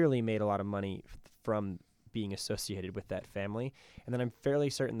he's clearly made a lot of money from being associated with that family, and then I'm fairly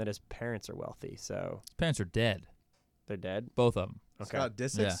certain that his parents are wealthy. So His parents are dead. they're dead. Both of them. Okay. Scott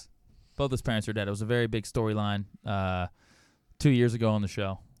Disick? Yeah. Both his parents are dead. It was a very big storyline 2 years ago on the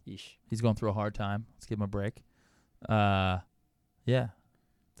show. Yeesh. He's going through a hard time. Let's give him a break. Yeah.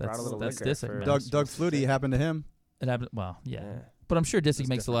 Brought a little That's liquor Disick, for- man. Doug Flutie happened to him. It happened. Well, yeah. Yeah. But I'm sure Disick It's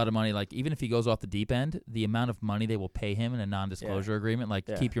makes a lot of money. Like, even if he goes off the deep end, the amount of money they will pay him in a non-disclosure agreement, like,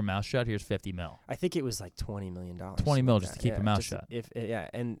 Yeah. keep your mouth shut, here's $50 million. I think it was like $20 million. 20 mil just to keep your mouth shut.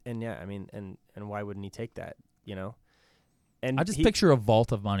 And I mean, and why wouldn't he take that? You know. And I just picture a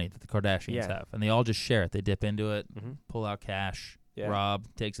vault of money that the Kardashians Yeah. have, and they all just share it. They dip into it, Mhm. pull out cash. Yeah. Rob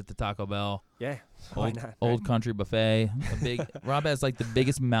takes it to Taco Bell. Yeah. Why Old, not, old right? country buffet. Rob has like the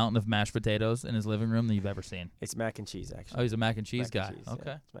biggest mountain of mashed potatoes in his living room that you've ever seen. It's mac and cheese, actually. Oh, he's a mac and cheese Mac and guy. cheese, yeah.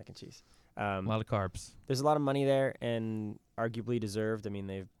 Okay. It's mac and cheese. A lot of carbs. There's a lot of money there, and arguably deserved. I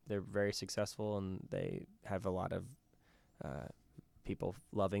mean, they're very successful, and they have a lot of people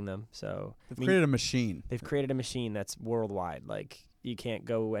loving them. So They've I mean, created a machine. They've created a machine that's worldwide. Like you can't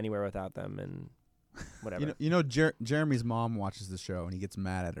go anywhere without them, and whatever. Jeremy's mom watches the show and he gets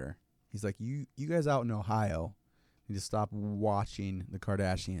mad at her. He's like, "You guys out in Ohio need to stop watching the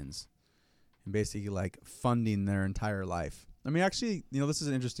Kardashians and basically like funding their entire life." I mean, actually, this is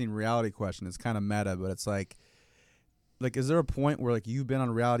an interesting reality question. It's kind of meta, but it's like, is there a point where like you've been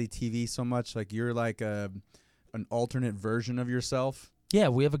on reality TV so much, like you're like an alternate version of yourself? Yeah,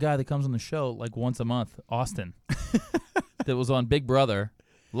 we have a guy that comes on the show like once a month, Austin, that was on Big Brother.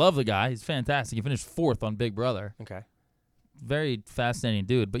 Love the guy. He's fantastic. He finished 4th on Big Brother. Okay. Very fascinating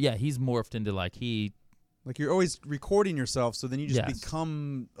dude. But yeah, he's morphed into like you're always recording yourself, so then you just Yes.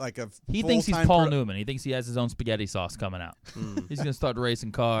 become like a He thinks he's full-time Paul Newman. He thinks he has his own spaghetti sauce coming out. Mm. He's gonna start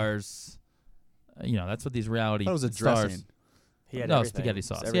racing cars. That's what these reality That was a stars. dressing. He had no everything. spaghetti It's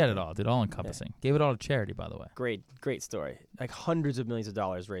sauce. He had everything. it all, dude. All encompassing. Gave it all to charity, by the way. Great story. Like hundreds of millions of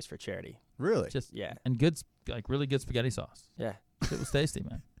dollars raised for charity. Really? Just Yeah. and good, like really good spaghetti sauce. Yeah. It was tasty,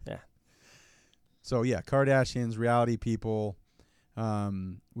 man. Yeah. So yeah, Kardashians, reality people. We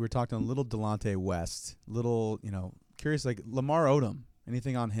were talking to little Delonte West, curious like Lamar Odom.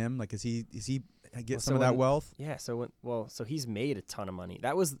 Anything on him? Like, is he get some of that wealth? Yeah. So he's made a ton of money.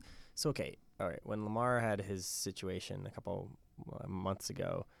 That was okay. All right. When Lamar had his situation a couple months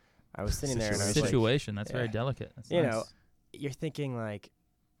ago, I was sitting there and I was situation. That's very Yeah. delicate. That's You nice. know, you're thinking like,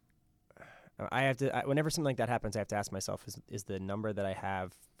 whenever something like that happens, I have to ask myself, is the number that I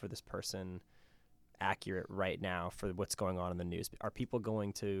have for this person accurate right now for what's going on in the news? Are people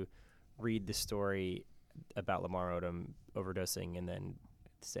going to read the story about Lamar Odom overdosing and then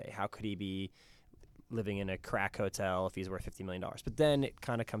say, how could he be living in a crack hotel if he's worth $50 million? But then it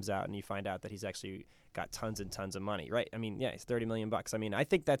kind of comes out and you find out that he's actually got tons and tons of money, right? I mean, yeah, it's $30 million. I mean, I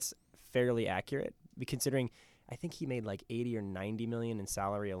think that's fairly accurate, considering I think he made like 80 or 90 million in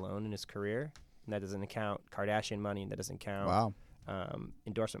salary alone in his career, and that doesn't count Kardashian money, and that doesn't count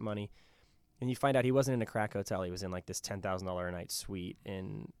endorsement money. And you find out he wasn't in a crack hotel; he was in like this $10,000 a night suite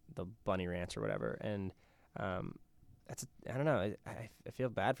in the Bunny Ranch or whatever. And I don't know. I feel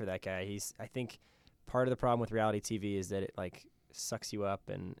bad for that guy. I think part of the problem with reality TV is that it like sucks you up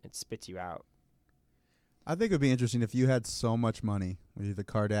and it spits you out. I think it would be interesting if you had so much money, with either the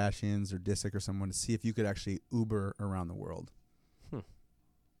Kardashians or Disick or someone, to see if you could actually Uber around the world.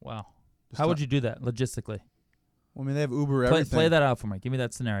 Wow. How would you do that logistically? Well, I mean, they have Uber everything. Play that out for me. Give me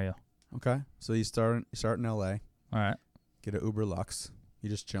that scenario. Okay. So you start in L.A. All right. Get an Uber Lux. You're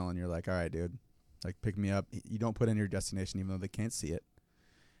just chilling. You're like, all right, dude. Like, pick me up. You don't put in your destination even though they can't see it.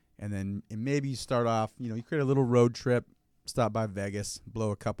 And then maybe you start off, you create a little road trip, stop by Vegas, blow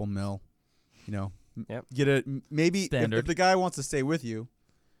a couple mil, Yep. Get a maybe if the guy wants to stay with you,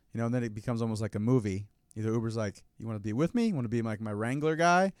 and then it becomes almost like a movie. Either Uber's like, you want to be with me? You want to be like my Wrangler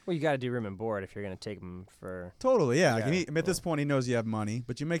guy? Well, you got to do room and board if you're going to take him for. Totally, yeah. At this point, he knows you have money,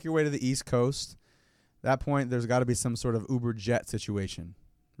 but you make your way to the East Coast. At that point, there's got to be some sort of Uber jet situation,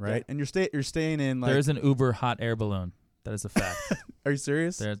 right? Yeah. And you're staying in like. There is an Uber hot air balloon. That is a fact. Are you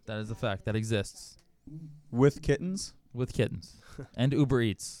serious? That is a fact. That exists. With kittens? With kittens. And Uber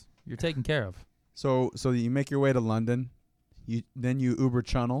Eats. You're taken care of. So you make your way to London, then you Uber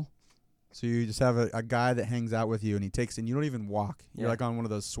Channel, so you just have a guy that hangs out with you, and he takes, and you don't even walk. You're like on one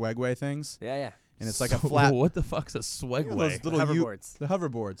of those Swagway things. Yeah. And it's like a flat. What the fuck's a Swagway? Those little hoverboards. The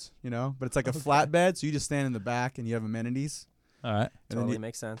hoverboards, but it's like a flatbed, so you just stand in the back, and you have amenities. All right. And totally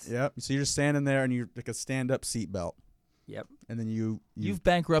makes sense. Yep. So you're just standing there, and you're like a stand-up seatbelt. Yep. And then you've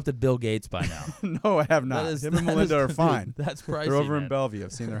bankrupted Bill Gates by now. No, I have not. Him and Melinda are fine. That's pricey. They're over man. in Bellevue.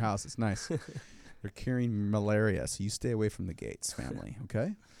 I've seen their house. It's nice. They're curing malaria, so you stay away from the Gates family,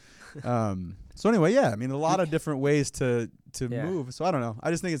 okay? So anyway, yeah, I mean, a lot of different ways to move. So I don't know.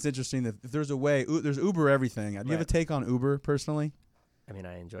 I just think it's interesting that if there's a way, there's Uber everything. Do you have a take on Uber personally? I mean,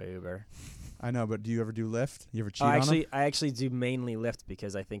 I enjoy Uber. I know, but do you ever do Lyft? You ever cheat on them? I actually do mainly Lyft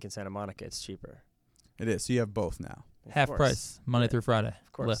because I think in Santa Monica it's cheaper. It is. So you have both now. Half price, Monday through Friday.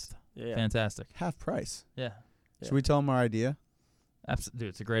 Of course. Lyft. Yeah. Fantastic. Half price. Yeah. Should we tell them our idea? Dude,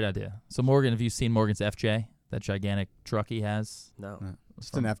 it's a great idea. So Morgan, have you seen Morgan's FJ? That gigantic truck he has? No.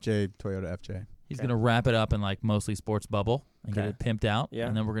 It's an FJ, Toyota FJ. He's going to wrap it up in like mostly sports bubble and get it pimped out. Yeah.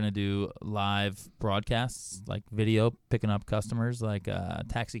 And then we're going to do live broadcasts, like video, picking up customers, like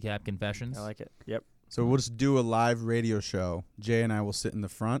taxi cab confessions. I like it. Yep. So we'll just do a live radio show. Jay and I will sit in the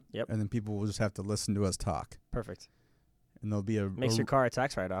front. Yep. And then people will just have to listen to us talk. Perfect. And there'll be makes your car a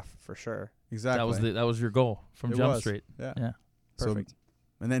tax write-off for sure. Exactly. That was your goal from Jump Street. Yeah. Perfect. So,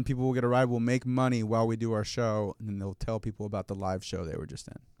 and then people will get a ride. We'll make money while we do our show, and then they'll tell people about the live show they were just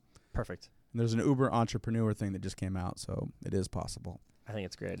in. Perfect. And there's an Uber entrepreneur thing that just came out, so it is possible. I think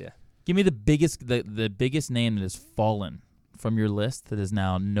it's a great idea. Give me the biggest name that has fallen from your list that is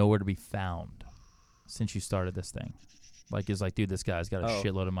now nowhere to be found since you started this thing. Dude, this guy's got a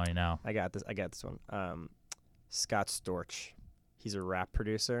shitload of money now. I got this one. Scott Storch. He's a rap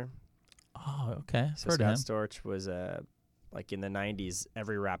producer. Oh, okay. So Scott Storch was like in the 90s,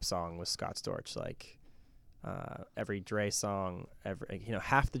 every rap song was Scott Storch. Like every Dre song,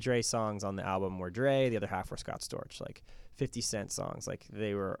 half the Dre songs on the album were Dre, the other half were Scott Storch. Like 50 Cent songs,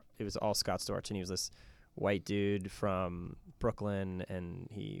 it was all Scott Storch, and he was this white dude from Brooklyn, and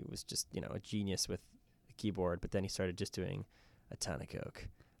he was just a genius with the keyboard. But then he started just doing a ton of coke.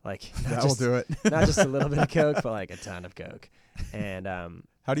 Like that will do it. Not just a little bit of coke, but like a ton of coke. And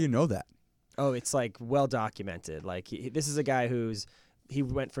how do you know that? Oh, it's like well documented. Like this is a guy he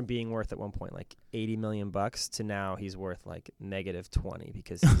went from being worth at one point like $80 million to now he's worth like -20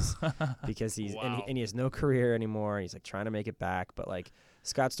 because he's wow. and he has no career anymore. He's like trying to make it back, but like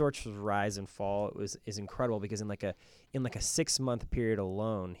Scott Storch's rise and fall is incredible because in like a 6-month period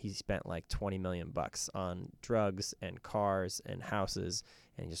alone, he spent like $20 million on drugs and cars and houses,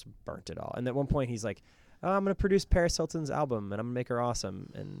 and he just burnt it all. And at one point he's like, oh, I'm gonna produce Paris Hilton's album and I'm gonna make her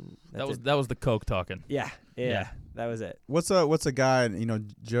awesome. And that was the coke talking. Yeah, that was it. What's a guy?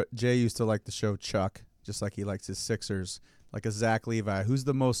 Jay used to like the show Chuck, just like he likes his Sixers. Like a Zach Levi, who's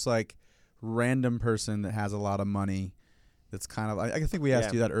the most like random person that has a lot of money That's kind of. I think we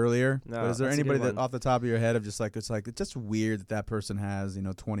asked you that earlier. No, but is there that's a good anybody that one. off the top of your head of just like it's just weird that person has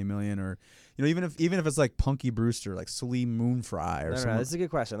 20 million or even if it's like Punky Brewster, like Salim Moonfry or something. No, this is a good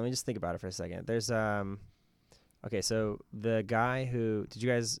question. Let me just think about it for a second. There's okay, so the guy who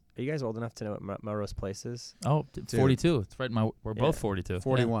are you guys old enough to know what Melrose Place is? Oh, 42. It's right. We're both 42.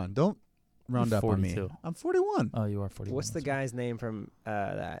 41. Yeah. Don't round up on me. 42. I'm 41. Oh, you are 41. What's the guy's name from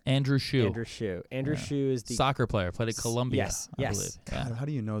that? Andrew Shue. Andrew Shue. Andrew Shue is the soccer player. Played at Columbia. Yes. I Yes. believe. God, Yeah. how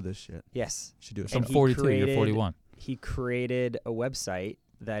do you know this shit? Yes. You should do it. So I'm And he 42. You're created- 41. He created a website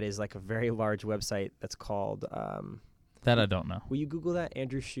that is like a very large website that's called. That I don't know. Will you Google that?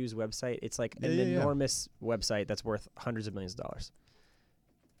 Andrew Shue's website. It's like an enormous website that's worth hundreds of millions of dollars.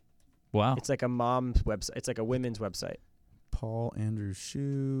 Wow. It's like a mom's website. It's like a women's website. Paul Andrew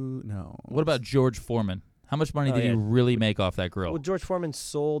Shue. No. What about George Foreman? How much money Oh, did he yeah. really make off that grill? Well, George Foreman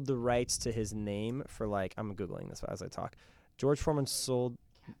sold the rights to his name for like I'm Googling this as I talk. George Foreman sold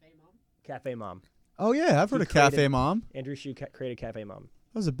Cafe Mom. Oh yeah, I've heard He of Cafe created- Mom. Andrew Shue created Cafe Mom.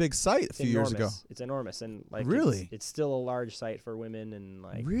 That was a big site a It's few years ago. enormous. It's enormous and like Really? it's still a large site for women and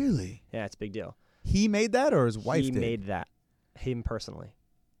like Really? Yeah, it's a big deal. He made that, or his wife He did? made that. Him personally.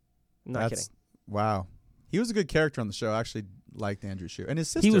 I'm not kidding. Wow. He was a good character on the show. I actually liked Andrew Shue and his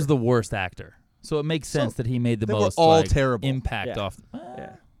sister. He was the worst actor. So it makes sense that he made the they were most all like, terrible. impact Yeah. off.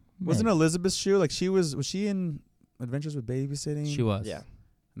 Yeah. Wasn't Elizabeth Shue like she was she in Adventures with Babysitting? She was. Yeah.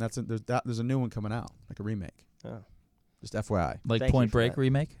 And there's a new one coming out, like a remake. Oh. Just FYI. Like Thank you Point for Break that.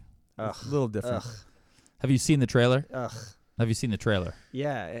 remake? Ugh. A little different. Ugh. Have you seen the trailer? Ugh. Have you seen the trailer?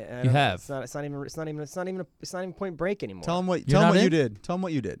 Yeah. I You don't- have. It's not even Point Break anymore. Tell him what You're not you in? did. Tell him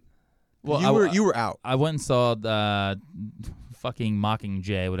what you did. Well, you were out. I went and saw the fucking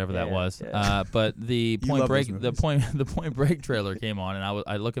Mockingjay, whatever that Yeah, was. yeah. But the You Point love Break, those the movies. Point Break trailer came on, and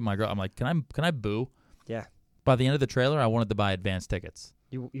I look at my girl. I'm like, can I boo? Yeah. By the end of the trailer, I wanted to buy advance tickets.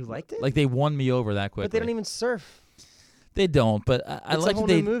 You liked it? Like they won me over that quickly. But they don't even surf. They don't. But I It's like a whole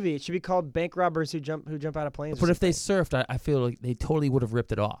that they. new movie. It should be called Bank Robbers Who Jump Out of Planes. or But if they something. surfed, I feel like they totally would have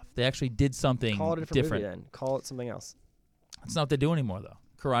ripped it off. They actually did something Call it a different movie then. Call it something else. That's not what they do anymore, though.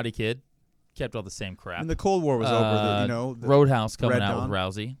 Karate Kid kept all the same crap. And the Cold War was over. The Roadhouse coming Red out Dawn. with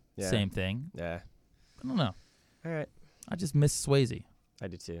Rousey. Yeah. Same thing. Yeah. I don't know. All right. I just miss Swayze. I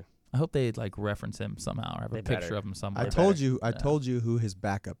do too. I hope they like reference him somehow or have They a picture better. of him somewhere. I told you who his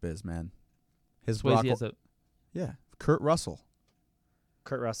backup is, man. His Swayze rock- is a Yeah, Kurt Russell.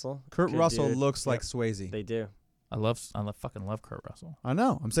 Kurt Russell. Kurt Good Russell dude. looks like Yep. Swayze. They do. I fucking love Kurt Russell. I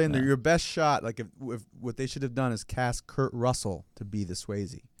know. I'm saying that Yeah. your best shot, like if what they should have done is cast Kurt Russell to be the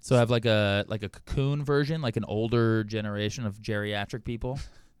Swayze. So have like a Cocoon version, like an older generation of geriatric people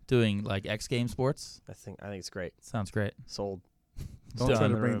doing like X Games sports. I think it's great. Sounds great. Sold. Don't Done. try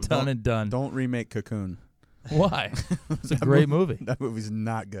to bring Done and done. Don't remake Cocoon. Why? It's a great movie. That movie's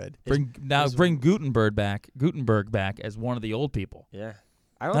not good. Bring Gutenberg back as one of the old people. Yeah.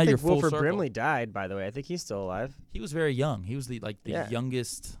 I don't Now you're think full Wilford circle. Brimley died, by the way. I think he's still alive. He was very young. He was the Yeah.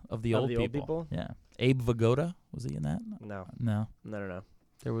 youngest of the Of old the people. old people? Yeah. Abe Vigoda, was he in that? No. No. No.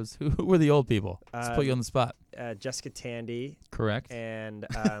 There was who were the old people? Let's put you on the spot. Jessica Tandy. Correct. And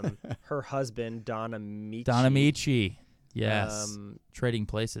her husband, Don Amici. Don Amici. Yes. Um, Trading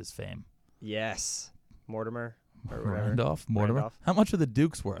Places fame. Yes. Mortimer. Or whatever. Randolph. Mortimer. Randolph. How much are the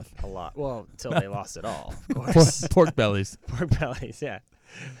Dukes worth? A lot. Well, until they lost it all, of course. Pork bellies. Pork bellies, yeah.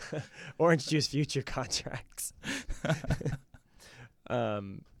 Orange juice future contracts.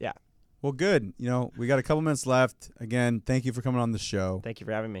 Yeah. Well, good. We got a couple minutes left. Again, thank you for coming on the show. Thank you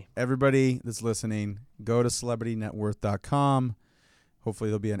for having me. Everybody that's listening, go to celebritynetworth.com.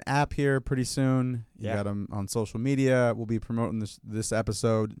 Hopefully there'll be an app here pretty soon. You Yeah. got them on social media. We'll be promoting this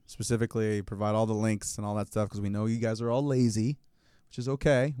episode specifically, provide all the links and all that stuff because we know you guys are all lazy, which is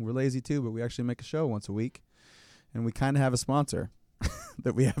okay. We're lazy too, but we actually make a show once a week. And we kind of have a sponsor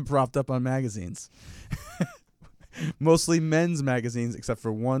that we have propped up on magazines. Mostly men's magazines, except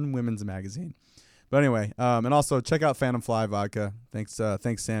for one women's magazine. But anyway, and also check out Phantom Fly Vodka. Thanks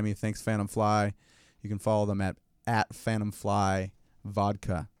Sammy. Thanks Phantom Fly. You can follow them at Phantom Fly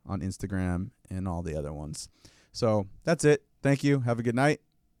Vodka on Instagram and all the other ones. So that's it. Thank you. Have a good night.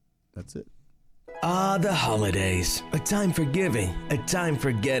 That's it. Ah, the holidays. A time for giving, a time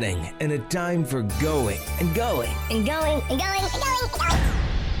for getting, and a time for going and going. And going, and going, and going, and going.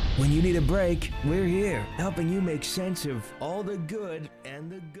 When you need a break, we're here, helping you make sense of all the good and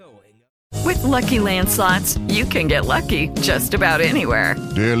the going. With Lucky Land Slots, you can get lucky just about anywhere.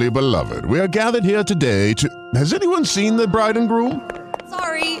 Dearly beloved, we are gathered here today to... Has anyone seen the bride and groom?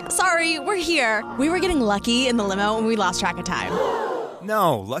 Sorry, we're here. We were getting lucky in the limo and we lost track of time.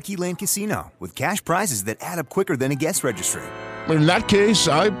 No, Lucky Land Casino, with cash prizes that add up quicker than a guest registry. In that case,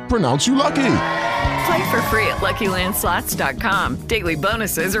 I pronounce you lucky. Play for free at LuckyLandSlots.com. Daily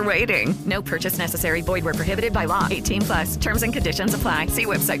bonuses are waiting. No purchase necessary. Void where prohibited by law. 18+. Terms and conditions apply. See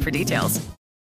website for details.